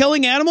me? You're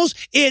killing animals?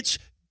 It's,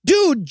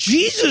 dude,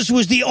 Jesus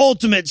was the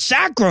ultimate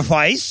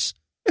sacrifice.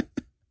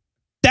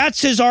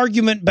 That's his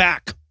argument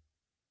back.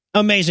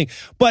 Amazing.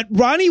 But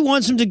Ronnie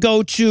wants him to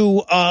go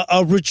to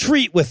a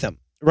retreat with him,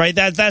 right?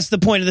 That's the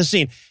point of the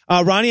scene.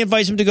 Ronnie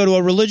invites him to go to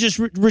a religious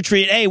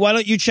retreat. Hey, why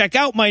don't you check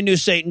out my new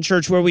Satan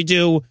church where we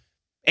do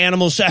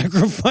animal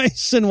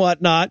sacrifice and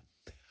whatnot.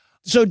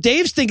 So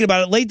Dave's thinking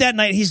about it. Late that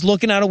night, he's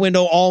looking out a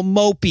window all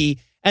mopey.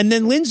 And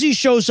then Lindsay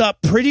shows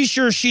up, pretty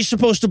sure she's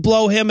supposed to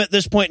blow him at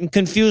this point and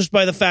confused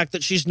by the fact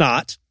that she's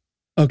not.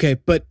 Okay,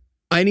 but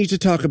I need to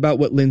talk about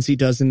what Lindsay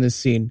does in this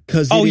scene.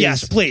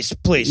 Yes, please.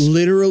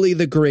 Literally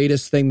the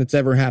greatest thing that's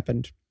ever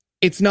happened.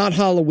 It's not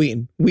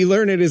Halloween. We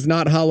learn it is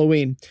not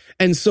Halloween.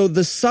 And so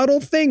the subtle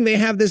thing they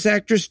have this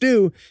actress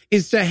do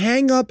is to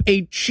hang up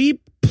a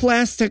cheap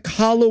plastic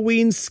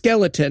Halloween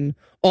skeleton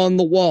on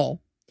the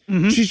wall.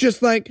 Mm-hmm. She's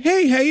just like,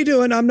 hey, how you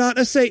doing? I'm not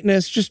a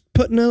Satanist. Just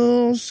putting a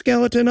little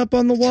skeleton up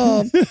on the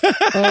wall.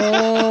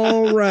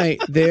 All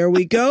right, there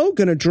we go.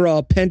 Gonna draw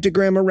a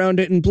pentagram around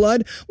it in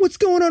blood. What's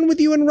going on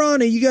with you and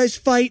Ronnie? You guys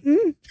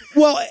fighting?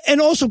 Well,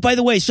 and also, by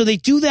the way, so they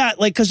do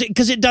that, like,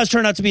 because it does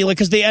turn out to be, like,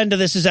 because the end of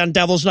this is on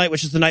Devil's Night,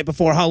 which is the night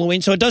before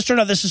Halloween. So it does turn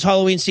out this is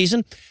Halloween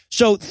season.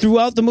 So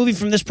throughout the movie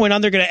from this point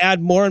on, they're going to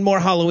add more and more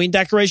Halloween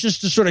decorations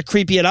to sort of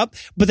creepy it up.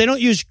 But they don't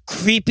use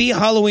creepy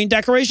Halloween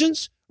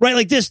decorations, right?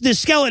 Like this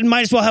skeleton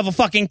might as well have a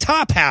fucking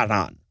top hat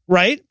on,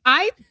 right?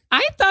 I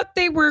thought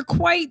they were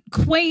quite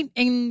quaint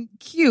and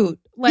cute.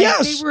 Like,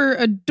 yes. They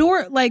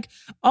were like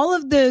all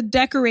of the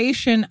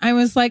decoration. I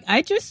was like,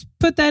 I just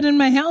put that in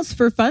my house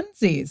for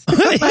funsies.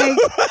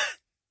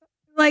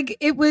 like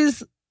it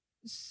was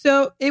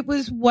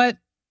what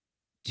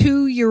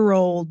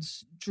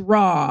 2-year-olds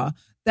draw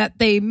that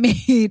they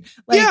made.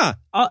 Like, yeah.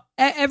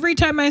 Every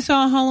time I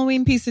saw a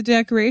Halloween piece of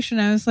decoration,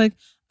 I was like,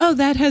 oh,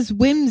 that has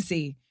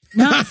whimsy.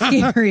 Not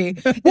scary.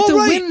 It's a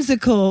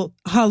whimsical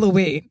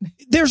Halloween.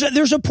 There's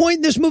a point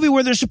in this movie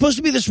where there's supposed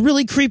to be this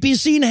really creepy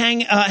scene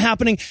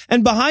happening,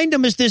 and behind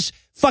him is this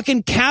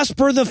fucking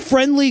Casper the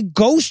Friendly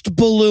Ghost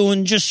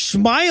balloon just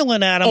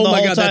smiling at him the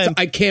whole time.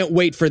 I can't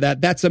wait for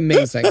that. That's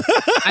amazing.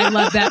 I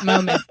love that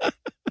moment.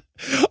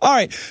 All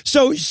right,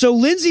 so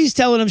Lindsay's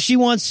telling him she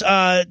wants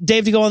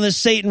Dave to go on this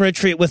Satan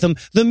retreat with him.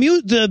 The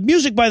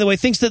music, by the way,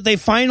 thinks that they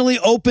finally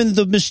opened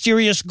the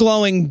mysterious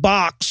glowing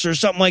box or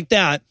something like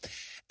that.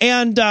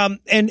 And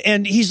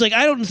he's like,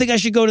 I don't think I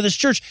should go to this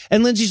church.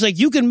 And Lindsay's like,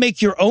 you can make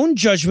your own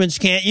judgments,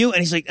 can't you? And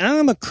he's like,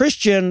 I'm a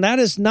Christian.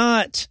 That's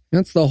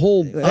the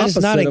whole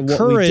opposite of what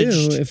we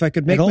do. If I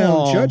could make my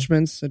own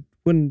judgments, it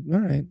wouldn't.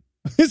 All right.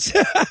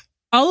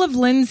 All of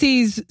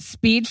Lindsay's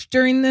speech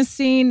during this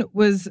scene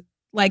was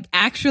like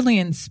actually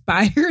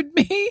inspired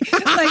me.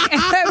 Like,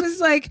 and I was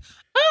like,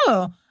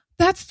 oh,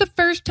 that's the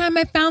first time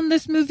I found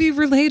this movie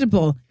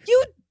relatable.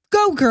 You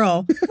go,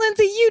 girl.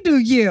 Lindsay, you do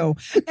you.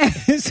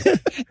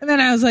 And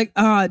then I was like,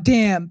 oh,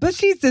 damn. But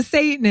she's a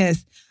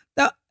Satanist.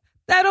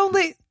 That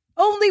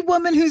only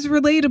woman who's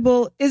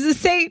relatable is a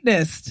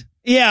Satanist.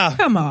 Yeah.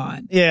 Come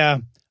on. Yeah.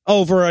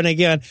 Over and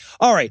again.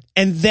 All right.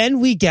 And then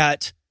we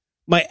get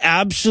my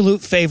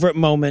absolute favorite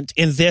moment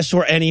in this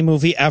or any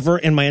movie ever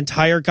in my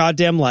entire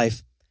goddamn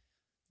life.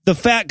 The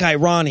fat guy,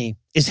 Ronnie,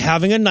 is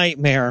having a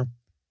nightmare,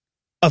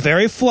 a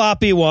very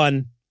floppy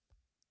one,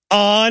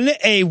 on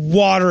a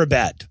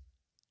waterbed.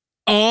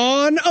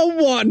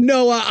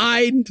 Noah,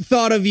 I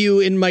thought of you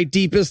in my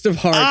deepest of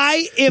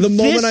hearts. The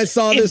moment I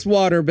saw this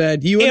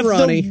waterbed, you and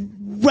Ronnie.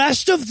 The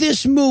rest of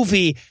this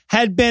movie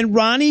had been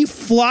Ronnie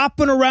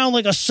flopping around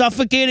like a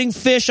suffocating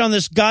fish on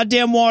this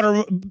goddamn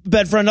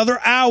waterbed for another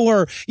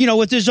hour,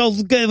 with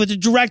the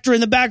director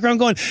in the background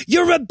going,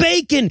 you're a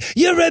bacon.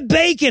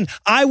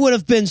 I would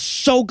have been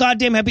so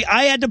goddamn happy.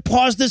 I had to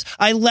pause this.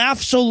 I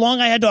laughed so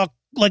long I had to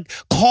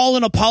call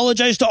and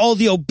apologize to all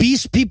the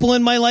obese people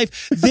in my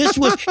life.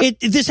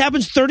 This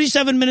happens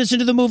 37 minutes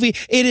into the movie.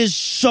 It is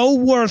so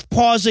worth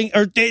pausing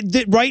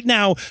right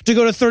now to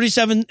go to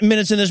 37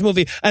 minutes in this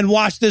movie and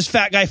watch this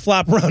fat guy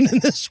flop around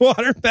in this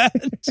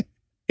waterbed.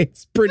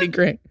 It's pretty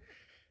great.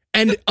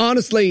 And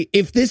honestly,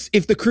 if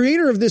the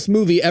creator of this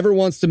movie ever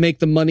wants to make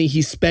the money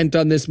he spent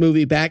on this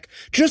movie back,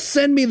 just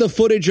send me the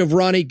footage of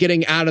Ronnie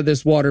getting out of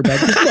this waterbed.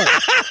 'Cause look,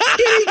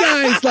 skinny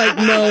guys like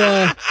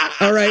Noah,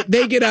 all right,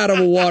 they get out of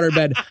a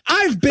waterbed.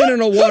 I've been in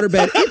a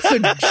waterbed. It's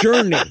a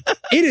journey.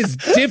 It is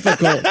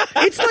difficult.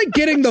 It's like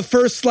getting the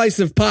first slice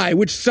of pie,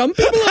 which some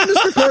people on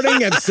this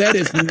recording have said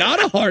is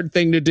not a hard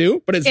thing to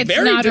do, but it's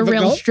very not difficult.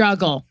 a real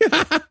struggle.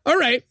 All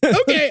right.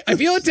 Okay. I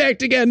feel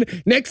attacked again.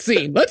 Next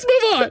scene. Let's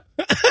move on.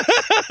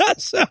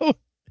 So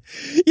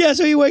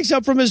he wakes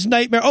up from his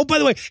nightmare. Oh, by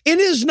the way, in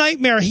his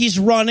nightmare, he's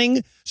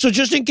running. So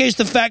just in case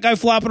the fat guy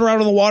flopping around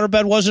on the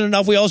waterbed wasn't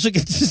enough, we also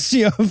get to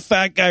see a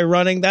fat guy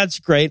running. That's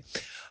great.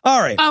 All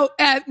right. Oh,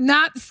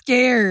 not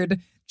scared.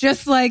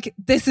 Just like,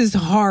 this is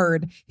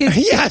hard.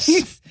 Yes.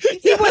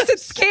 He wasn't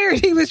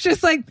scared. He was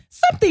just like,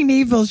 something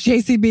evil's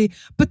chasing me.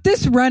 But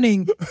this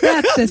running,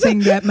 that's the thing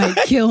that might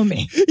kill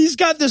me. He's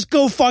got this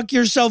go fuck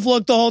yourself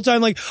look the whole time.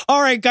 Like,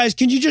 all right, guys,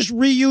 can you just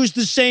reuse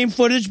the same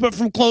footage, but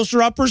from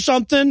closer up or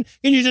something?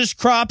 Can you just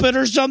crop it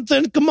or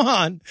something? Come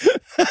on.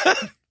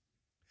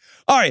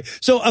 All right.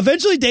 So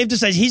eventually Dave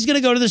decides he's going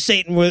to go to the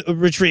Satan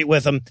retreat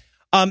with him.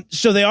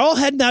 So they're all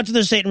heading out to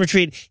the Satan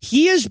retreat.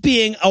 He is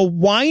being a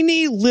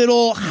whiny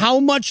little how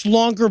much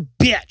longer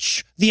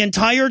bitch the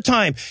entire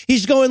time.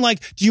 He's going like,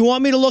 do you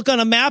want me to look on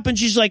a map? And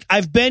she's like,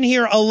 I've been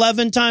here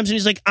 11 times. And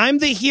he's like, I'm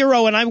the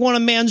hero and I want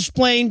to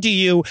mansplain to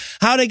you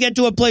how to get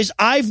to a place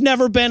I've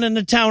never been in,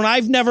 a town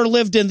I've never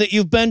lived in that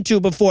you've been to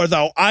before,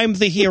 though. I'm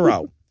the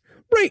hero.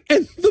 Right.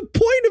 And the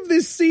point of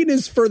this scene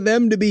is for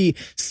them to be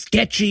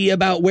sketchy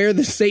about where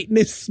the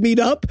Satanists meet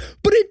up,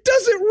 but it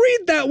doesn't read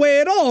that way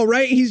at all,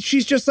 right?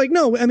 She's just like,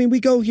 no, I mean, we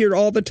go here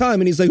all the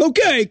time. And he's like,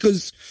 okay,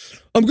 because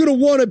I'm going to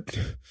want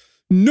to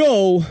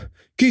know in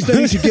case I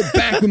need to get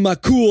back with my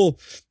cool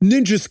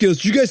ninja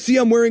skills. Do you guys see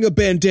I'm wearing a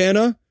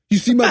bandana? You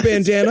see my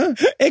bandana?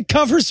 It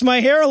covers my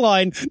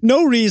hairline.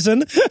 No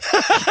reason.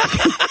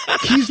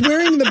 He's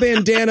wearing the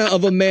bandana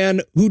of a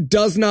man who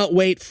does not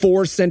wait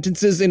 4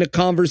 sentences in a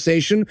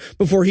conversation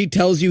before he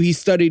tells you he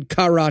studied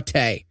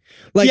karate.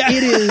 Like, yeah.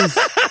 It is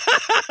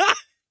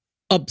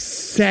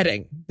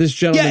upsetting, this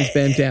gentleman's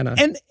bandana.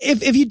 And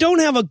if you don't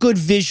have a good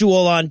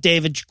visual on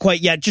David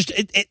quite yet, just,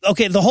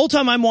 okay, the whole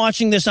time I'm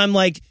watching this, I'm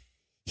like,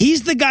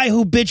 he's the guy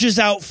who bitches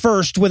out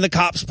first when the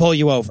cops pull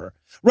you over.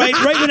 Right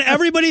when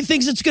everybody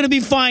thinks it's going to be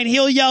fine,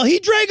 he'll yell, he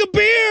drank a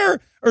beer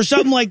or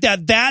something like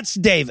that. That's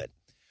David.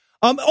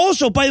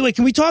 Also, by the way,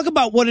 can we talk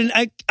about what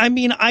I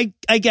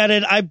get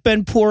it. I've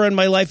been poor in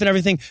my life and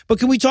everything, but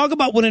can we talk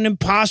about what an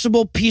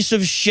impossible piece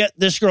of shit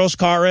this girl's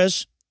car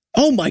is?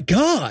 Oh my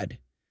God.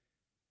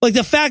 Like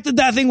the fact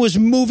that thing was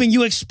moving,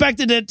 you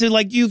expected there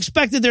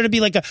to be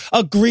like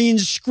a green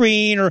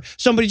screen or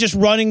somebody just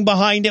running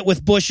behind it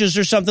with bushes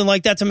or something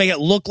like that to make it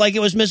look like it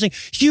was missing.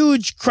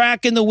 Huge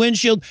crack in the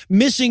windshield,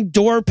 missing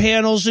door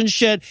panels and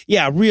shit.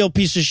 Yeah, real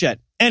piece of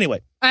shit.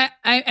 Anyway.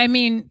 I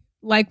mean,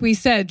 like we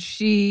said,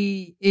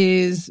 she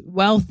is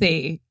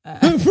wealthy.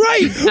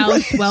 Right.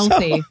 Else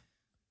wealthy.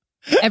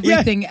 So,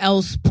 everything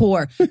else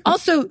poor.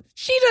 Also,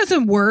 she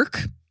doesn't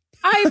work.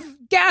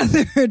 I've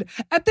gathered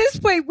at this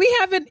point we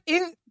haven't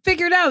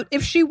figured out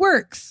if she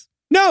works.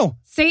 No.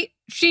 She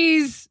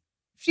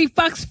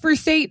fucks for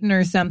Satan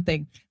or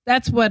something.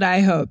 That's what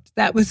I hoped.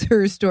 That was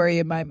her story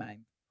in my mind.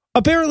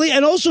 Apparently,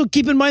 and also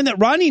keep in mind that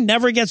Ronnie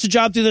never gets a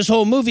job through this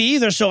whole movie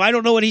either, so I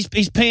don't know what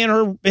he's paying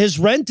her his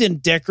rent in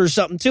dick or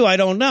something too. I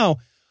don't know.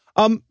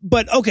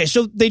 But okay,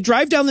 so they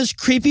drive down this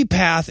creepy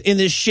path in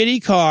this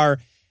shitty car,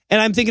 and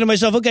I'm thinking to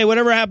myself, okay,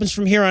 whatever happens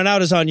from here on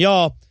out is on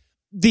y'all.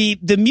 The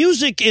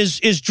music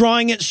is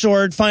drawing its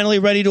sword, finally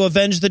ready to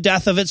avenge the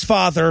death of its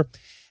father.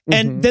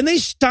 And then they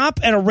stop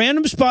at a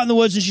random spot in the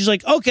woods, and she's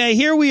like, okay,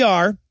 here we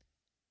are.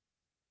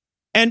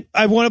 And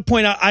I want to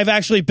point out, I've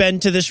actually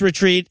been to this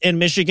retreat in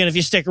Michigan. If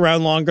you stick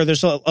around longer,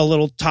 there's a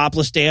little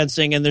topless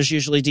dancing, and there's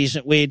usually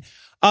decent weed.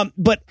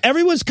 But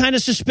everyone's kind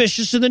of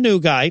suspicious of the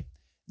new guy.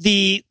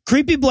 The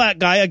creepy black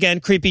guy, again,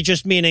 creepy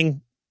just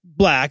meaning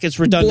black. It's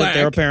redundant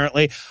there,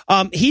 apparently.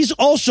 He's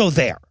also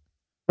there.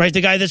 Right,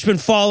 the guy that's been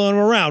following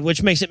him around,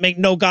 which makes it make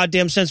no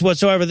goddamn sense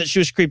whatsoever that she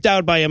was creeped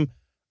out by him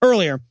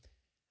earlier.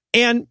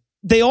 And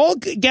they all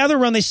gather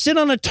around. They sit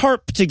on a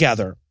tarp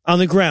together on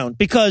the ground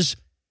because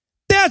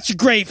that's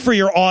great for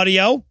your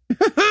audio.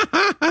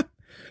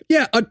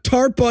 Yeah, a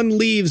tarp on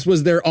leaves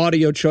was their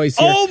audio choice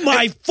here. Oh,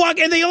 my fuck.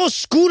 And they all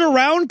scoot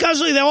around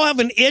constantly. They all have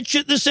an itch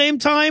at the same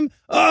time.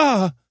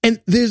 Ugh. And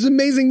there's an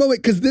amazing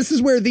moment because this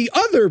is where the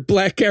other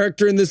black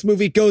character in this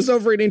movie goes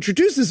over and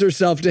introduces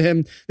herself to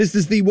him. This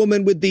is the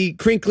woman with the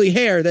crinkly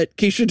hair that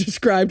Keisha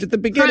described at the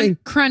beginning.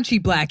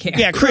 Crunchy black hair.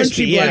 Yeah,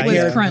 crispy black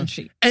hair.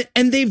 Crunchy.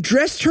 And they've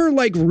dressed her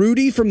like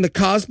Rudy from the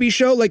Cosby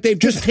Show. Like they've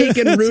just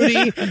taken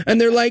Rudy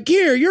and they're like,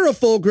 here, you're a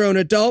full grown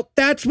adult.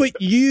 That's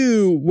what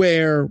you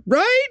wear,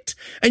 right?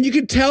 And you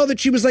could tell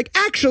that she was like,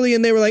 actually,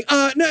 and they were like,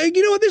 no,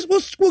 you know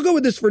what? We'll go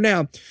with this for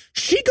now.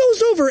 She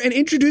goes over and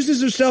introduces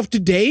herself to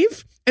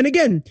Dave. And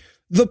again,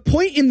 the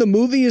point in the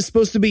movie is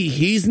supposed to be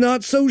he's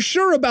not so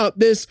sure about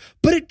this,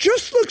 but it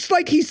just looks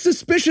like he's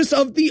suspicious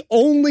of the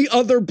only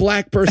other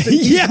black person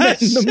he's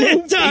met in the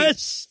movie. It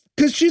does.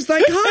 Because she's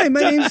like, hi,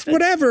 my name's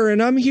whatever,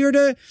 and I'm here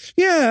to,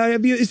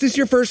 is this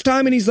your first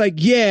time? And he's like,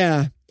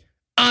 yeah,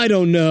 I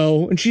don't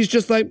know. And she's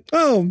just like,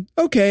 oh,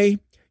 okay,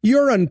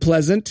 you're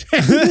unpleasant.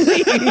 And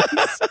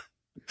leaves.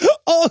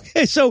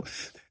 Okay, so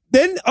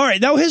then, all right,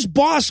 now his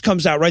boss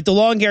comes out, right? The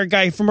long-haired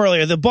guy from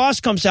earlier. The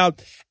boss comes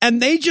out,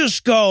 and they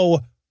just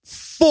go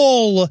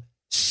full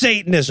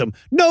Satanism.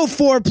 No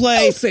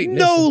foreplay,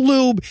 no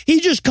lube. He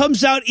just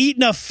comes out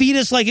eating a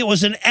fetus like it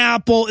was an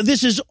apple.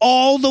 This is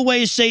all the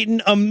way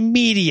Satan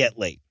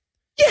immediately.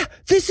 Yeah,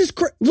 this is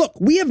look,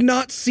 we have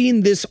not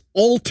seen this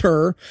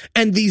altar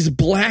and these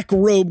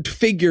black-robed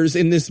figures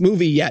in this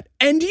movie yet.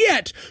 And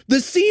yet,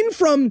 the scene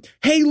from,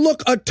 hey,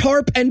 look, a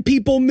tarp and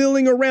people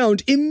milling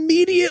around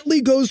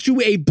immediately goes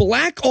to a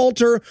black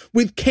altar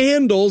with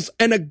candles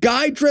and a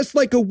guy dressed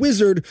like a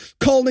wizard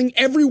calling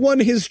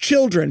everyone his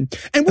children.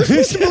 And we're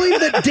supposed to believe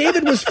that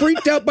David was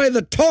freaked out by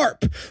the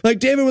tarp. Like,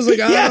 David was like,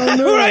 I don't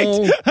know. Right.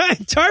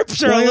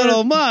 Tarps are a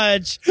little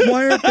much.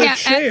 Why aren't there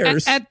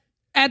chairs?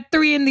 At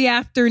 3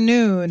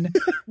 p.m,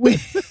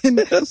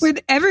 when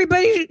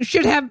everybody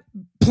should have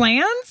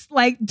plans,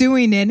 like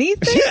doing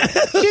anything,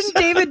 shouldn't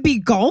David be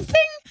golfing?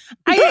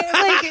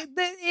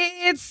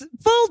 It's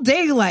full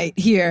daylight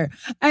here.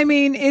 I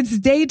mean, it's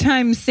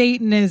daytime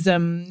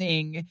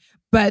Satanism-ing,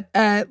 but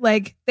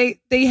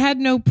they had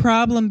no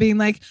problem being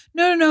like,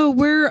 no,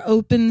 we're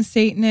open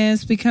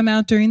Satanists. We come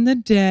out during the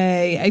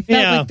day. I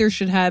felt like there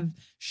should have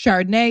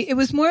Chardonnay. It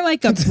was more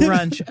like a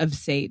brunch of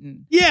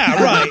Satan.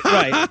 Yeah,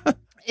 right.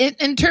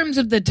 In terms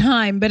of the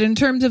time, but in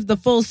terms of the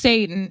full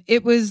Satan,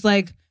 it was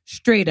like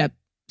straight up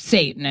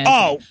Satanism.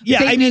 Oh, yeah.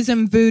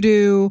 Satanism,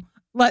 voodoo.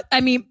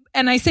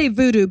 And I say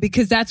voodoo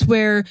because that's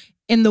where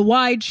in the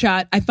wide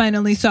shot, I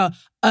finally saw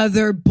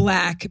other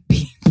black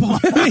people.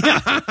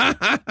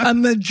 A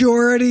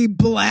majority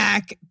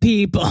black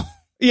people.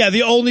 Yeah,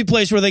 the only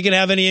place where they can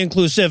have any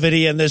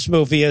inclusivity in this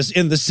movie is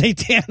in the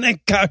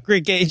satanic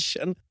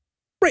congregation.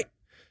 Right.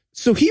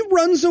 So he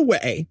runs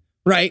away.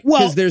 Right,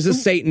 because there's a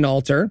Satan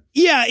altar.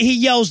 Yeah, he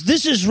yells,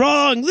 "This is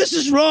wrong! This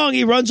is wrong!"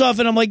 He runs off,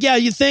 and I'm like, "Yeah,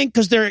 you think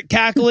because they're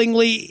cackling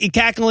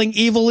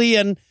evilly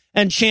and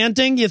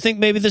chanting, you think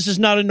maybe this is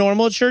not a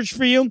normal church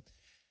for you?"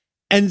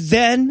 And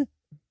then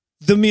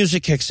the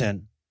music kicks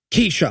in.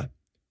 Keisha,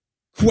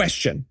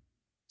 question.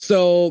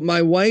 So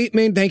my white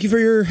main, thank you for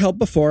your help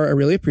before. I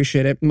really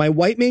appreciate it. My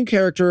white main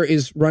character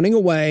is running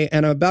away,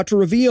 and I'm about to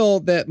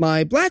reveal that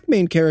my black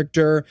main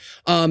character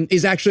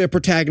is actually a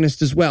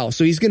protagonist as well.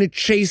 So he's going to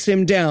chase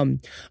him down.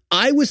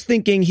 I was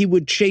thinking he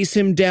would chase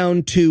him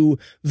down to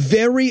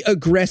very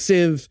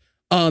aggressive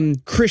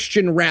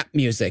Christian rap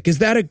music. Is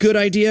that a good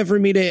idea for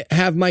me to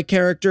have my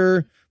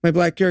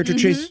black character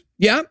chase?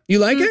 Yeah? You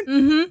like it?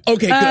 Mm-hmm.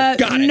 Okay, good.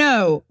 Got it.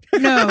 No.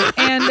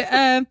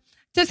 And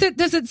does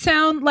it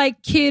sound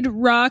like Kid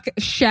Rock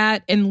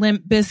shat in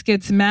Limp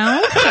Bizkit's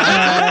mouth?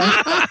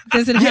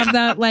 Does it have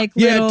that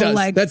little it does.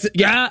 like? That's it.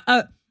 Yeah.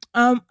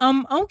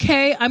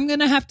 Okay, I'm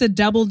gonna have to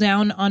double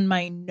down on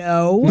my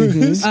no,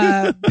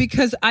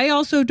 because I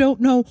also don't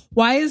know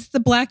why is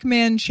the black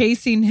man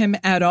chasing him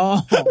at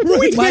all.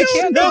 Why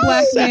can't the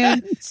black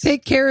man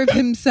take care of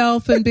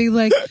himself and be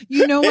like,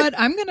 you know what?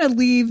 I'm gonna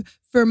leave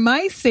for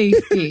my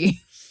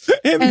safety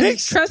and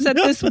trust that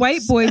this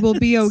white boy will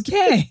be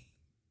okay.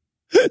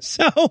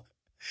 So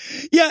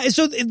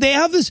they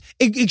have this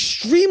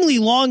extremely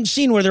long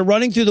scene where they're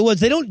running through the woods.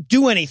 They don't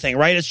do anything,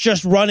 right? It's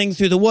just running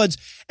through the woods.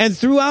 And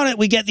throughout it,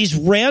 we get these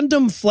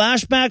random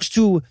flashbacks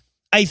to,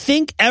 I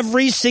think,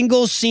 every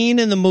single scene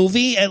in the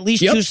movie, at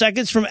least 2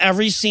 seconds from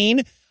every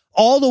scene.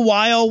 All the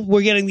while,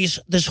 we're getting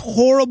this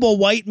horrible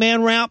white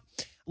man rap.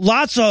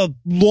 Lots of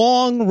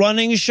long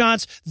running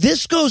shots.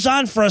 This goes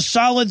on for a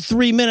solid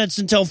 3 minutes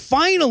until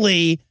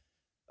finally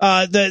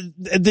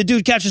the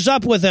dude catches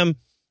up with him.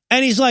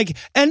 And he's like,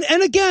 and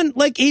again,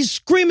 like he's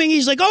screaming,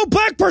 he's like, "Oh,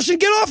 black person,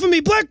 get off of me,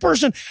 black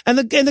person!" And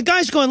the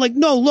guy's going like,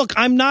 "No, look,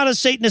 I'm not a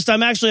Satanist.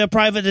 I'm actually a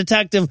private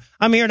detective.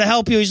 I'm here to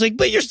help you." He's like,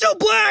 "But you're still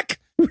black."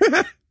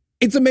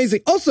 It's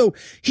amazing. Also,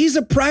 he's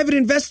a private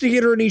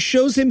investigator, and he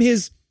shows him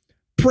his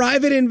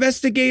private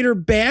investigator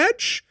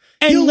badge.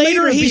 And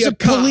later he's a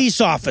police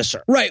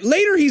officer. Right.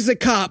 Later he's a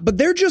cop, but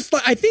they're just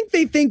like, I think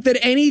they think that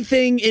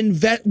anything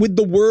with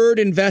the word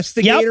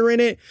investigator in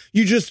it,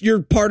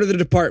 you're part of the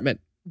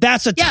department.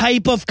 That's a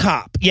type of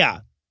cop.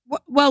 Yeah.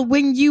 Well,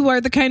 when you are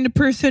the kind of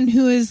person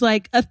who is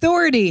like,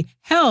 authority,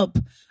 help.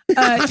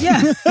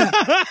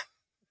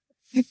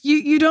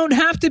 You don't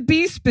have to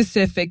be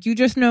specific. You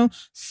just know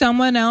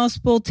someone else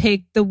will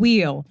take the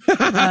wheel.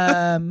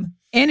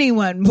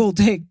 Anyone will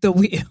take the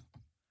wheel.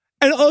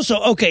 And also,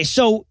 okay,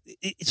 so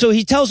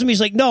he tells him,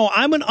 he's like, "No,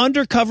 I'm an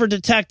undercover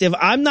detective.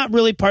 I'm not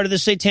really part of the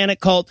satanic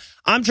cult.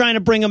 I'm trying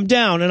to bring him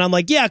down." And I'm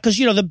like, yeah, because,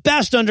 the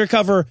best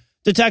undercover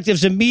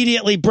detectives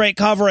immediately break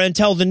cover and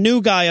tell the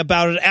new guy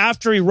about it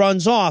after he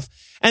runs off.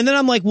 And then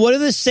I'm like, what do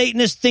the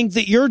Satanists think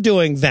that you're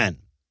doing then?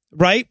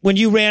 Right? When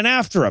you ran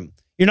after him,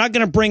 you're not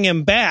going to bring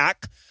him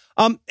back.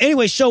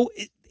 Anyway, so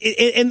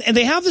and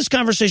they have this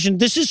conversation.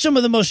 This is some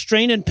of the most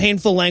strained and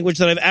painful language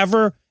that I've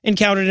ever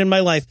encountered in my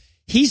life.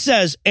 He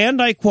says,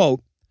 and I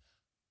quote,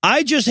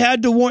 I just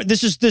had to warn,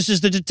 this is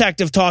the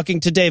detective talking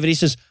to David. He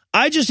says,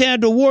 I just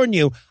had to warn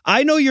you.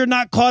 I know you're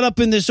not caught up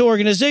in this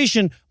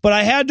organization, but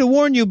I had to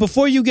warn you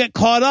before you get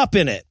caught up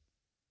in it.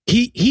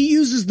 He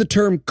uses the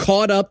term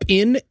caught up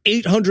in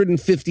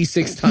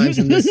 856 times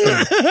in this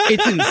scene.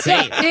 It's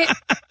insane.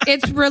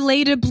 It's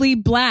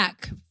relatably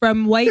black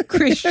from white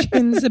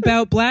Christians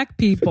about black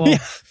people. Yeah.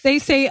 They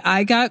say,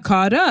 I got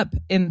caught up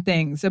in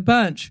things a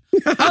bunch.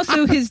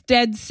 Also, his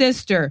dead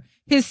sister.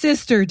 His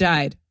sister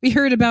died. We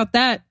heard about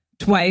that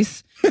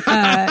twice.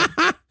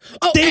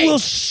 They will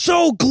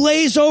so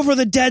glaze over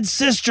the dead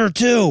sister,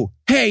 too.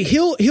 Hey,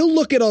 he'll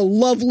look at a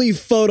lovely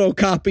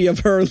photocopy of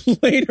her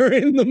later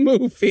in the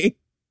movie.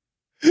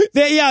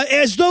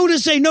 As though to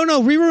say, no,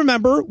 we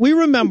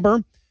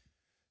remember.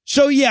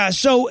 So,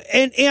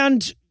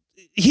 and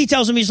he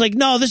tells him, he's like,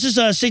 no, this is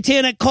a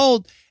satanic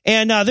cult,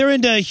 and they're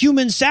into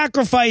human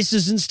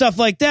sacrifices and stuff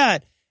like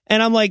that.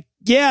 And I'm like,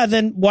 yeah,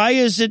 then why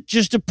is it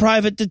just a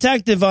private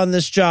detective on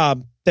this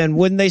job? Then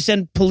wouldn't they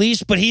send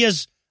police? But he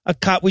is a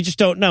cop. We just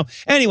don't know.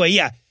 Anyway,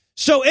 yeah.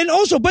 So, and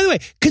also, by the way,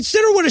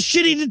 consider what a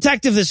shitty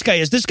detective this guy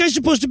is. This guy's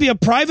supposed to be a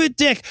private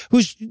dick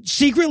who's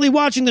secretly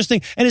watching this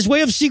thing. And his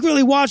way of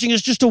secretly watching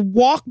is just to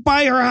walk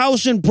by her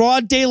house in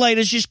broad daylight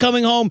as she's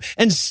coming home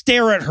and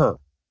stare at her.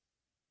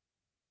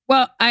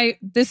 Well,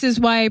 this is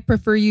why I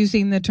prefer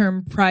using the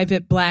term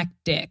private black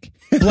dick.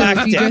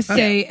 Black you dick. just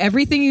say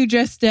everything you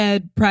just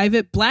said,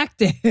 private black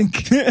dick.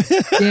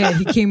 Yeah,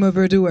 he came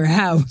over to her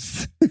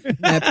house.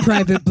 That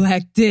private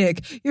black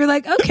dick. You're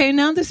like, okay,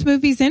 now this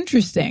movie's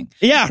interesting.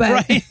 Yeah,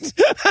 but right.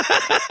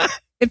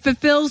 It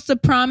fulfills the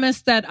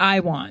promise that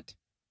I want.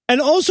 And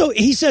also,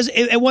 he says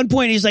at one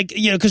point, he's like,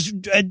 because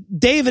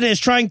David is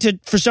trying to,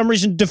 for some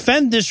reason,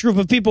 defend this group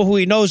of people who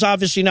he knows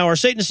obviously now are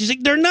Satanists. He's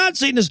like, they're not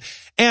Satanists.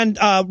 And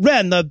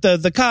Ren,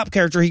 the cop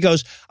character, he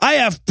goes, I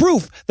have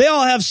proof. They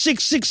all have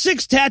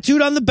 666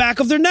 tattooed on the back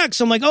of their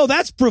necks. I'm like, oh,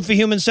 that's proof of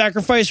human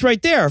sacrifice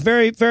right there.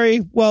 Very, very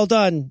well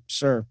done,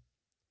 sir.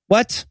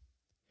 What?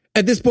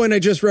 At this point, I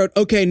just wrote,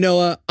 okay,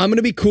 Noah, I'm going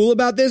to be cool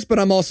about this, but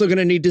I'm also going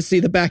to need to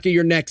see the back of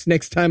your necks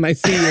next time I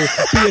see you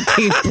be a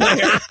team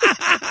player.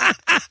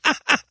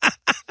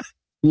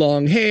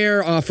 Long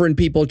hair, offering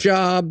people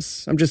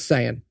jobs. I'm just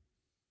saying.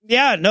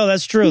 Yeah, no,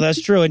 that's true.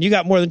 That's true. And you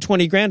got more than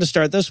 20 grand to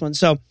start this one.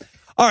 So,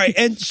 all right.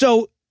 And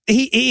so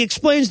he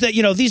explains that,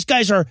 these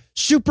guys are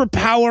super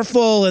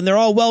powerful and they're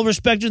all well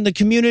respected in the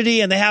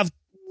community and they have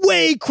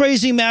way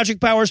crazy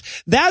magic powers.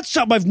 That's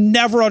something I've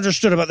never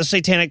understood about the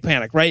Satanic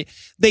Panic, right?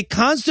 They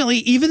constantly,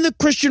 even the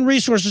Christian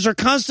resources are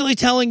constantly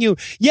telling you,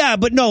 yeah,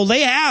 but no,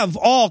 they have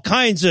all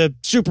kinds of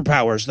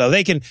superpowers, though.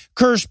 They can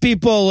curse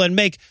people and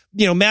make,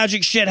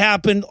 magic shit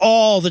happen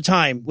all the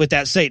time with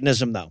that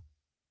Satanism, though.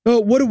 Oh,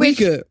 what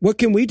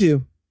can we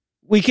do?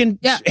 We can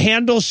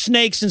handle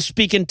snakes and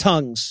speak in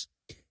tongues.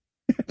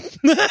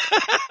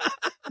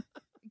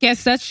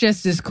 Guess that's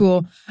just as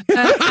cool.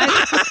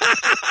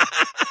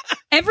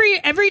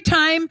 Every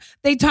time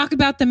they talk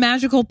about the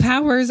magical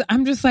powers,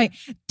 I'm just like,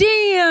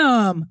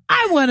 damn,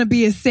 I want to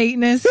be a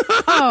Satanist.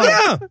 Oh,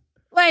 yeah.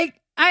 Like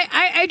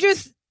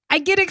I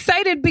get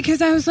excited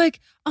because I was like,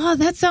 oh,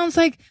 that sounds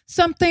like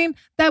something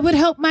that would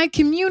help my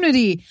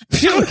community.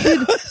 I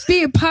could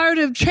be a part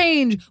of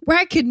change where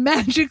I could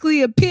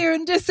magically appear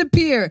and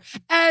disappear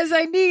as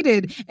I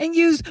needed and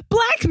use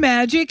black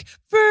magic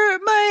for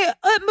my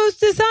utmost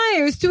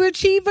desires to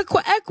achieve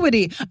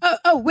equity.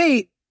 Oh,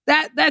 wait,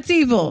 that's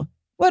evil.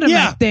 What am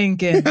I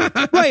thinking?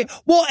 Right.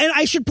 Well, and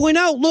I should point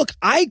out, look,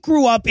 I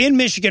grew up in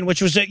Michigan,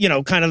 which was,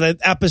 kind of the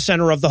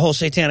epicenter of the whole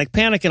Satanic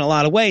Panic in a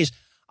lot of ways.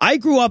 I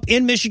grew up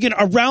in Michigan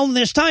around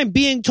this time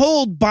being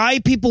told by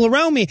people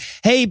around me,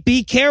 hey,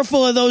 be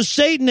careful of those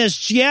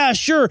Satanists. Yeah,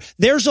 sure.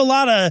 There's a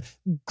lot of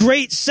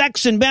great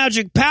sex and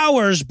magic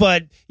powers,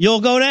 but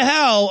you'll go to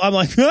hell. I'm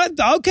like,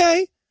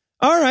 okay.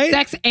 All right.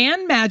 Sex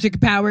and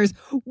magic powers.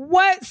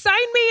 What? Sign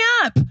me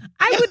up.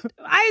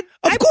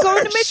 I'm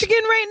going to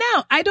Michigan right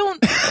now. I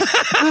don't.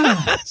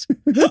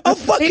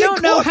 They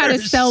don't know how to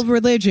sell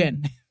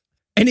religion.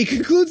 And he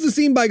concludes the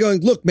scene by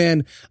going, look,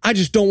 man, I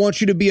just don't want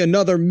you to be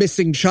another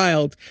missing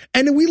child.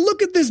 And then we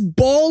look at this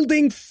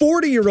balding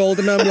 40-year-old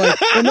and I'm like,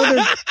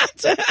 another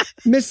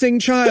missing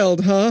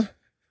child, huh?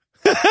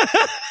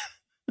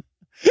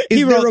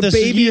 Is there a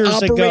baby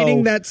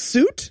operating that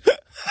suit?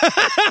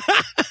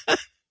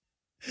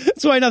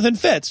 That's why nothing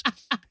fits.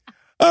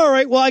 All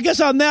right. Well, I guess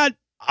on that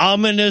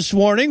ominous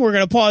warning, we're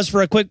going to pause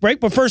for a quick break.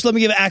 But first, let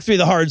me give Act 3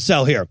 the hard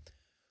sell here.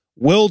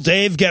 Will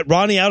Dave get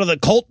Ronnie out of the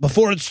cult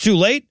before it's too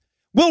late?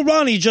 Will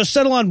Ronnie just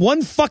settle on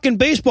one fucking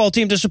baseball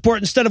team to support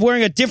instead of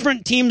wearing a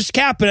different team's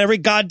cap in every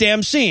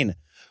goddamn scene?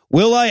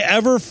 Will I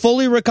ever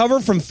fully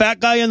recover from fat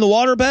guy in the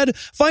waterbed?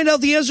 Find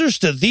out the answers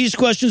to these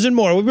questions and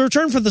more when we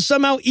return for the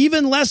somehow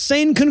even less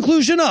sane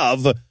conclusion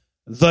of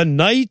The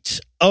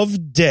Night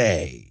of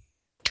Day.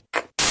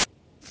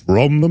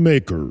 From the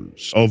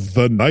makers of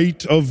The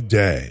Night of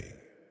Day.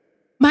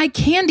 My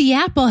candy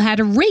apple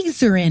had a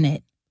razor in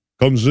it.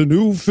 Comes a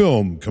new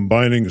film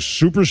combining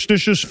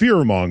superstitious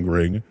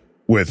fear-mongering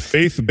with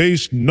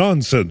faith-based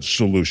nonsense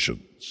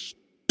solutions.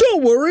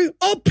 Don't worry,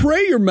 I'll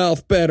pray your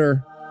mouth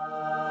better.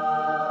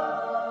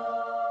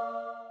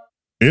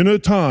 In a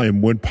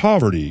time when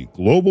poverty,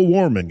 global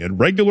warming, and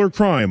regular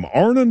crime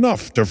aren't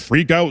enough to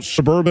freak out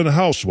suburban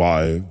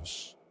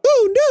housewives.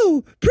 Oh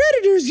no!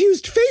 Predators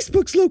used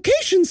Facebook's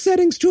location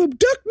settings to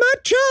abduct my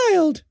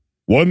child!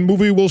 One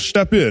movie will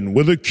step in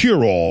with a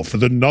cure-all for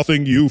the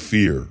nothing you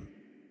fear.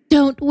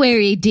 Don't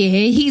worry,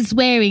 dear. He's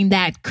wearing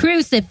that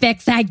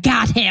crucifix. I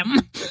got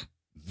him.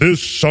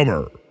 This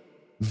summer,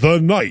 The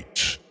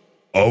Night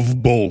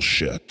of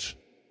Bullshit.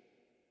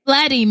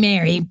 Bloody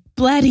Mary.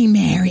 Bloody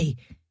Mary.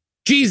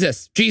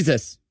 Jesus.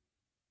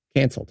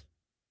 Canceled.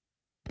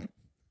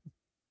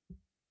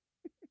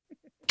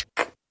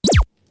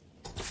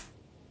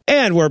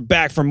 And we're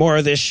back for more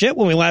of this shit.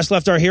 When we last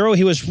left our hero,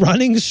 he was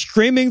running,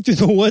 screaming through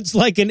the woods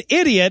like an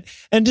idiot.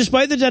 And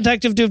despite the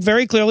detective dude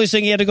very clearly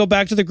saying he had to go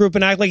back to the group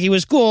and act like he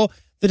was cool,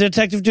 the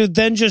detective dude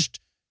then just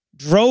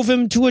drove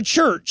him to a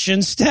church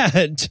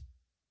instead.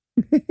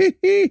 And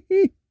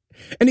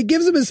he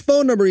gives him his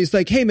phone number. He's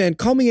like, hey, man,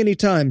 call me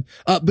anytime.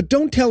 But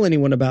don't tell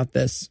anyone about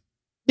this.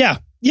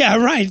 Yeah,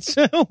 right.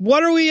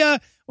 What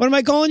am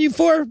I calling you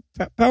for?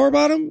 Power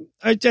bottom?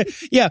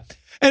 Yeah.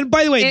 And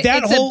by the way,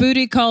 it's a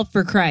booty call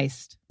for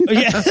Christ.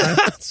 Yeah.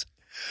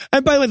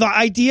 And by the way, the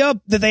idea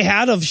that they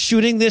had of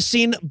shooting this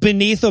scene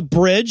beneath a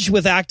bridge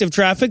with active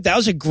traffic, that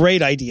was a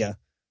great idea.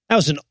 That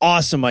was an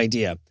awesome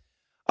idea.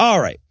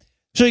 All right.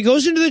 So he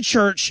goes into the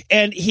church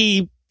and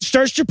he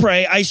starts to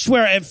pray. I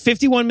swear, at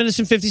 51 minutes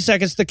and 50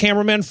 seconds, the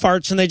cameraman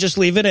farts and they just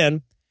leave it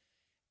in.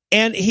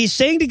 And he's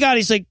saying to God,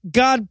 he's like,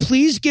 God,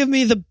 please give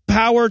me the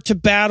power to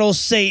battle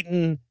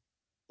Satan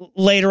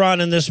later on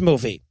in this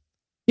movie.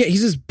 Yeah, he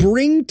says,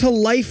 bring to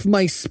life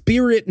my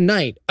spirit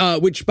knight,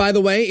 which, by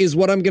the way, is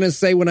what I'm going to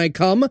say when I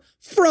come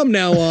from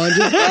now on.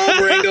 Just,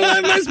 bring to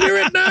life my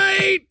spirit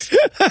knight.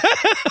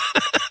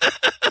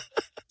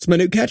 It's my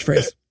new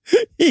catchphrase.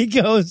 He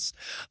goes,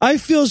 I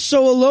feel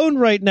so alone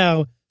right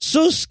now,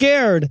 so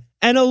scared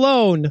and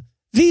alone.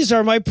 These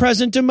are my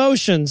present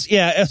emotions.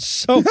 Yeah, it's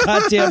so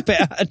goddamn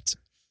bad.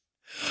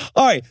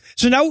 All right,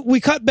 so now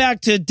we cut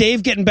back to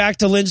Dave getting back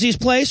to Lindsay's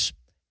place.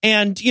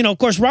 And, you know, of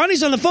course,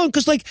 Ronnie's on the phone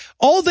because, like,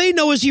 all they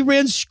know is he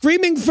ran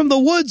screaming from the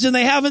woods and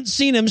they haven't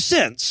seen him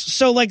since.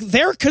 So, like,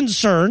 they're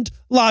concerned,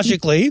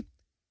 logically.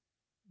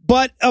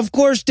 But, of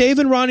course, Dave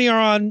and Ronnie are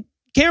on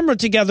camera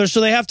together,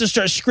 so they have to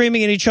start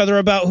screaming at each other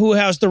about who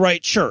has the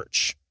right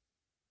church.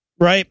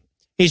 Right?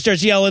 He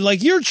starts yelling,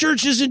 like, your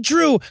church isn't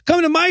true.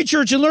 Come to my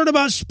church and learn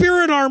about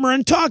spirit armor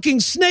and talking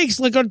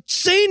snakes like a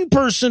sane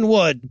person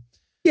would.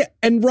 Yeah,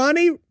 and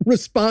Ronnie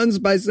responds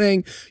by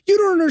saying, you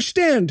don't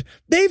understand.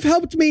 They've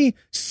helped me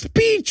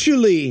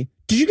speechly.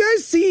 Did you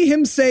guys see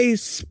him say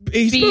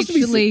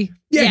speechly?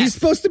 He's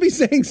supposed to be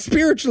saying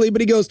spiritually, but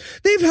he goes,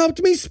 they've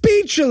helped me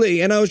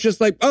speechly. And I was just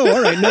like, oh,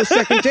 all right, no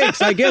second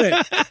takes. I get it.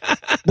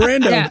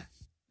 Brando. Yeah.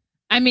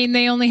 I mean,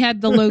 they only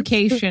had the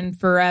location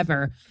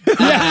forever.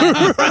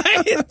 Yeah,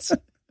 right?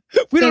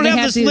 We don't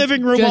have this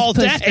living room all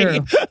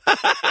day.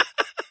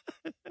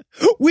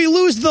 We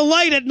lose the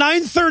light at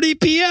 9:30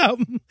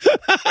 p.m.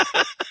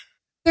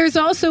 There's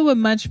also a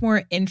much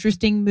more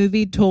interesting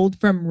movie told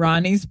from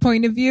Ronnie's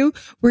point of view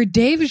where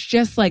Dave is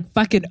just like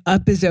fucking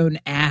up his own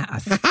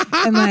ass.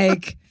 And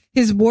like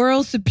his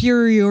moral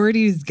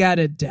superiority has got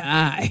to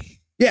die.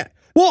 Yeah.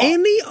 Well,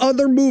 any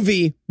other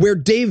movie where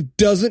Dave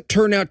doesn't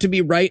turn out to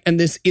be right and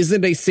this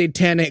isn't a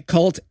satanic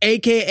cult,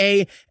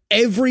 aka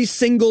every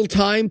single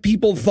time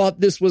people thought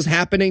this was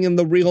happening in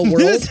the real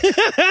world,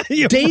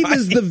 Dave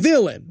is the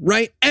villain,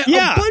 right? A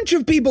bunch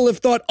of people have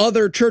thought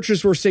other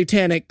churches were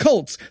satanic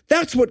cults.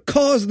 That's what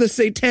caused the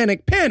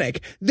satanic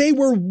panic. They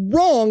were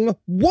wrong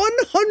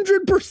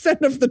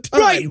 100% of the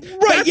time.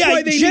 Right. That's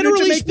why they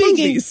generally needed to make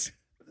movies.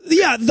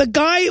 Yeah, the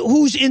guy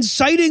who's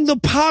inciting the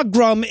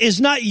pogrom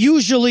is not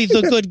usually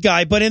the good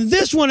guy, but in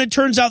this one, it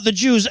turns out the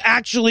Jews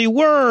actually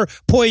were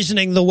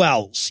poisoning the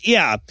wells.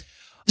 Yeah.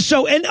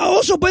 So, and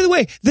also, by the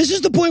way, this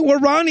is the point where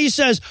Ronnie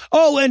says,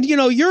 oh, and you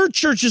know, your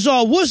church is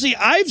all wussy.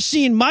 I've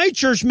seen my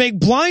church make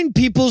blind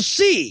people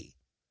see.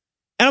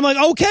 And I'm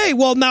like, okay,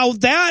 well, now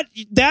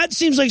that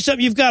seems like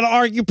something you've got to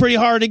argue pretty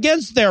hard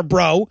against there,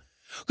 bro.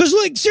 Because,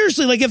 like,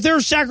 seriously, like, if they're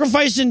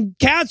sacrificing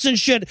cats and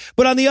shit,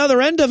 but on the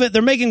other end of it,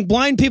 they're making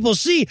blind people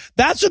see,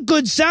 that's a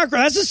good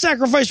sacrifice. That's a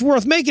sacrifice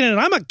worth making, and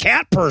I'm a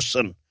cat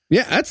person.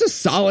 Yeah, that's a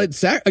solid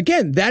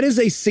again, that is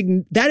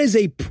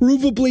a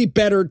provably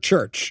better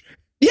church.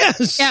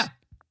 Yes. Yeah.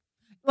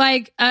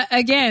 Like,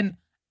 again,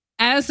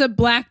 as a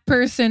black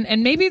person,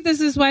 and maybe this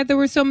is why there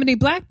were so many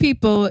black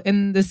people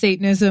in the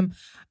Satanism,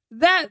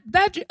 that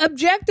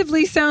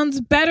objectively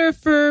sounds better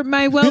for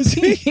my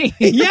well-being.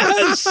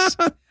 Yes.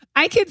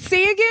 I can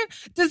see again.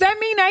 Does that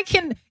mean I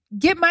can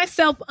get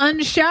myself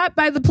unshot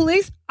by the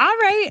police? All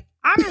right.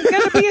 I'm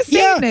going to be a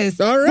Satanist.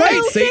 Yeah. All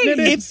right.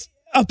 Satanist.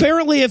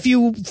 Apparently, if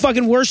you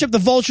fucking worship the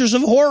vultures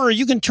of horror,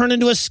 you can turn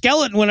into a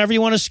skeleton whenever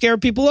you want to scare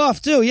people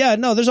off, too. Yeah,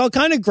 no, there's all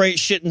kind of great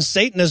shit in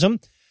Satanism.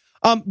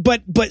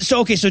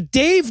 So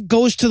Dave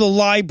goes to the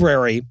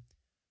library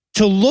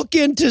to look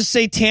into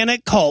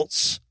satanic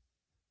cults.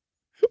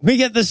 We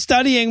get the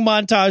studying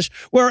montage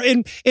where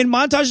in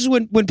montages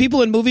when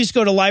people in movies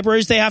go to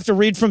libraries, they have to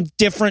read from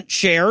different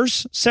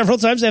chairs. Several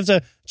times they have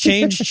to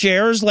change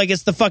chairs like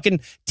it's the fucking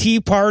Tea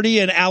Party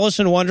in Alice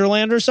in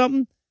Wonderland or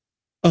something.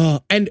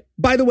 And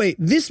by the way,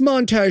 this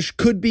montage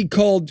could be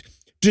called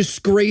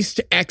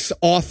Disgraced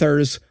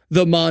Ex-Authors,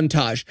 the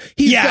montage.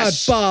 He's got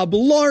Bob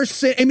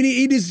Larson. I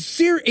mean, it is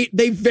serious.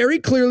 They very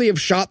clearly have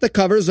shot the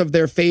covers of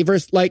their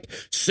favorites, like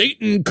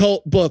Satan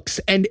cult books,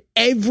 and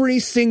every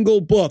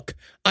single book.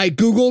 I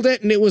Googled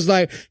it and it was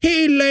like,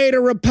 he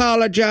later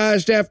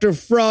apologized after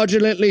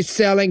fraudulently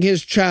selling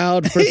his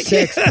child for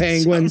sex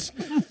penguins.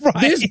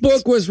 Right. This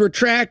book was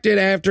retracted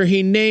after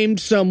he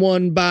named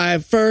someone by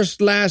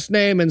first, last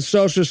name, and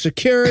social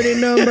security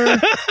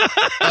number.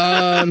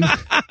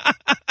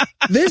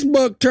 This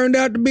book turned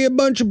out to be a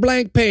bunch of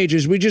blank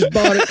pages. We just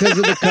bought it because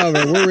of the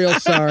cover. We're real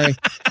sorry.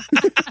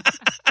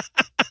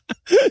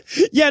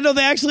 Yeah, no,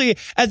 they actually,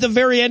 at the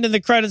very end of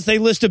the credits, they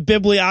list a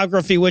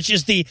bibliography, which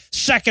is the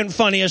second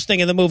funniest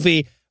thing in the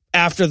movie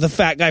after the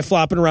fat guy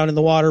flopping around in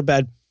the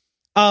waterbed.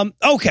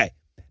 Okay,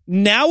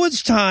 now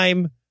it's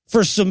time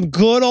for some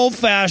good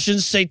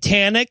old-fashioned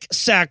satanic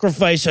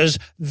sacrifices.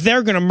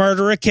 They're going to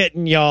murder a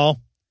kitten,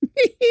 y'all.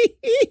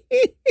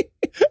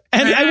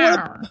 And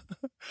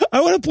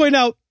I want to point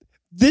out,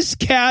 this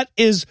cat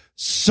is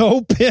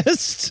so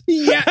pissed.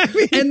 Yeah.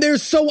 And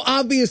there's so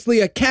obviously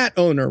a cat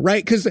owner,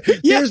 right? Because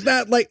there's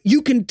that, like,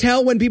 you can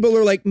tell when people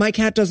are like, my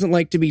cat doesn't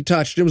like to be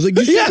touched. It was like,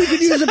 you said we could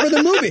use it for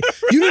the movie.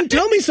 You didn't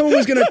tell me someone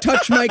was going to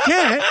touch my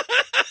cat.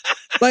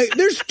 Like,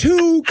 there's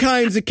two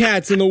kinds of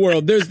cats in the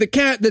world. There's the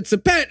cat that's a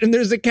pet, and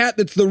there's the cat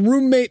that's the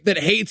roommate that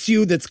hates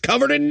you, that's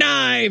covered in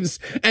knives.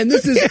 And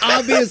this is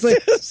obviously,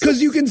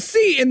 because you can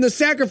see in the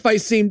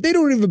sacrifice scene, they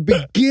don't even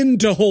begin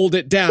to hold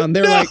it down.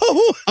 They're like,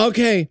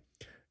 okay,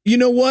 you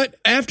know what?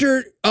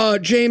 After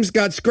James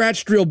got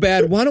scratched real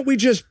bad, why don't we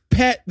just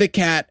pet the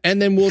cat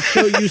and then we'll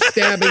show you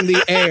stabbing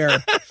the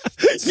air?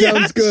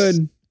 Sounds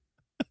good.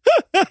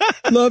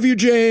 Love you,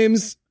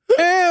 James.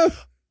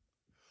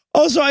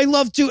 Also, I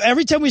love to,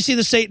 every time we see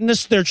the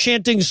Satanists, they're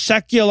chanting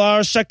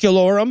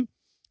secularum.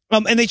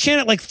 And they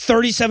chant it like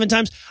 37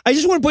 times. I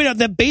just want to point out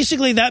that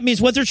basically that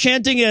means what they're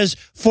chanting is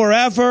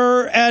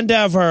forever and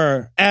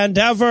ever and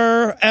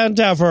ever and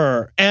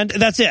ever. And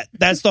that's it.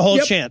 That's the whole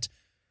chant.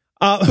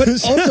 But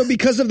also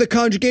because of the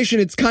conjugation,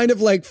 it's kind of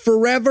like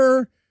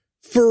forever,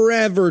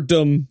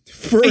 foreverdom,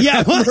 foreverness,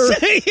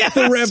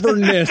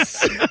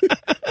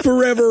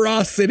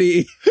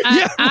 foreverosity.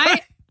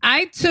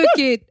 I took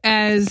it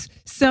as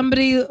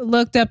somebody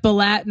looked up a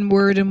Latin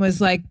word and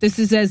was like, this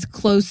is as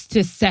close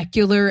to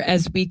secular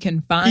as we can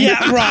find.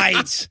 Yeah,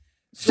 right.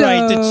 So,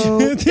 right.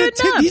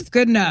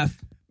 Good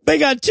enough. They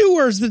got two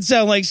words that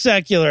sound like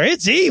secular.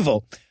 It's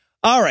evil.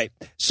 All right.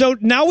 So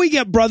now we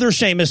get Brother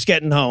Seamus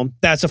getting home.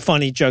 That's a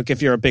funny joke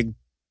if you're a big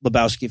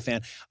Lebowski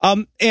fan.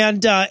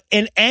 And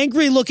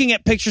angry looking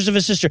at pictures of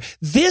his sister.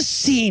 This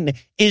scene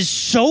is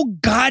so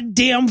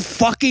goddamn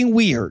fucking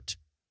weird.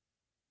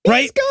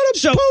 Right? He's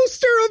got a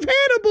poster of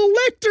Hannibal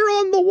Lecter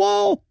on the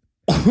wall.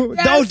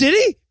 Yes. Oh, did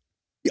he?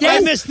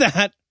 Yes. I missed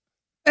that.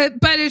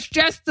 But it's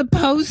just the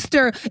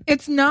poster.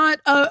 It's not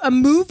a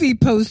movie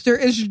poster.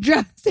 It's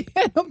just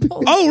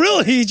Hannibal. Oh,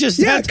 really? He just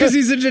because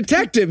he's a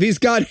detective. He's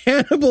got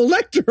Hannibal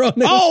Lecter on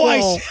his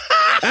wall.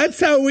 That's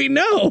how we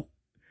know.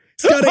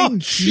 He's got a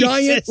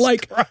giant,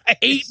 like,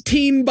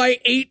 18 by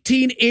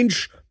 18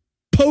 inch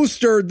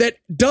poster that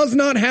does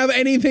not have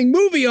anything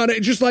movie on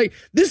it. Just like,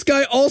 this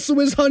guy also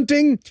is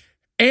hunting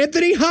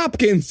Anthony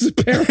Hopkins,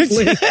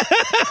 apparently.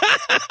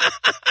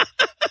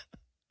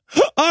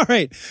 All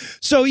right.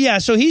 So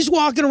he's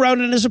walking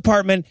around in his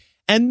apartment,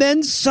 and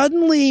then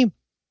suddenly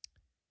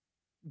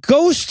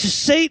ghost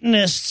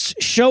Satanists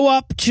show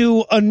up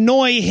to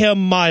annoy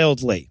him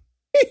mildly.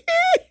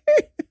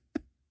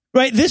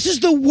 Right? This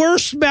is the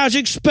worst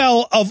magic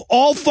spell of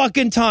all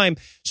fucking time.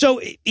 So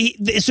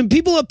some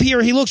people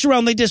appear, he looks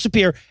around, they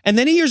disappear, and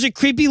then he hears a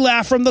creepy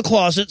laugh from the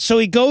closet, so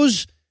he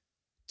goes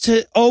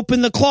to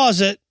open the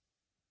closet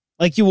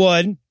like you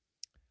would.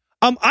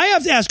 I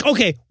have to ask,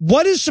 okay,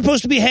 what is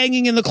supposed to be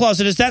hanging in the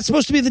closet? Is that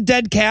supposed to be the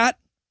dead cat?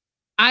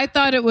 I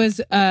thought it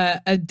was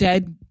a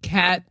dead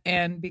cat,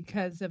 and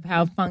because of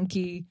how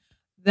funky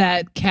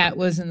that cat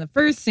was in the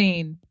first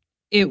scene,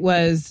 it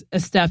was a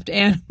stuffed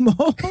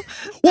animal.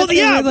 Well,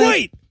 yeah,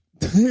 right.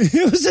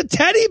 It was a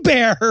teddy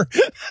bear.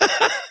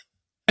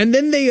 And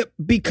then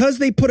because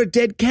they put a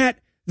dead cat,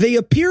 they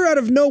appear out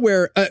of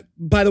nowhere,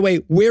 by the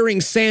way,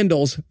 wearing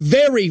sandals,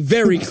 very,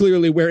 very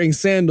clearly wearing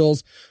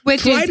sandals.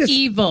 Which is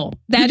evil.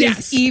 That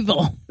is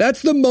evil.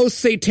 That's the most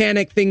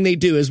satanic thing they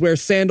do, is wear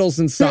sandals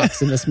and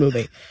socks in this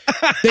movie.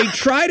 They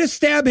try to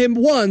stab him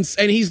once,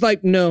 and he's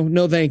like,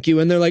 no, thank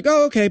you. And they're like,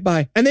 oh, okay,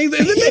 bye. And then they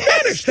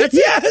vanish. That's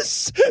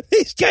it.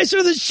 These guys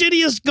are the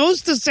shittiest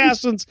ghost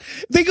assassins.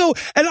 They go,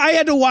 and I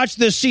had to watch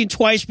this scene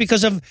twice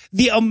because of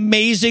the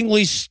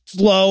amazingly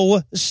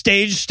slow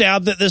stage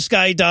stab that this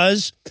guy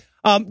does.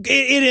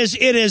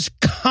 It is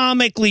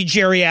comically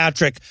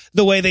geriatric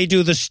the way they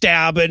do the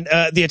stab and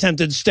the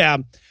attempted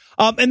stab.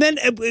 And then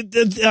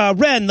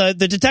Ren,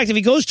 the detective,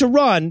 he goes to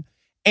run,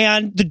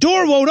 and the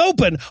door won't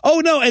open. Oh,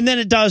 no. And then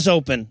it does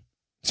open.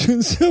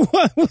 So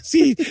what, was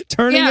he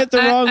turning it the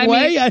wrong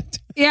way?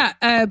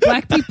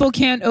 Black people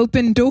can't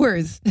open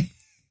doors.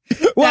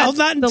 Well,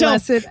 not until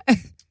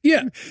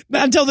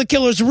not until the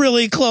killer's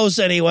really close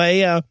anyway.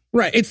 Yeah.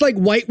 Right. It's like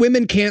white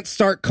women can't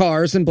start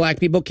cars and black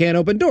people can't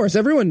open doors.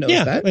 Everyone knows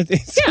that.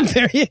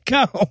 There you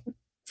go.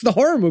 It's the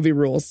horror movie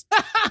rules.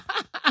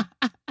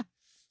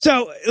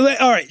 So,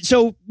 all right.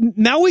 So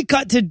now we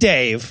cut to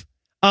Dave.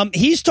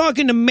 He's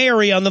talking to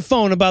Mary on the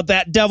phone about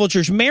that devil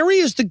church. Mary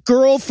is the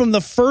girl from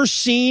the first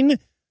scene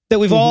that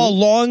we've all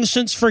long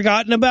since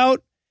forgotten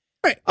about.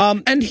 Right.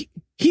 And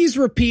he's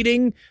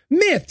repeating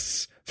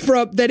myths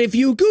from that if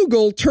you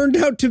Google turned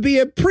out to be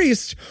a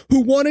priest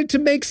who wanted to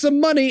make some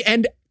money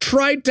and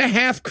tried to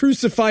half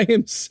crucify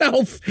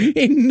himself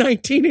in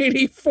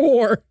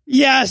 1984.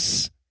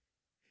 Yes.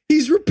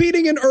 He's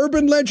repeating an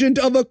urban legend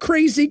of a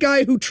crazy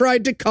guy who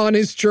tried to con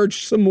his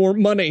church some more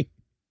money.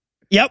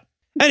 Yep.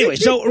 Anyway,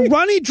 so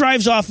Ronnie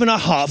drives off in a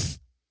huff,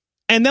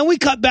 and then we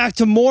cut back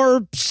to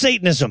more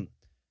Satanism.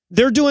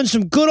 They're doing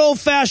some good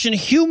old-fashioned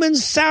human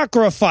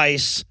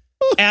sacrifice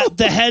at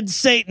the head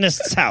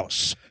Satanist's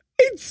house.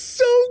 It's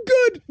so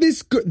good.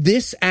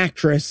 This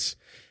actress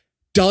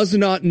does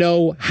not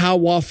know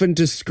how often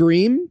to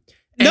scream.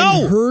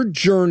 And her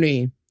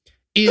journey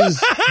is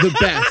the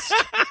best.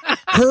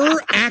 Her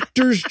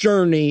actor's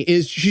journey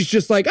is she's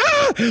just like,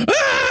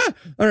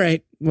 all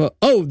right. Well,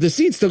 the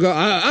scenes still go,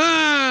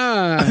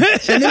 And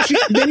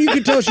then you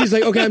can tell she's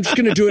like, okay, I'm just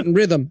going to do it in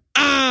rhythm.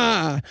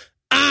 No,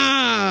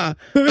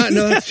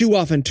 that's too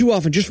often.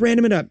 Just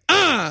random it up.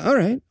 All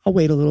right. I'll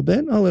wait a little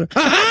bit.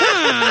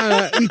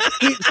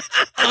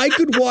 I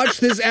could watch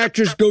this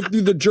actress go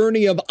through the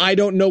journey of I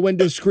don't know when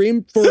to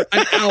scream for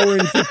an hour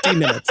and 50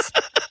 minutes.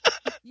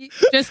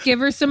 Just give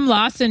her some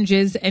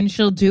lozenges and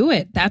she'll do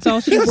it. That's all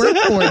she worked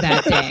for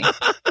that day.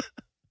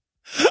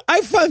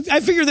 I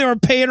figured they were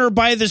paying her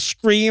by the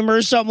scream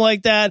or something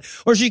like that.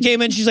 Or she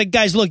came in, she's like,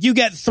 guys, look, you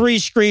get 3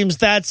 screams.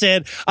 That's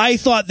it. I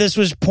thought this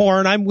was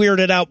porn. I'm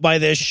weirded out by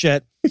this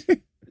shit.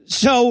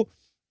 So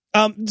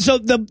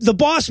the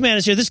boss man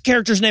is here. This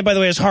character's name, by the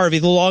way, is Harvey,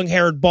 the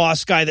long-haired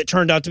boss guy that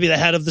turned out to be the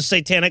head of the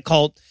satanic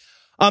cult.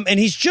 And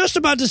he's just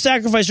about to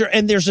sacrifice her,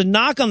 and there's a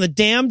knock on the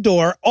damn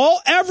door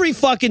every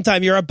fucking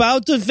time. You're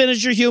about to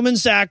finish your human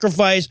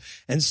sacrifice,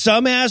 and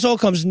some asshole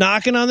comes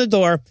knocking on the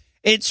door.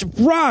 It's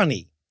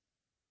Ronnie.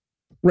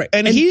 Right.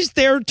 And he's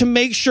there to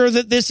make sure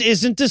that this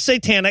isn't a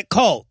satanic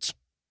cult.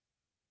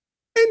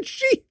 And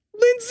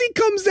Lindsay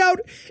comes out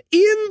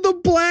in the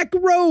black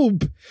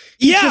robe.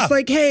 He's just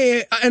like,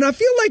 hey, and I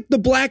feel like the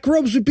black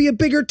robes would be a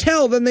bigger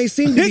tell than they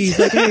seem to be. He's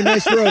like, hey,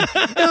 nice robe.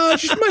 No,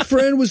 it's just my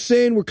friend was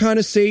saying we're kind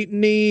of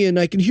Satan-y, and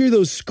I can hear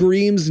those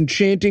screams and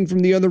chanting from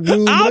the other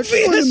room. Obviously.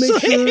 I just wanted to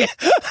make sure.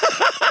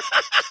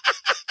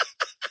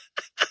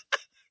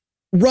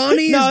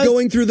 Ronnie is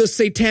going through the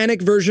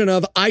satanic version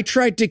of, I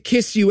tried to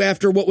kiss you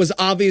after what was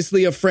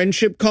obviously a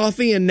friendship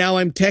coffee, and now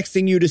I'm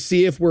texting you to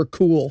see if we're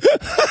cool.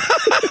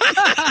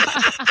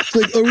 It's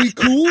like, are we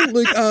cool?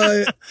 Like,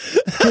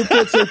 hope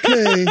that's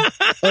okay.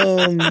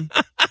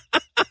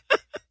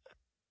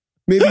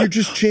 Maybe you're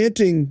just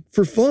chanting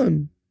for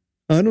fun.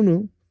 I don't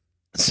know.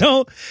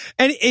 So,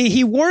 and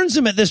he warns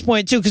him at this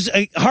point, too, because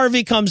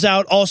Harvey comes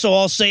out also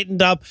all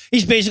Sataned up.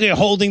 He's basically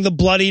holding the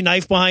bloody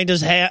knife behind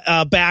his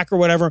back or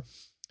whatever.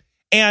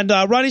 And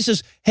Ronnie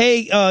says,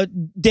 hey,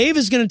 Dave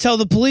is going to tell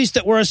the police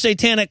that we're a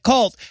satanic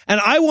cult. And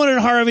I wanted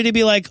Harvey to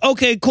be like,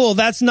 okay, cool,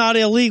 that's not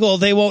illegal.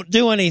 They won't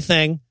do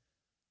anything.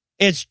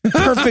 It's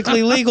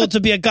perfectly legal to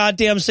be a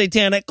goddamn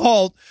satanic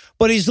cult.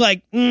 But he's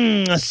like,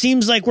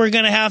 seems like we're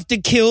going to have to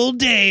kill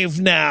Dave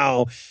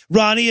now.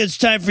 Ronnie, it's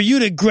time for you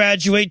to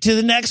graduate to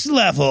the next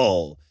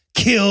level.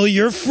 Kill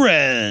your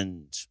friend.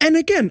 And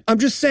again, I'm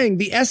just saying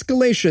the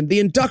escalation, the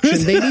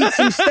induction, they need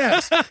some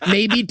steps.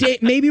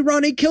 Maybe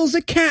Ronnie kills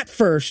a cat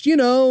first, you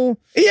know.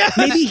 Yeah.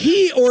 Maybe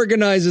he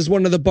organizes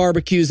one of the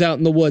barbecues out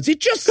in the woods.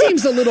 It just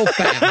seems a little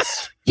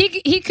fast.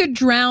 He could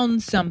drown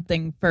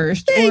something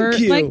first. Thank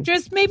you. Like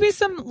just maybe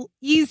some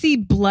easy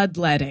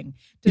bloodletting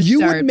to you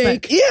start. Would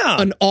make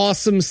an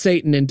awesome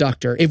Satan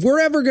inductor. If we're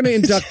ever going to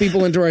induct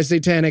people into our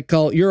satanic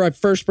cult, you're our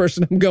first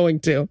person I'm going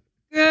to.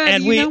 Good.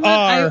 And we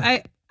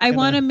are. I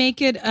want to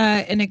make it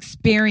an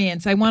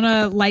experience. I want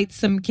to light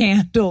some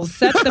candles,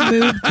 set the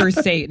mood for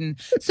Satan.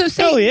 So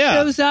Satan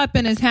shows up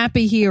and is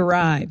happy he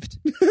arrived.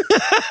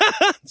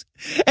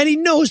 And he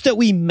knows that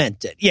we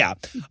meant it. Yeah.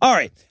 All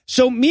right.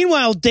 So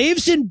meanwhile,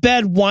 Dave's in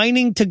bed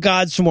whining to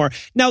God some more.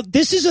 Now,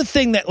 this is a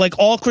thing that like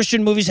all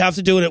Christian movies have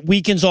to do, and it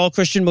weakens all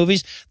Christian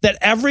movies, that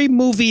every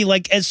movie,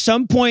 like at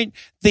some point,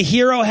 the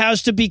hero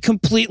has to be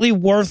completely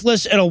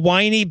worthless and a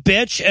whiny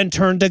bitch and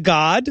turn to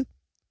God.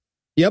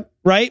 Yep.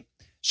 Right?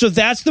 So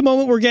that's the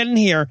moment we're getting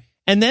here.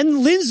 And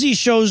then Lindsay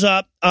shows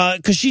up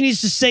because she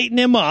needs to Satan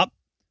him up.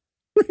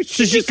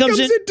 She comes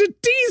in to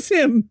tease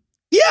him.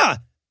 Yeah.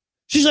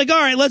 She's like, all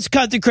right, let's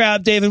cut the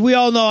crap, David. We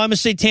all know I'm a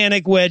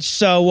satanic witch.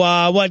 So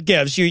what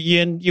gives?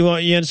 You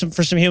in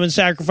for some human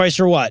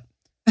sacrifice or what?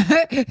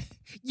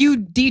 You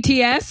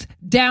DTS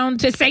down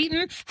to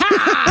Satan?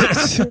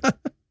 Ha!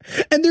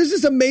 And there's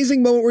this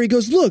amazing moment where he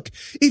goes, look,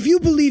 if you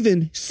believe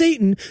in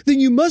Satan, then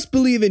you must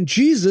believe in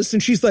Jesus.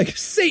 And she's like,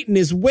 Satan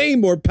is way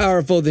more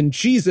powerful than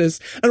Jesus.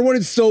 And I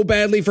wanted so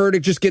badly for her to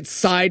just get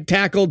side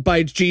tackled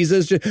by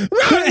Jesus. Just, you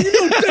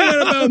don't say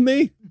that about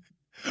me.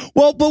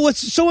 Well, but what's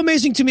so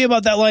amazing to me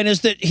about that line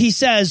is that he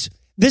says,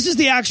 this is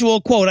the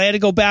actual quote. I had to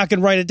go back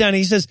and write it down.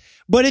 He says,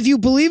 but if you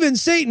believe in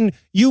Satan,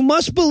 you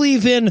must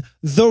believe in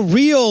the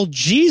real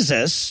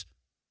Jesus.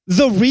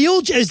 The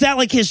real, is that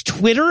like his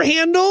Twitter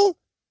handle?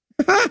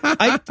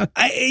 Yeah,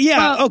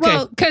 well, okay.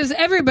 Well, because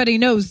everybody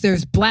knows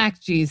there's Black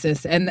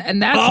Jesus, and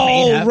that's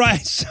made up.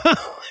 Right. So,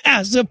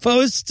 as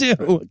opposed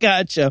to,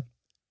 gotcha.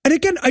 And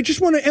again, I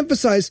just want to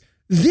emphasize,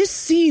 this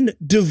scene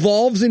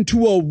devolves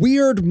into a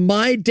weird,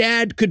 my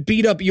dad could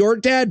beat up your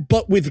dad,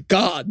 but with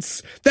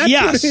gods. That's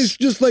what it is.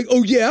 Just like,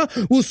 oh yeah,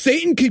 well,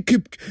 Satan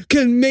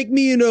can make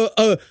me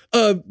immortal.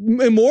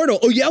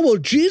 Oh yeah, well,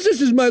 Jesus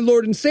is my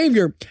Lord and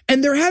Savior.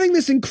 And they're having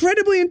this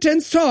incredibly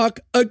intense talk,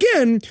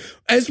 again,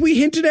 as we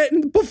hinted at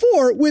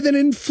before, with an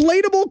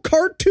inflatable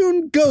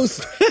cartoon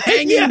ghost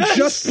hanging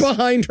just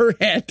behind her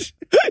head.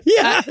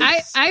 Yeah,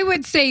 I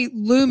would say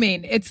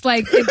looming. It's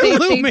like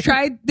they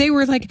tried. They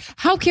were like,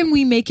 how can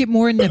we make it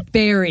more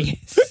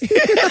nefarious?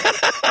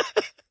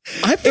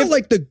 I felt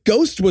like the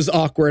ghost was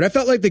awkward. I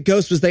felt like the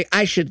ghost was like,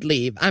 I should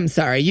leave. I'm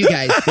sorry. You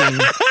guys seem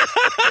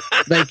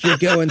like you're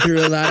going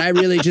through a lot. I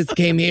really just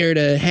came here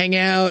to hang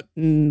out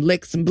and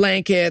lick some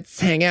blankets,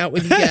 hang out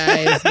with you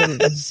guys. But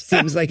it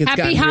seems like it's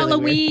Happy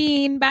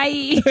Halloween.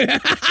 Really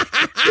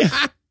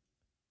Bye.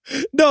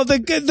 No,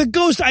 the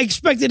ghost, I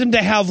expected him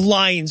to have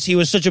lines. He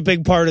was such a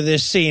big part of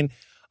this scene.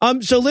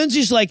 So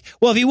Lindsay's like,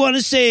 well, if you want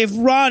to save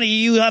Ronnie,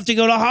 you have to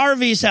go to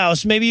Harvey's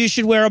house. Maybe you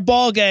should wear a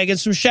ball gag and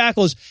some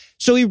shackles.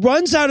 So he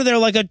runs out of there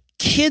like a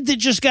kid that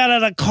just got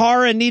out of a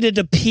car and needed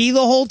to pee the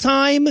whole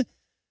time,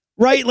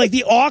 right? Like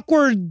the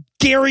awkward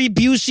Gary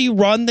Busey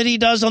run that he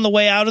does on the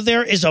way out of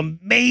there is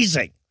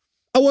amazing.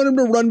 I want him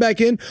to run back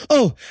in.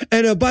 Oh,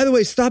 and by the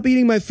way, stop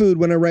eating my food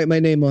when I write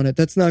my name on it.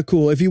 That's not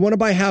cool. If you want to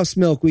buy house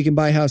milk, we can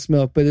buy house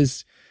milk, but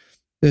it's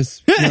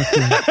not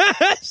cool.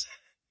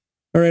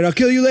 All right, I'll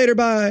kill you later.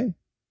 Bye.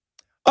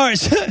 All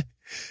right.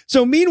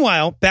 So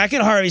meanwhile, back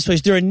at Harvey's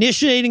place, they're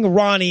initiating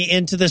Ronnie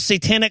into the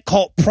satanic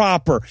cult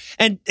proper.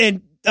 And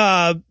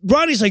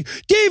Ronnie's like,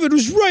 David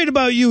was right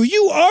about you.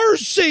 You are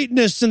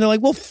Satanists. And they're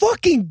like, well,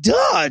 fucking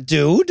duh,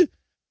 dude.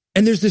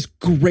 And there's this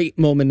great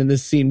moment in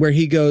this scene where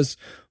he goes,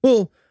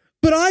 well,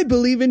 but I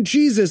believe in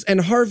Jesus.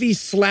 And Harvey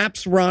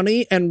slaps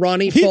Ronnie and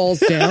Ronnie falls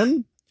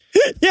down.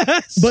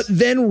 Yes. But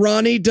then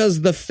Ronnie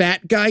does the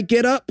fat guy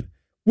get up,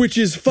 which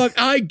is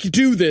I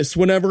do this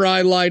whenever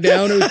I lie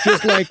down. It was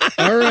just like,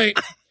 all right,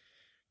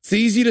 it's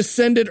easy to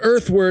send it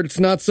earthward. It's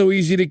not so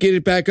easy to get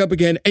it back up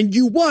again. And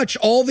you watch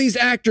all these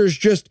actors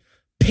just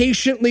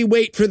patiently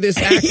wait for this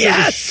actor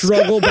to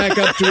struggle back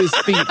up to his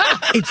feet.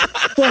 It's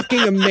fucking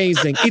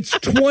amazing. It's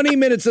 20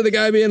 minutes of the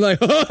guy being like,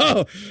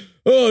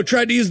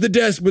 tried to use the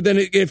desk, but then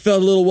it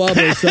felt a little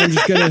wobbly, so I'm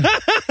just gonna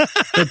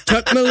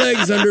tuck my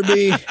legs under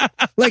me.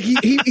 Like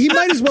he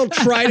might as well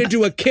try to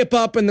do a kip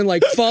up and then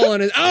like fall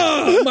on his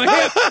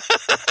my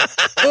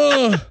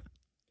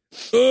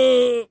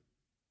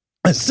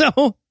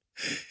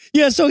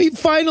hip. So he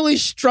finally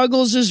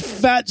struggles his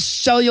fat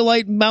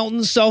cellulite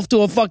mountain self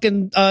to a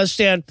fucking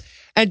stand.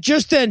 And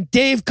just then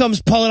Dave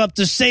comes pulling up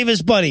to save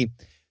his buddy.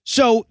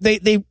 So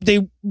they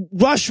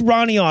rush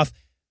Ronnie off.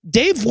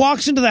 Dave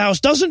walks into the house,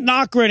 doesn't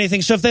knock or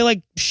anything. So if they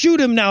like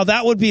shoot him now,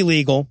 that would be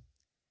legal.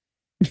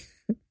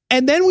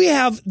 And then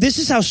this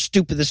is how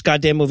stupid this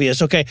goddamn movie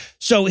is. Okay.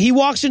 So he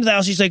walks into the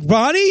house. He's like,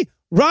 Ronnie,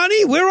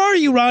 where are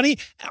you, Ronnie?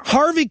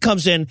 Harvey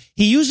comes in.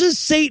 He uses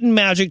Satan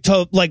magic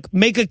to like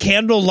make a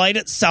candle light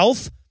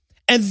itself.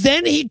 And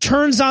then he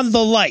turns on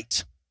the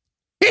light.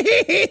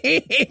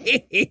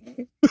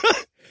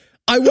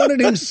 I wanted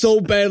him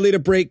so badly to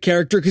break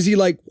character because he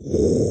like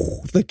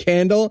the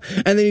candle.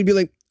 And then he'd be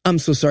like, I'm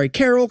so sorry,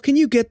 Carol, can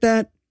you get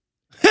that?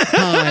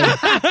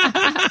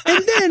 Hi.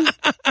 And then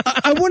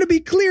I want to be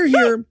clear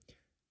here.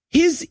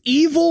 His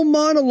evil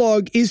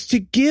monologue is to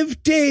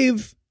give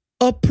Dave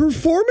a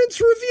performance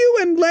review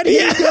and let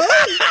him go.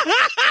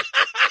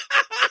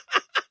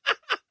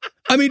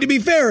 I mean, to be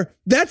fair,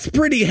 that's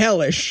pretty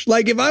hellish.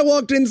 Like if I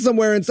walked in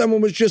somewhere and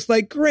someone was just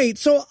like, great,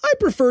 so I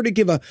prefer to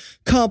give a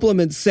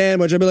compliment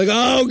sandwich. I'd be like,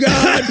 oh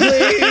God,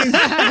 please.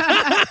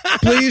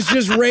 Please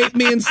just rape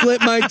me and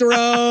slit my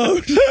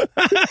throat.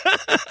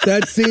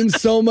 That seems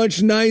so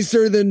much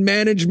nicer than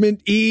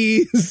management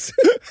ease.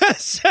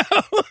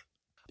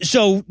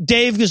 So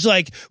Dave is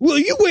like, well,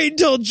 you wait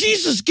until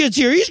Jesus gets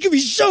here. He's going to be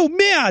so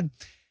mad.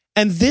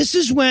 And this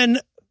is when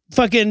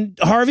fucking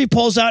Harvey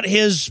pulls out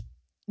his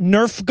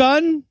Nerf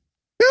gun.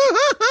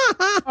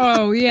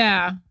 Oh,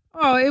 yeah.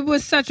 Oh, it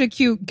was such a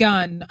cute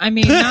gun. I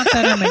mean, not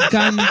that I'm a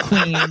gun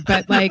queen,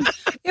 but like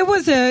it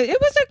was a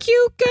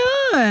cute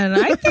gun.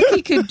 I think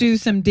he could do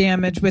some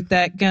damage with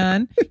that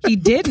gun. He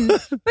didn't,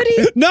 but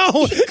he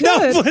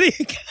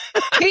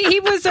he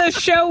was a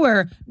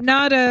shower,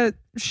 not a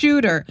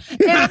shooter.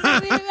 And,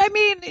 I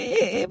mean,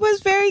 it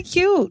was very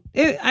cute.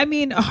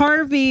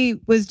 Harvey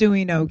was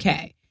doing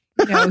okay.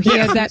 He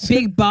had that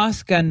big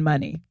boss gun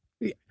money.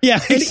 Yeah,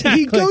 And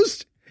exactly. he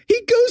goes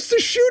to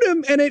shoot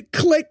him, and it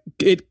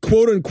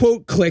quote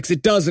unquote clicks.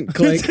 It doesn't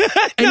click.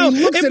 And No,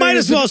 he looks it at might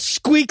as as well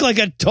squeak like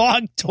a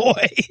dog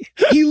toy.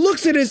 He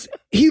looks at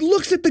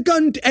the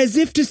gun as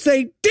if to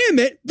say, "Damn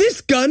it,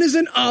 this gun is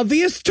an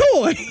obvious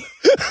toy."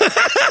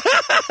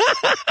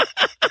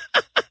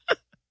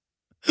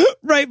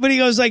 Right, but he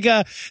goes like,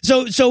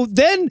 so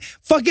then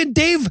fucking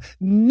Dave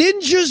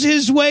ninjas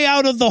his way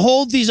out of the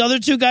hold these other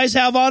two guys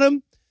have on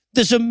him.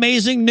 This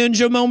amazing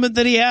ninja moment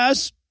that he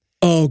has.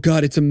 Oh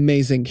God, it's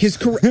amazing.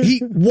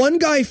 One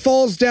guy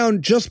falls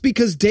down just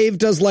because Dave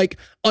does like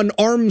an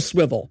arm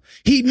swivel.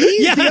 He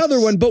needs the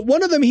other one, but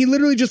one of them, he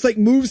literally just like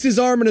moves his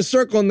arm in a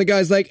circle, and the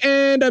guy's like,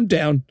 "And I'm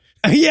down."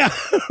 Yeah,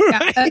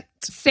 right.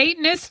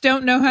 Satanists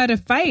don't know how to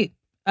fight.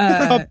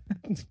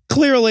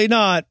 Clearly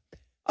not.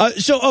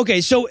 So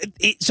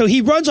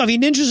he runs off. He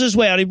ninjas his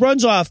way out. He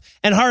runs off,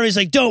 and Harvey's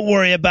like, "Don't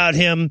worry about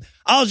him.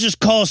 I'll just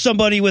call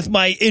somebody with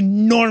my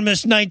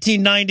enormous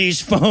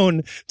 1990s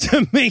phone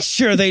to make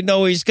sure they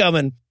know he's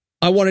coming."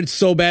 I wanted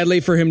so badly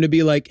for him to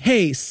be like,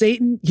 "Hey,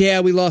 Satan, yeah,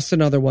 we lost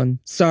another one.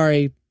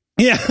 Sorry."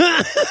 Yeah.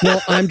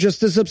 Well, I'm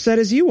just as upset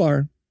as you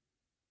are.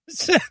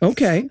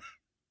 Okay.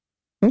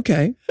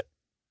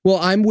 Well,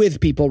 I'm with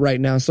people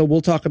right now, so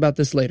we'll talk about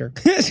this later.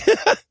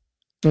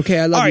 Okay,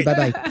 I love you.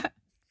 Bye-bye.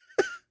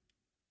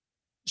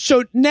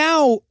 So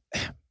now,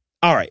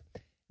 all right.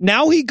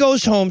 Now he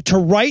goes home to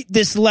write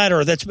this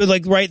letter that's been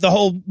like, right, the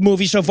whole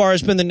movie so far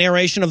has been the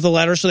narration of the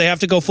letter, so they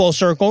have to go full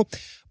circle.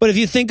 But if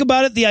you think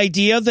about it, the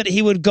idea that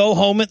he would go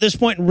home at this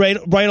point and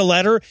write a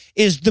letter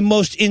is the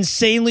most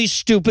insanely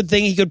stupid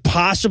thing he could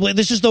possibly.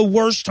 This is the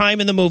worst time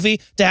in the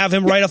movie to have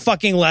him write a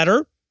fucking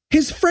letter.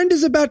 His friend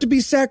is about to be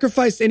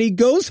sacrificed, and he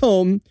goes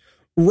home,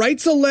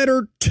 writes a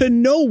letter to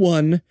no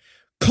one,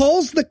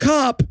 calls the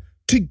cop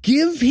to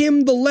give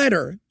him the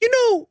letter. You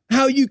know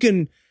how you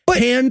can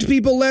hand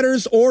people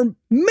letters or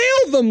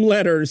mail them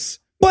letters.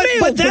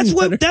 But that's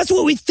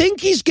what we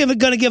think he's going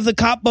to give the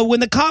cop. But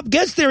when the cop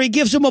gets there, he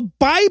gives him a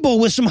Bible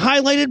with some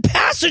highlighted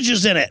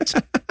passages in it.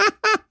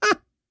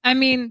 I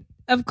mean,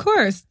 of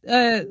course,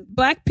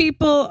 black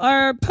people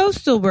are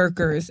postal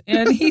workers,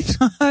 and he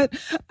thought,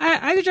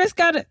 I just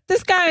got it.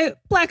 This guy,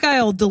 black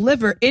guy, will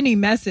deliver any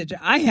message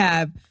I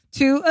have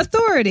to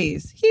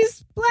authorities.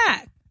 He's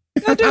black.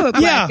 Go do it,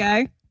 black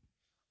guy.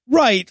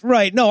 Right.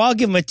 No, I'll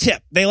give them a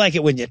tip. They like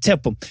it when you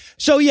tip them.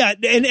 So, yeah,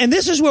 and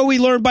this is where we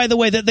learn, by the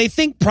way, that they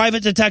think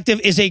private detective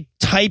is a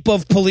type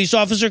of police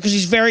officer because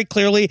he's very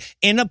clearly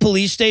in a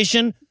police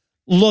station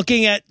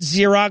looking at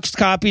Xerox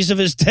copies of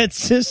his dead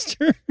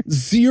sister.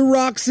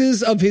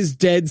 Xeroxes of his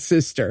dead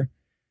sister.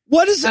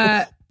 What is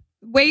it?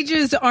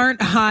 Wages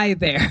aren't high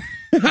there.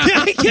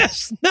 I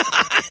guess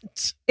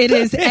not. It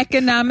is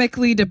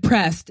economically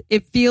depressed.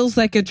 It feels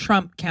like a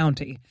Trump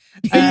county.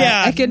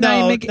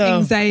 Economic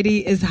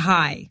anxiety is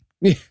high.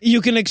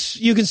 You can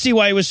see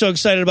why he was so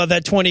excited about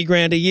that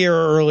 $20,000 a year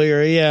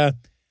earlier. Yeah.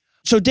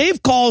 So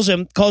Dave calls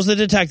the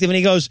detective, and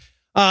he goes,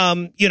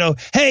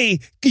 hey,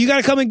 you got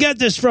to come and get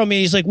this from me.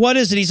 He's like, what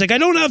is it? He's like, I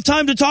don't have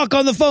time to talk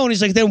on the phone.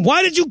 He's like, then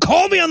why did you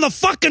call me on the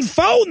fucking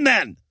phone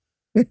then?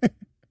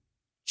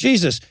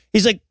 Jesus.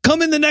 He's like,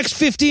 come in the next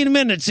 15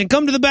 minutes and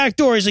come to the back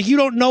door. He's like, you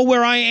don't know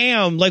where I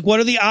am. Like, what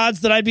are the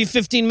odds that I'd be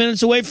 15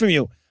 minutes away from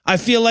you? I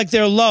feel like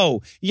they're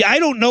low. Yeah, I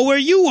don't know where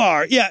you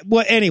are. Yeah,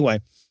 well, anyway.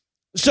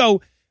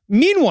 So,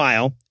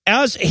 meanwhile,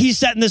 as he's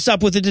setting this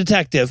up with the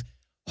detective,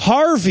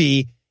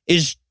 Harvey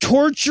is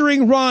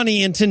torturing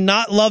Ronnie into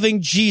not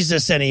loving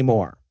Jesus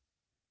anymore.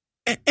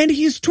 And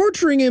he's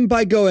torturing him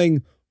by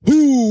going,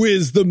 who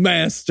is the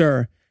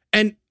master?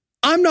 And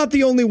I'm not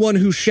the only one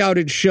who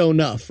shouted show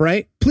enough,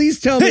 right? Please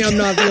tell me I'm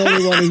not the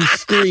only one who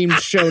screamed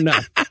show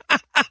enough.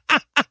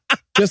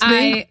 Just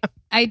me?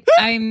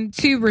 I'm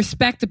too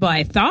respectable.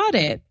 I thought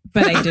it,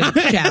 but I didn't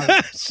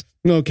shout.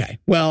 Okay.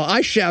 Well,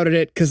 I shouted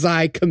it because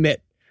I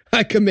commit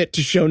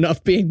to show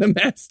enough being the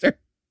master.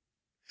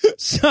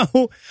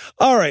 So,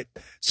 all right.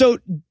 So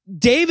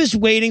Dave is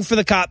waiting for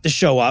the cop to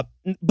show up,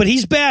 but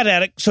he's bad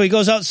at it. So he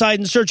goes outside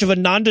in search of a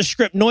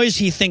nondescript noise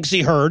he thinks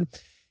he heard.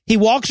 He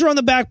walks around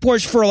the back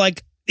porch for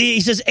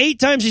he says 8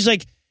 times. He's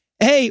like,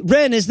 hey,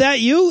 Ren, is that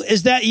you?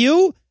 Is that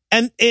you?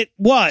 And it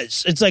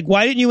was. It's like,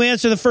 why didn't you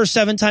answer the first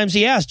 7 times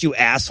he asked, you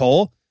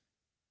asshole?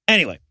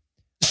 Anyway,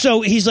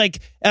 so he's like,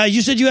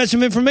 you said you had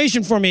some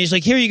information for me. He's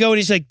like, here you go. And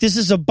he's like, this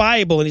is a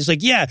Bible. And he's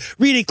like, yeah,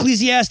 read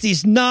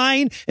Ecclesiastes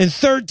 9 and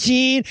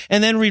 13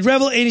 and then read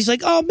Revelation. And he's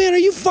like, oh, man, are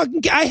you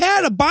fucking... I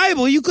had a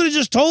Bible. You could have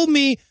just told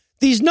me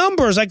these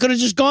numbers. I could have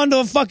just gone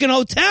to a fucking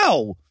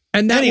hotel.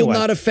 And that will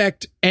not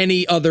affect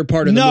any other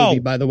part of the movie,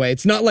 by the way.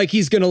 It's not like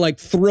he's going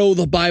to throw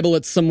the Bible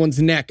at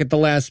someone's neck at the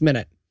last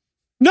minute.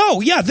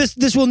 No, yeah,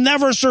 this will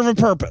never serve a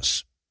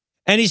purpose.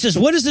 And he says,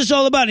 what is this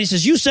all about? And he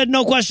says, you said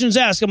no questions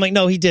asked. I'm like,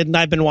 no, he didn't.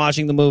 I've been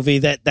watching the movie.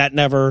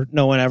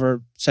 No one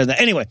ever said that.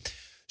 Anyway,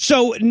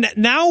 so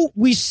now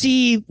we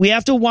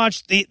have to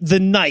watch the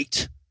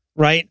night,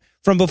 right?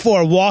 From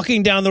before,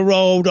 walking down the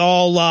road,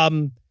 all,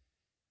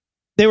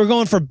 they were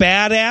going for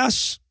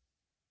badass,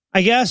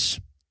 I guess.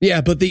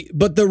 Yeah, but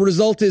the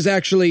result is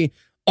actually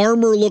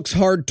armor looks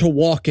hard to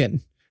walk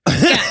in.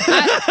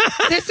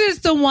 This is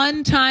the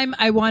one time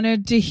I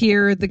wanted to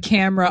hear the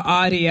camera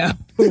audio.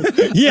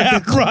 Yeah,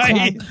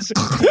 right.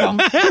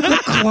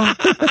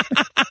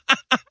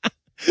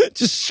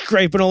 Just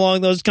scraping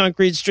along those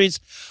concrete streets.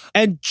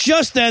 And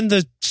just then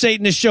the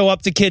Satanists show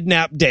up to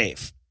kidnap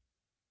Dave.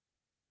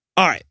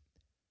 All right.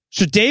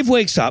 So Dave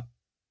wakes up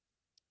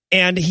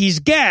and he's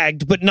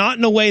gagged, but not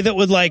in a way that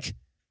would like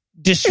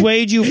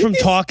dissuade you from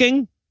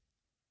talking.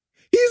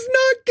 He's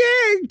not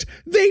gagged.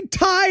 They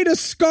tied a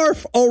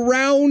scarf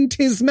around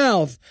his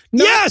mouth,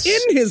 not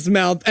in his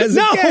mouth as a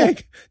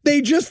gag.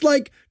 They just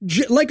like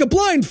a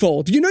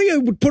blindfold. You know,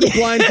 you would put a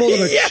blindfold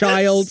on a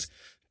child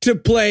to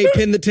play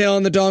pin the tail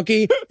on the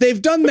donkey.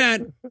 They've done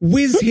that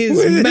with his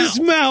mouth. His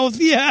mouth,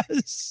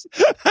 yes.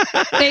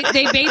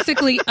 They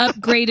basically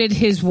upgraded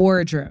his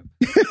wardrobe.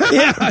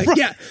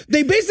 Yeah.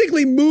 They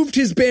basically moved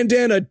his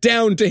bandana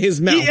down to his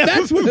mouth. Yeah,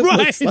 that's what it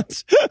looks like.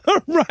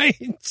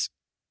 Right.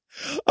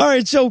 All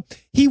right, so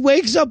he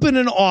wakes up in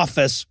an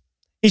office.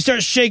 He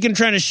starts shaking,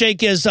 trying to shake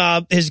his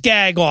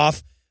gag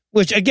off,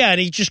 which again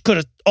he just could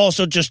have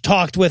also just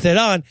talked with it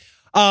on.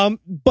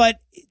 But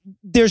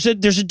there's a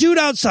dude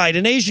outside,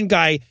 an Asian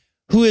guy,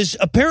 who is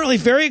apparently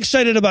very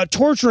excited about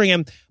torturing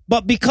him.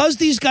 But because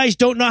these guys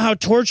don't know how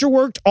torture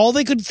worked, all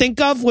they could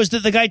think of was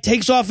that the guy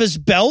takes off his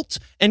belt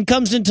and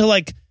comes into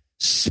like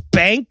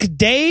spank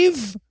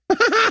Dave.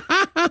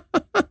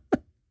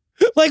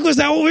 Like, was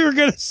that what we were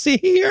going to see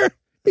here?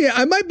 Yeah,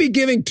 I might be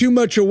giving too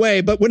much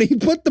away, but when he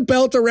put the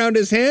belt around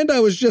his hand,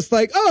 I was just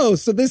like, oh,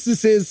 so this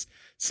is his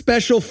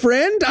special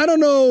friend? I don't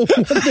know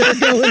what they're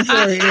going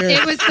for here.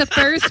 It was the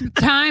first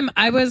time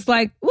I was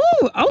like,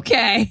 ooh,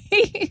 okay.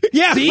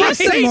 Yeah, See, right.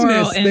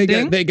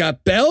 Satanists, they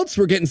got belts.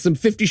 We're getting some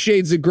 50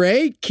 Shades of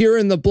Grey,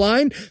 Kieran the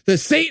Blind. The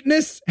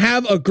Satanists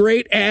have a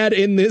great ad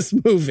in this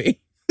movie.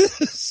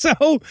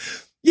 So,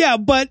 yeah,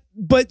 but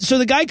so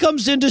the guy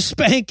comes in to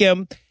spank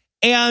him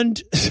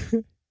and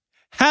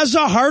has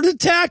a heart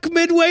attack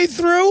midway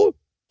through?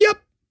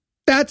 Yep.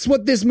 That's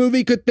what this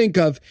movie could think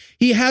of.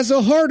 He has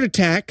a heart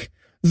attack.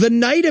 The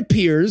knight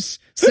appears,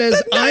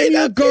 says, I'm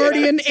your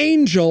guardian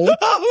angel,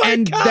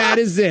 and God. That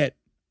is it.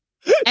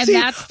 And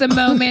that's the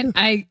moment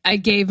I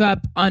gave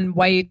up on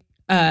white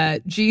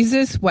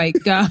Jesus, white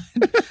God.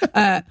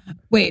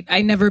 Wait,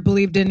 I never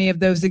believed any of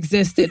those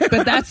existed.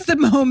 But that's the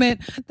moment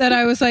that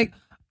I was like,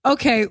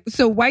 okay,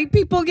 so white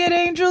people get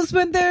angels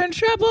when they're in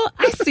trouble?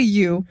 I see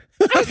you.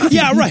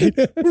 Yeah, right.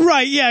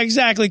 Right, yeah,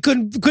 exactly.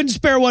 Couldn't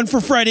spare one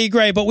for Freddie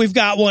Gray, but we've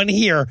got one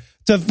here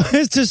to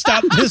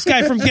stop this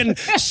guy from getting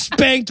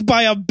spanked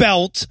by a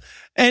belt.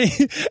 And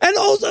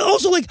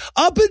also, like,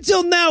 up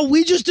until now,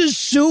 we just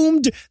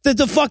assumed that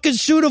the fucking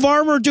suit of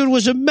armor dude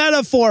was a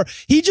metaphor.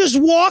 He just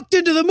walked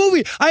into the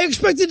movie. I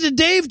expected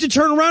Dave to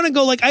turn around and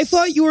go, like, I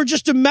thought you were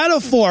just a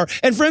metaphor.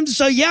 And for him to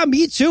say, yeah,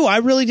 me too. I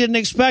really didn't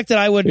expect that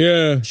I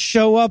would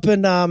show up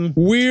and...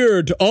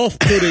 Weird,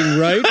 off-putting,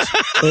 right?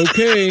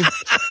 Okay.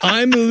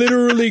 I'm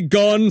literally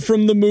gone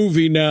from the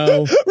movie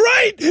now.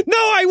 Right. No,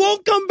 I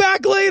won't come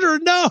back later.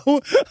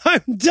 No,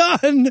 I'm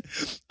done.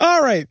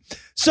 All right.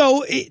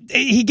 So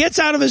he gets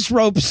out of his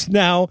ropes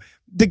now.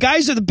 The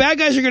bad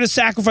guys are going to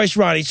sacrifice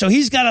Ronnie. So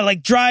he's got to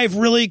like drive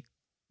really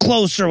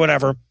close or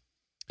whatever.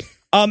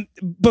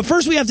 But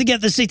first we have to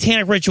get the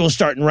satanic ritual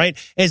starting, right?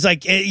 It's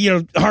like,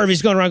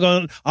 Harvey's going around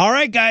going, all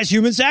right, guys,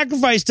 human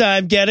sacrifice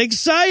time. Get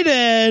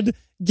excited.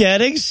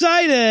 Get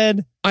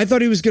excited. I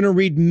thought he was going to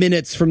read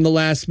minutes from the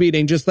last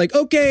meeting. Just like,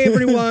 okay,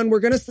 everyone, we're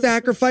going to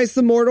sacrifice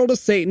the mortal to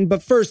Satan.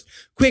 But first,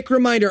 quick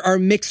reminder, our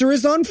mixer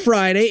is on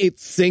Friday.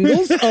 It's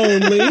singles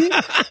only.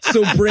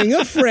 So bring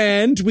a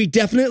friend. We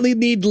definitely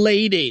need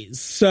ladies.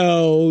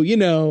 So,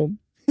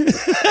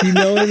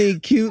 any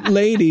cute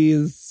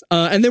ladies.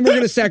 And then we're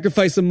going to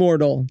sacrifice a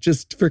mortal,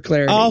 just for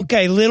clarity.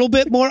 Okay, a little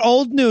bit more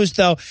old news,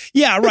 though.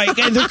 Yeah, right.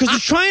 Because they're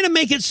trying to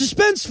make it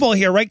suspenseful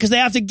here, right? Because they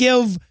have to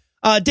give...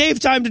 Dave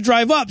time to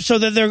drive up, so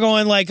that they're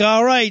going like,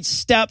 all right,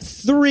 step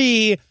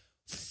 3,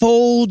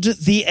 fold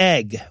the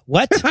egg.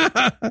 What?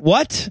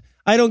 What?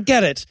 I don't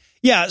get it.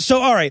 Yeah,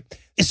 so all right.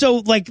 So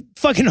like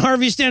fucking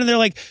Harvey's standing there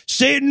like,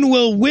 Satan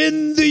will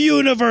win the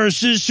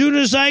universe as soon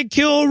as I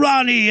kill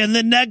Ronnie in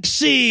the next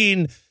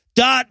scene. ...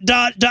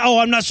 Oh,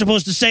 I'm not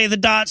supposed to say the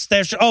dots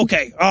there.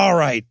 Okay, all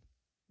right.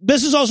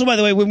 This is also, by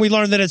the way, when we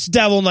learned that it's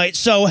Devil Night.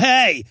 So,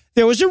 hey,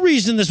 there was a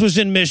reason this was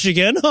in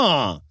Michigan,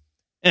 huh?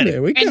 Anyway.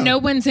 There we go. And no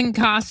one's in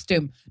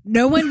costume.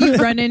 No one you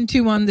run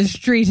into on the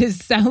street is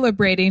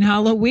celebrating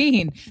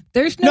Halloween.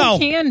 There's no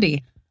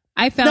candy.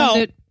 I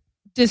found it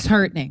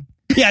disheartening.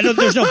 Yeah,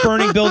 there's no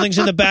burning buildings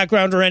in the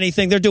background or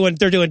anything. They're doing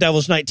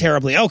Devil's Night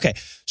terribly. Okay,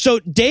 so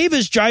Dave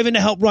is driving to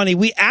help Ronnie.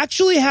 We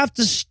actually have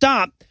to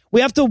stop.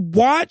 We have to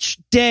watch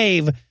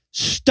Dave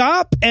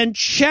stop and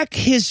check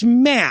his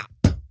map.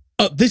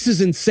 Oh, this is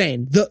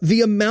insane.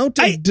 The amount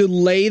of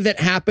delay that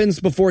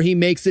happens before he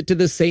makes it to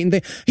the Satan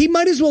thing. He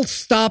might as well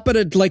stop at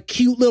a like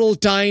cute little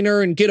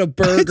diner and get a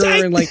burger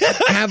and like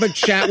have a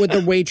chat with the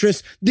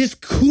waitress. This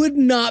could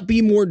not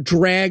be more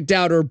dragged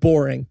out or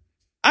boring.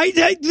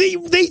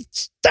 They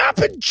stop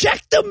and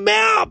check the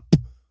map.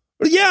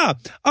 Yeah.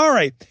 All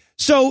right.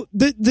 So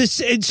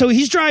so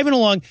he's driving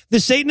along. The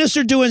Satanists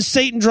are doing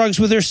Satan drugs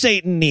with their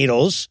Satan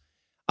needles.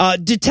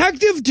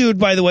 Detective dude,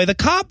 by the way, the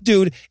cop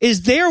dude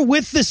is there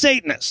with the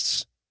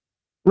Satanists,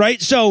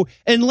 right? So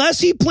unless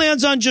he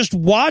plans on just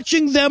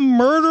watching them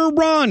murder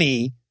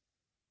Ronnie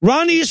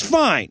is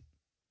fine.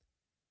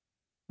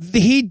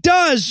 He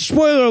does,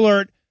 spoiler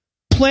alert,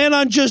 plan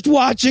on just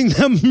watching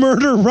them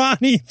murder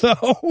Ronnie,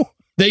 though.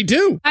 They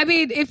do. I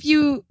mean,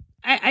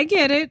 I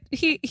get it.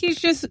 He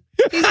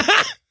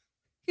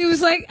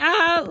was like,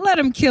 let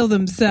them kill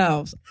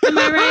themselves. Am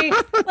I right?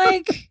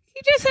 Like,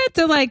 he just had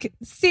to, like,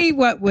 see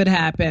what would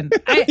happen.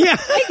 I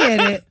get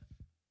it.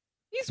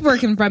 He's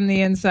working from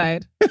the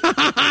inside.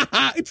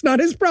 It's not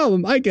his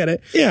problem. I get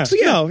it. Yeah.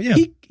 So,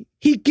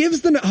 he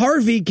gives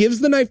Harvey gives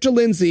the knife to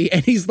Lindsay,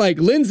 and he's like,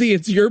 Lindsay,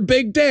 it's your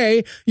big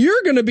day.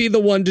 You're going to be the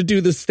one to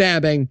do the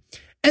stabbing.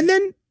 And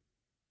then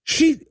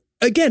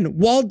again,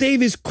 while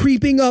Dave is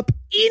creeping up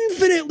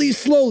infinitely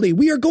slowly,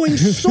 we are going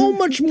so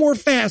much more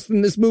fast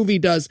than this movie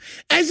does.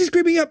 As he's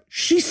creeping up,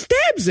 she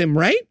stabs him,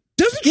 right?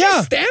 Doesn't she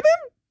stab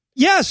him?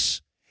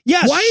 Yes.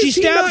 Why is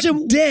she stabs he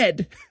not him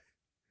dead?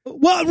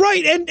 Well,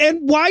 right.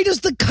 And why does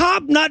the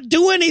cop not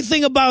do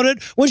anything about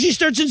it when she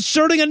starts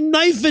inserting a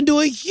knife into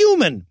a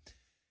human?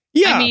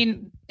 Yeah. I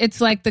mean,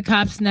 it's like the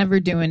cops never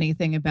do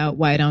anything about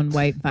white on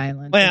white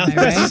violence. Well, am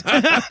I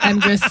right?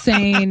 I'm just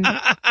saying,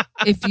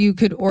 if you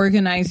could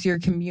organize your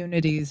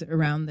communities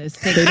around this,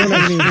 they don't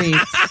have any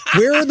streets.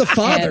 Where are the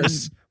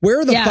fathers?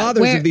 Where are the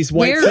fathers of these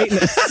white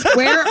Satanists?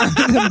 Where are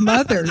the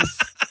mothers?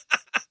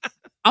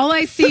 All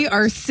I see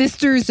are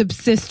sisters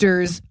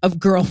of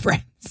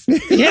girlfriends.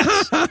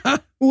 Yes.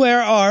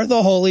 Where are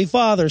the holy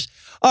fathers?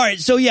 All right.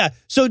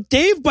 So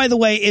Dave, by the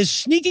way, is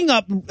sneaking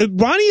up.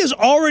 Ronnie is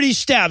already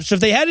stabbed. So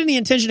if they had any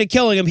intention of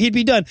killing him, he'd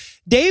be done.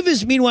 Dave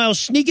is meanwhile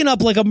sneaking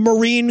up like a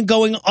Marine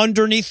going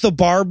underneath the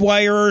barbed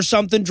wire or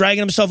something,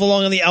 dragging himself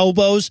along on the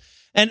elbows.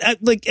 And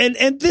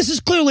this is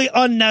clearly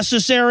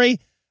unnecessary.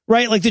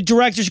 Right? Like the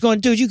director's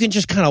going, dude, you can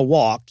just kind of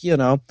walk, you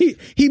know?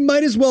 He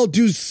might as well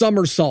do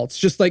somersaults,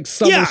 just like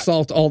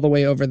somersault all the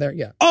way over there.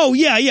 Yeah. Oh,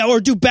 yeah. Or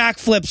do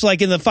backflips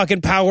like in the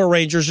fucking Power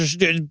Rangers,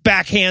 or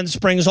back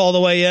handsprings all the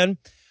way in.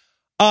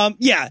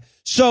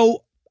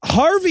 So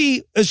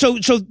Harvey,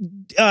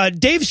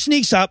 Dave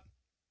sneaks up.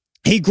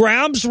 He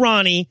grabs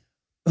Ronnie,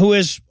 who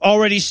is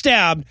already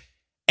stabbed,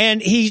 and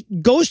he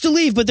goes to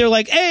leave, but they're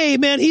like, hey,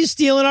 man, he's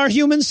stealing our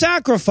human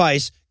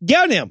sacrifice.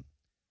 Get him.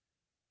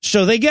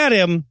 So they get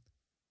him.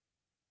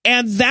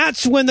 And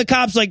that's when the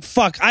cop's like,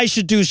 fuck, I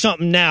should do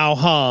something now,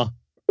 huh?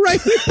 Right.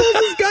 He pulls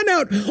his gun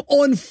out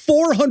on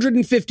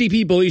 450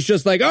 people. He's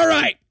just like, all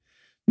right,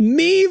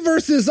 me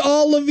versus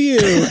all of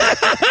you.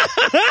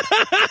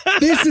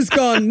 This has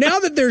gone, now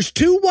that there's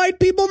 2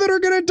 white people that are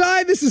going to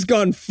die, this has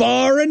gone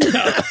far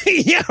enough.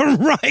 Yeah,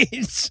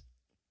 right.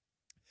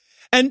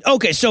 And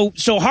okay, so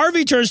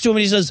Harvey turns to him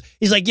and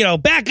he's like,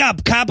 back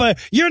up, copper.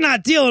 You're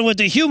not dealing with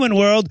the human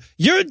world.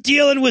 You're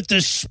dealing with the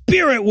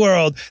spirit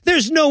world.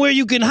 There's nowhere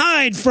you can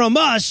hide from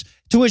us.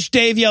 To which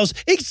Dave yells,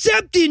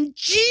 except in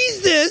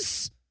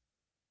Jesus.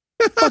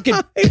 Fucking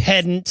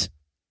pedant.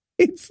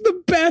 It's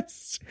the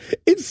best.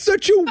 It's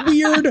such a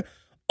weird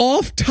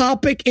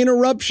off-topic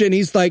interruption.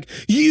 He's like,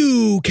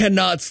 you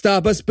cannot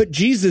stop us, but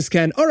Jesus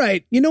can. All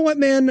right, you know what,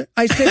 man?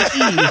 I said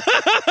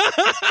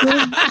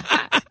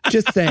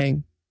just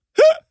saying.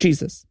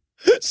 Jesus.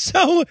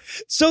 So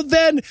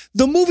then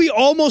the movie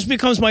almost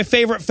becomes my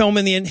favorite film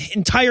in the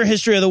entire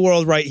history of the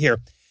world right here.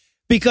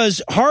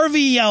 Because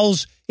Harvey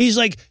yells, he's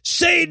like,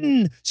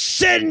 Satan,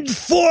 send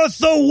forth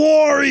the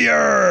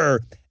warrior.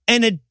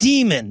 And a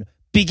demon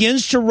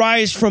begins to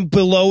rise from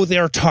below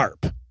their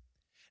tarp.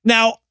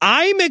 Now,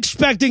 I'm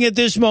expecting at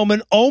this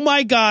moment, oh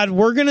my God,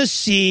 we're going to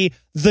see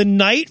the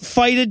knight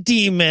fight a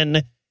demon,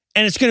 and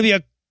it's going to be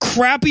a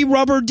crappy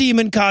rubber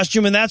demon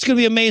costume, and that's going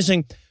to be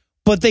amazing.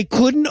 But they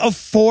couldn't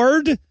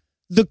afford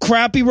the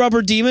crappy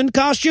rubber demon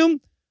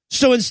costume.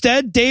 So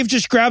instead, Dave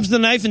just grabs the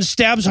knife and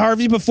stabs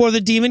Harvey before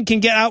the demon can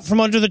get out from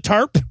under the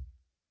tarp.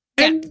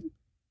 And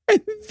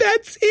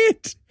that's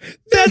it.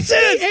 That's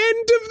the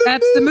end of the movie.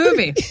 That's the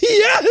movie.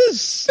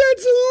 Yes.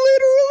 That's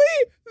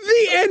literally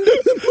the end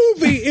of the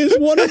movie is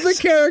one of the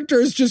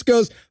characters just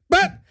goes,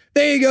 but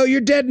there you go.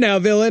 You're dead now,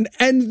 villain.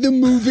 And the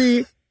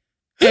movie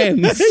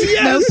ends.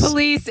 Yes. No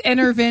police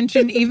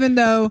intervention, even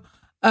though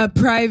a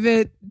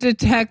private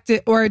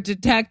detective or a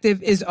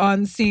detective is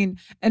on scene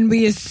and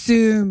we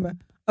assume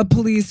a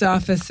police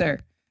officer.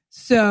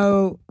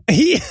 So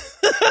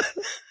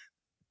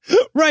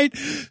right.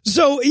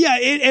 So yeah.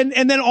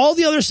 And then all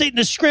the other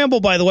Satanists scramble,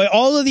 by the way,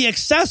 all of the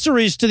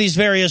accessories to these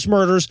various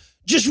murders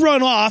just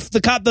run off. The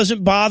cop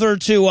doesn't bother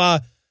to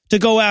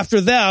go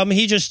after them.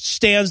 He just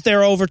stands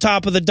there over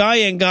top of the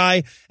dying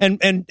guy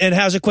and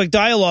has a quick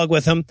dialogue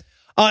with him.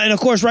 And of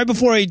course, right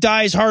before he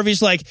dies,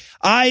 Harvey's like,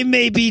 I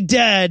may be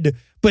dead,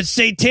 but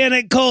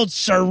satanic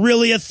cults are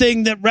really a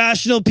thing that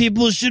rational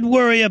people should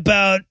worry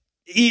about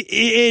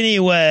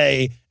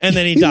anyway. And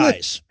then he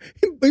dies.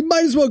 We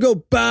might as well go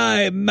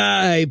buy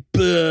my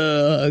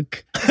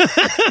book.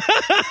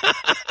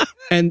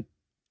 and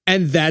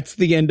that's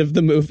the end of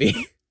the movie.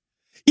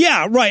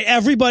 Yeah, right.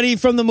 Everybody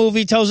from the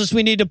movie tells us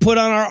we need to put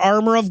on our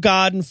armor of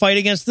God and fight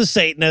against the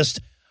Satanist.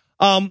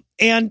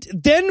 And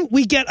then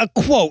we get a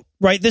quote,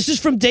 right? This is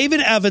from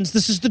David Evans.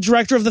 This is the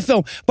director of the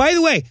film. By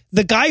the way,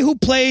 the guy who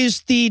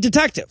plays the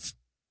detective,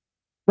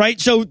 right?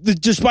 So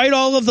despite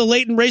all of the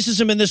latent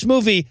racism in this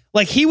movie,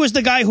 like he was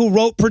the guy who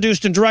wrote,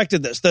 produced, and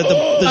directed this,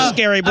 the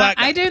scary black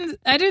guy.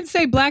 I didn't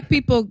say black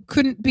people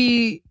couldn't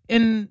be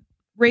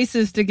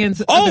racist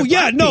against. Oh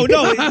yeah, no,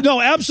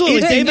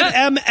 absolutely. David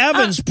M.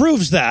 Evans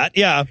proves that.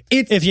 Yeah,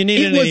 if you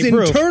need any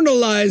proof.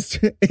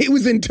 It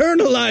was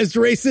internalized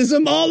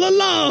racism all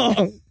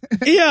along.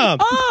 Yeah.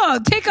 Oh,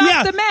 take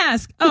off the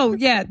mask. Oh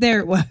yeah, there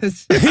it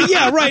was.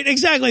 Yeah, right.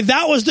 Exactly.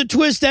 That was the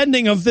twist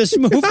ending of this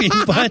movie.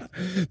 But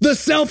the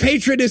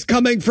self-hatred is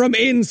coming from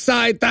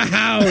inside the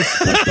house.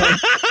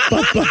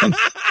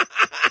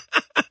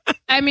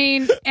 I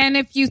mean, and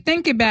if you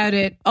think about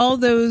it, all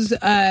those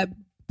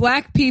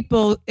black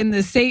people in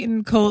the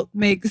Satan cult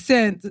make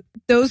sense.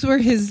 Those were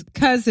his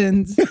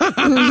cousins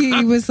who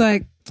he was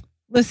like,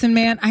 listen,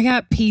 man, I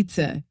got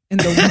pizza in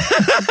the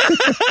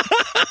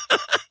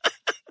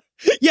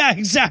Yeah,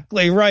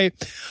 exactly. Right.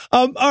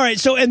 All right.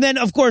 So, and then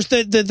of course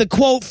the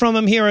quote from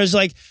him here is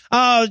like,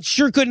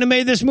 sure couldn't have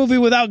made this movie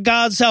without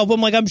God's help. I'm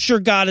like, I'm sure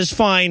God is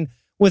fine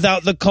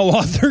without the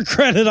co-author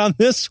credit on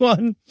this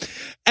one.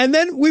 And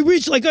then we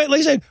reach, like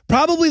I said,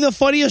 probably the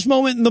funniest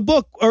moment in the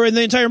book or in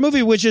the entire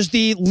movie, which is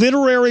the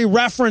literary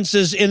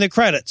references in the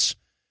credits,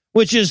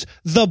 which is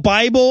the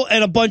Bible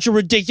and a bunch of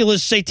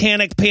ridiculous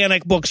satanic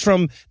panic books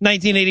from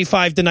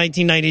 1985 to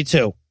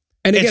 1992.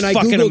 And again, I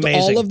Googled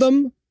amazing. all of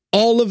them.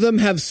 All of them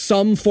have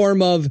some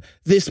form of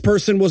this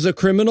person was a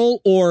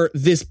criminal or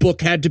this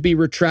book had to be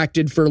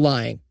retracted for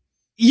lying.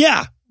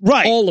 Yeah,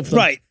 right. All of them.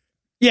 Right.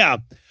 Yeah.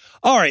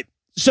 All right.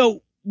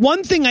 So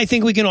one thing I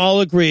think we can all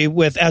agree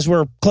with as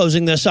we're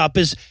closing this up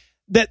is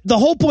that the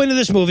whole point of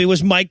this movie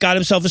was Mike got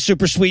himself a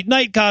super sweet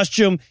night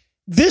costume.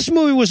 This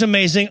movie was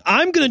amazing.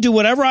 I'm going to do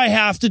whatever I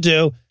have to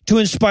do to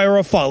inspire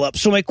a follow-up.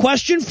 So my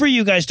question for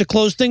you guys to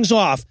close things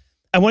off,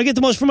 I want to get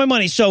the most for my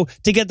money. So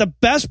to get the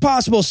best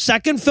possible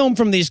second film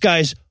from these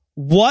guys,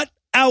 what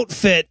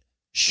outfit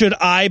should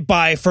I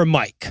buy for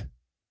Mike?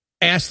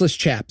 Assless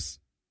chaps.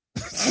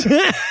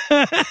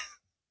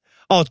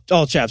 All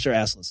chaps are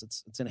assless.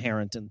 It's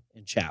inherent in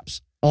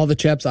chaps. All the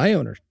chaps I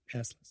own are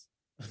assless.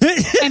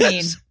 I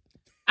mean,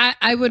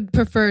 I would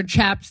prefer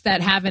chaps that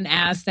have an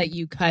ass that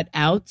you cut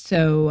out,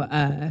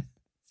 so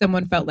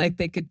someone felt like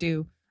they could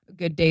do a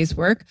good day's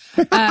work.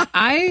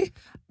 I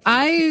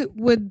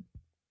would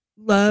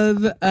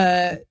love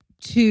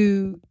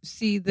to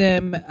see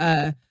them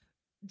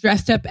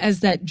dressed up as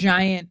that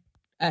giant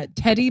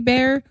teddy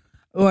bear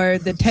or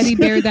the teddy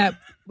bear that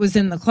was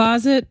in the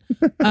closet.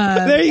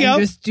 There you go.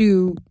 Just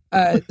do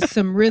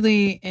some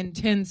really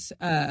intense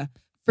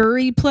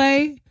furry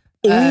play.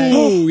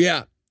 Oh,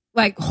 yeah.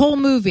 Like whole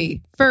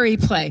movie, furry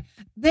play.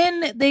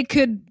 Then they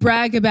could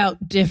brag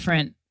about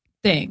different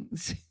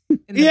things.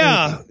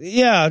 Yeah.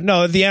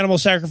 No, the animal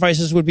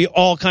sacrifices would be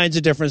all kinds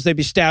of different. They'd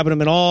be stabbing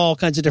them in all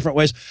kinds of different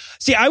ways.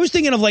 See, I was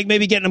thinking of like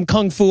maybe getting them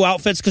kung fu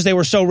outfits because they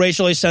were so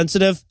racially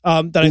sensitive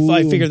that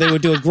I figured they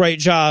would do a great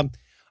job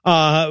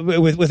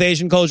with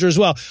Asian culture as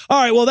well. All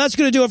right, well, that's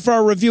going to do it for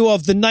our review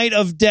of The Night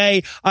of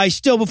Day.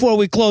 Before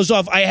we close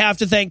off, I have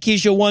to thank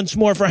Keisha once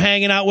more for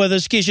hanging out with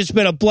us. Keisha, it's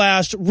been a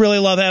blast. Really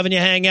love having you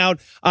hang out.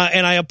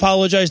 And I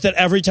apologize that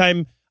every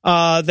time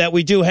that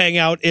we do hang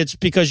out, it's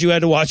because you had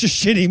to watch a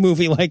shitty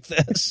movie like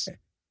this.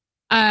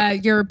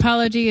 Your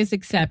apology is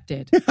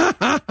accepted.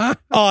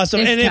 Awesome.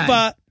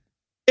 And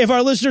if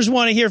our listeners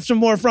want to hear some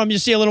more from you,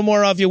 see a little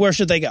more of you, where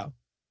should they go?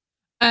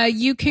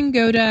 You can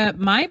go to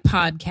my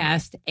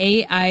podcast,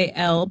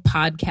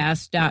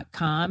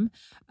 AILpodcast.com,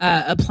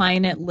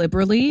 applying it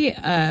liberally.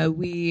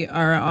 We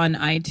are on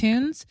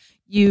iTunes.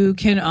 You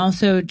can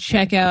also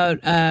check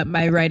out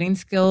my writing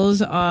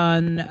skills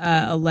on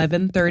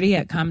 11:30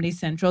 at Comedy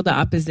Central, The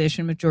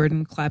Opposition with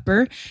Jordan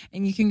Klepper.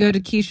 And you can go to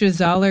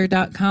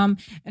KeishaZoller.com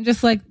and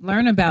just like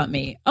learn about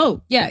me.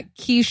 Oh, yeah,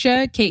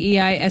 Keisha,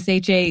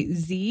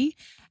 KEISHAZ.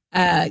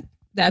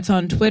 That's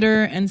on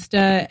Twitter,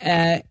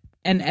 Insta,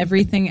 and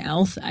everything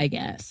else, I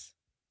guess.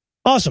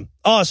 Awesome.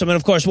 And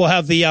of course, we'll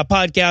have the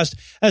podcast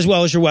as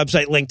well as your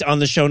website linked on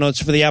the show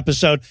notes for the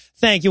episode.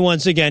 Thank you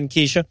once again,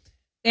 Keisha.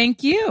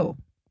 Thank you.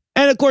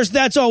 And of course,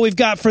 that's all we've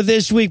got for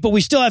this week, but we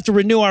still have to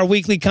renew our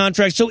weekly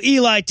contract. So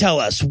Eli, tell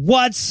us,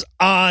 what's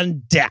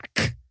on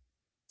deck?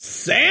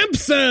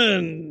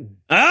 Samson!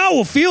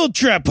 Oh, a field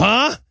trip,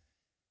 huh?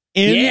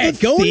 Going to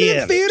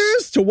the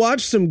theaters to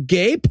watch some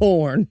gay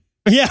porn.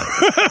 Yeah.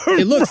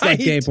 It looks like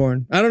gay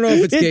porn. I don't know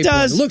if it's gay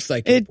porn. It looks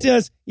like gay porn.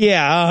 Does.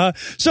 Yeah.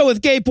 So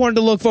with gay porn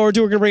to look forward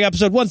to, we're going to bring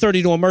episode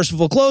 130 to a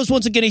merciful close.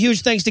 Once again, a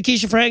huge thanks to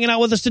Keisha for hanging out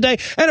with us today,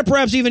 and a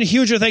perhaps even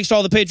huger thanks to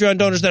all the Patreon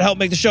donors that help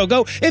make the show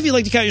go. If you'd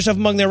like to count yourself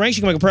among their ranks,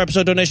 you can make a per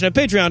episode donation at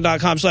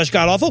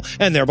patreon.com/godawful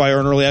and thereby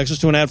earn early access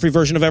to an ad-free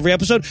version of every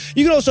episode.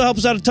 You can also help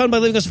us out a ton by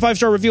leaving us a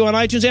 5-star review on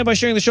iTunes and by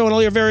sharing the show on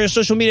all your various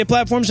social media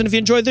platforms. And if you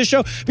enjoyed this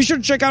show, be sure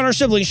to check out our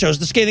sibling shows,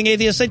 The Scathing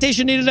Atheist,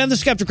 Citation Needed, and The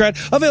Skeptocrat,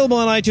 available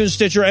on iTunes,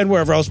 Stitcher, and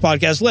wherever else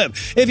podcasts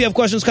live. If you have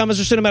questions, comments,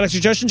 or cinematic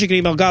suggestions, you can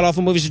email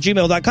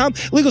godawfulmovies@gmail.com.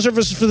 Legal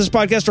services for this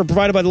podcast are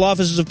provided by the law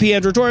offices of P.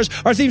 Andrew Torres.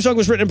 Our theme song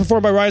was written and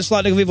performed by Ryan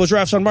Slotnick of Evil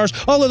Giraffes on Mars.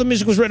 All other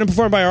music was written and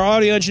performed by our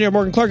audio engineer,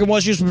 Morgan Clark, and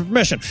was used with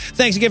permission.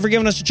 Thanks again for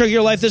giving us a chunk of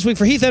your life this week.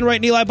 For Heath Enright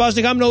and Eli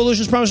Bosnick, I'm Noah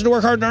Lucius, promising to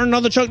work hard and earn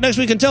another chunk next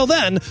week. Until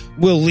then,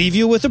 we'll leave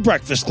you with the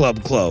Breakfast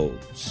Club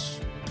close.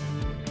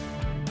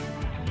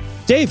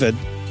 David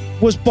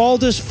was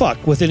bald as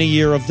fuck within a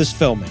year of this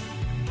filming.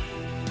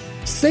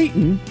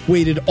 Satan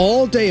waited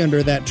all day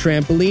under that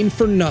trampoline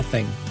for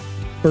nothing.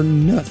 For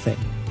nothing.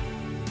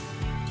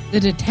 The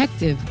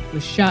detective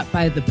was shot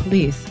by the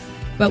police,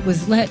 but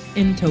was let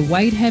into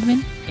white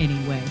heaven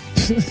anyway.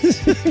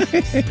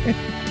 That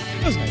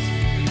was nice.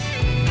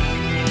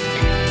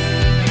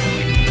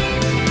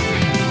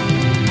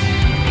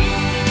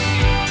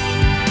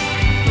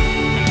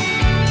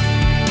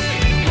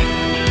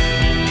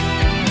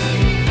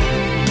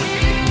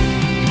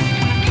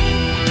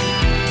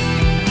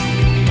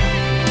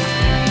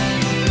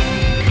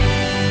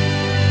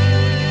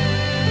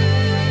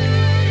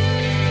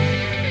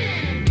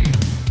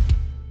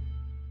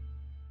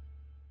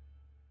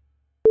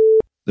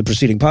 The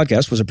preceding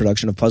podcast was a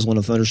production of Puzzle and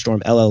a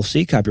Thunderstorm,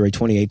 LLC, copyright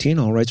 2018,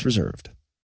 all rights reserved.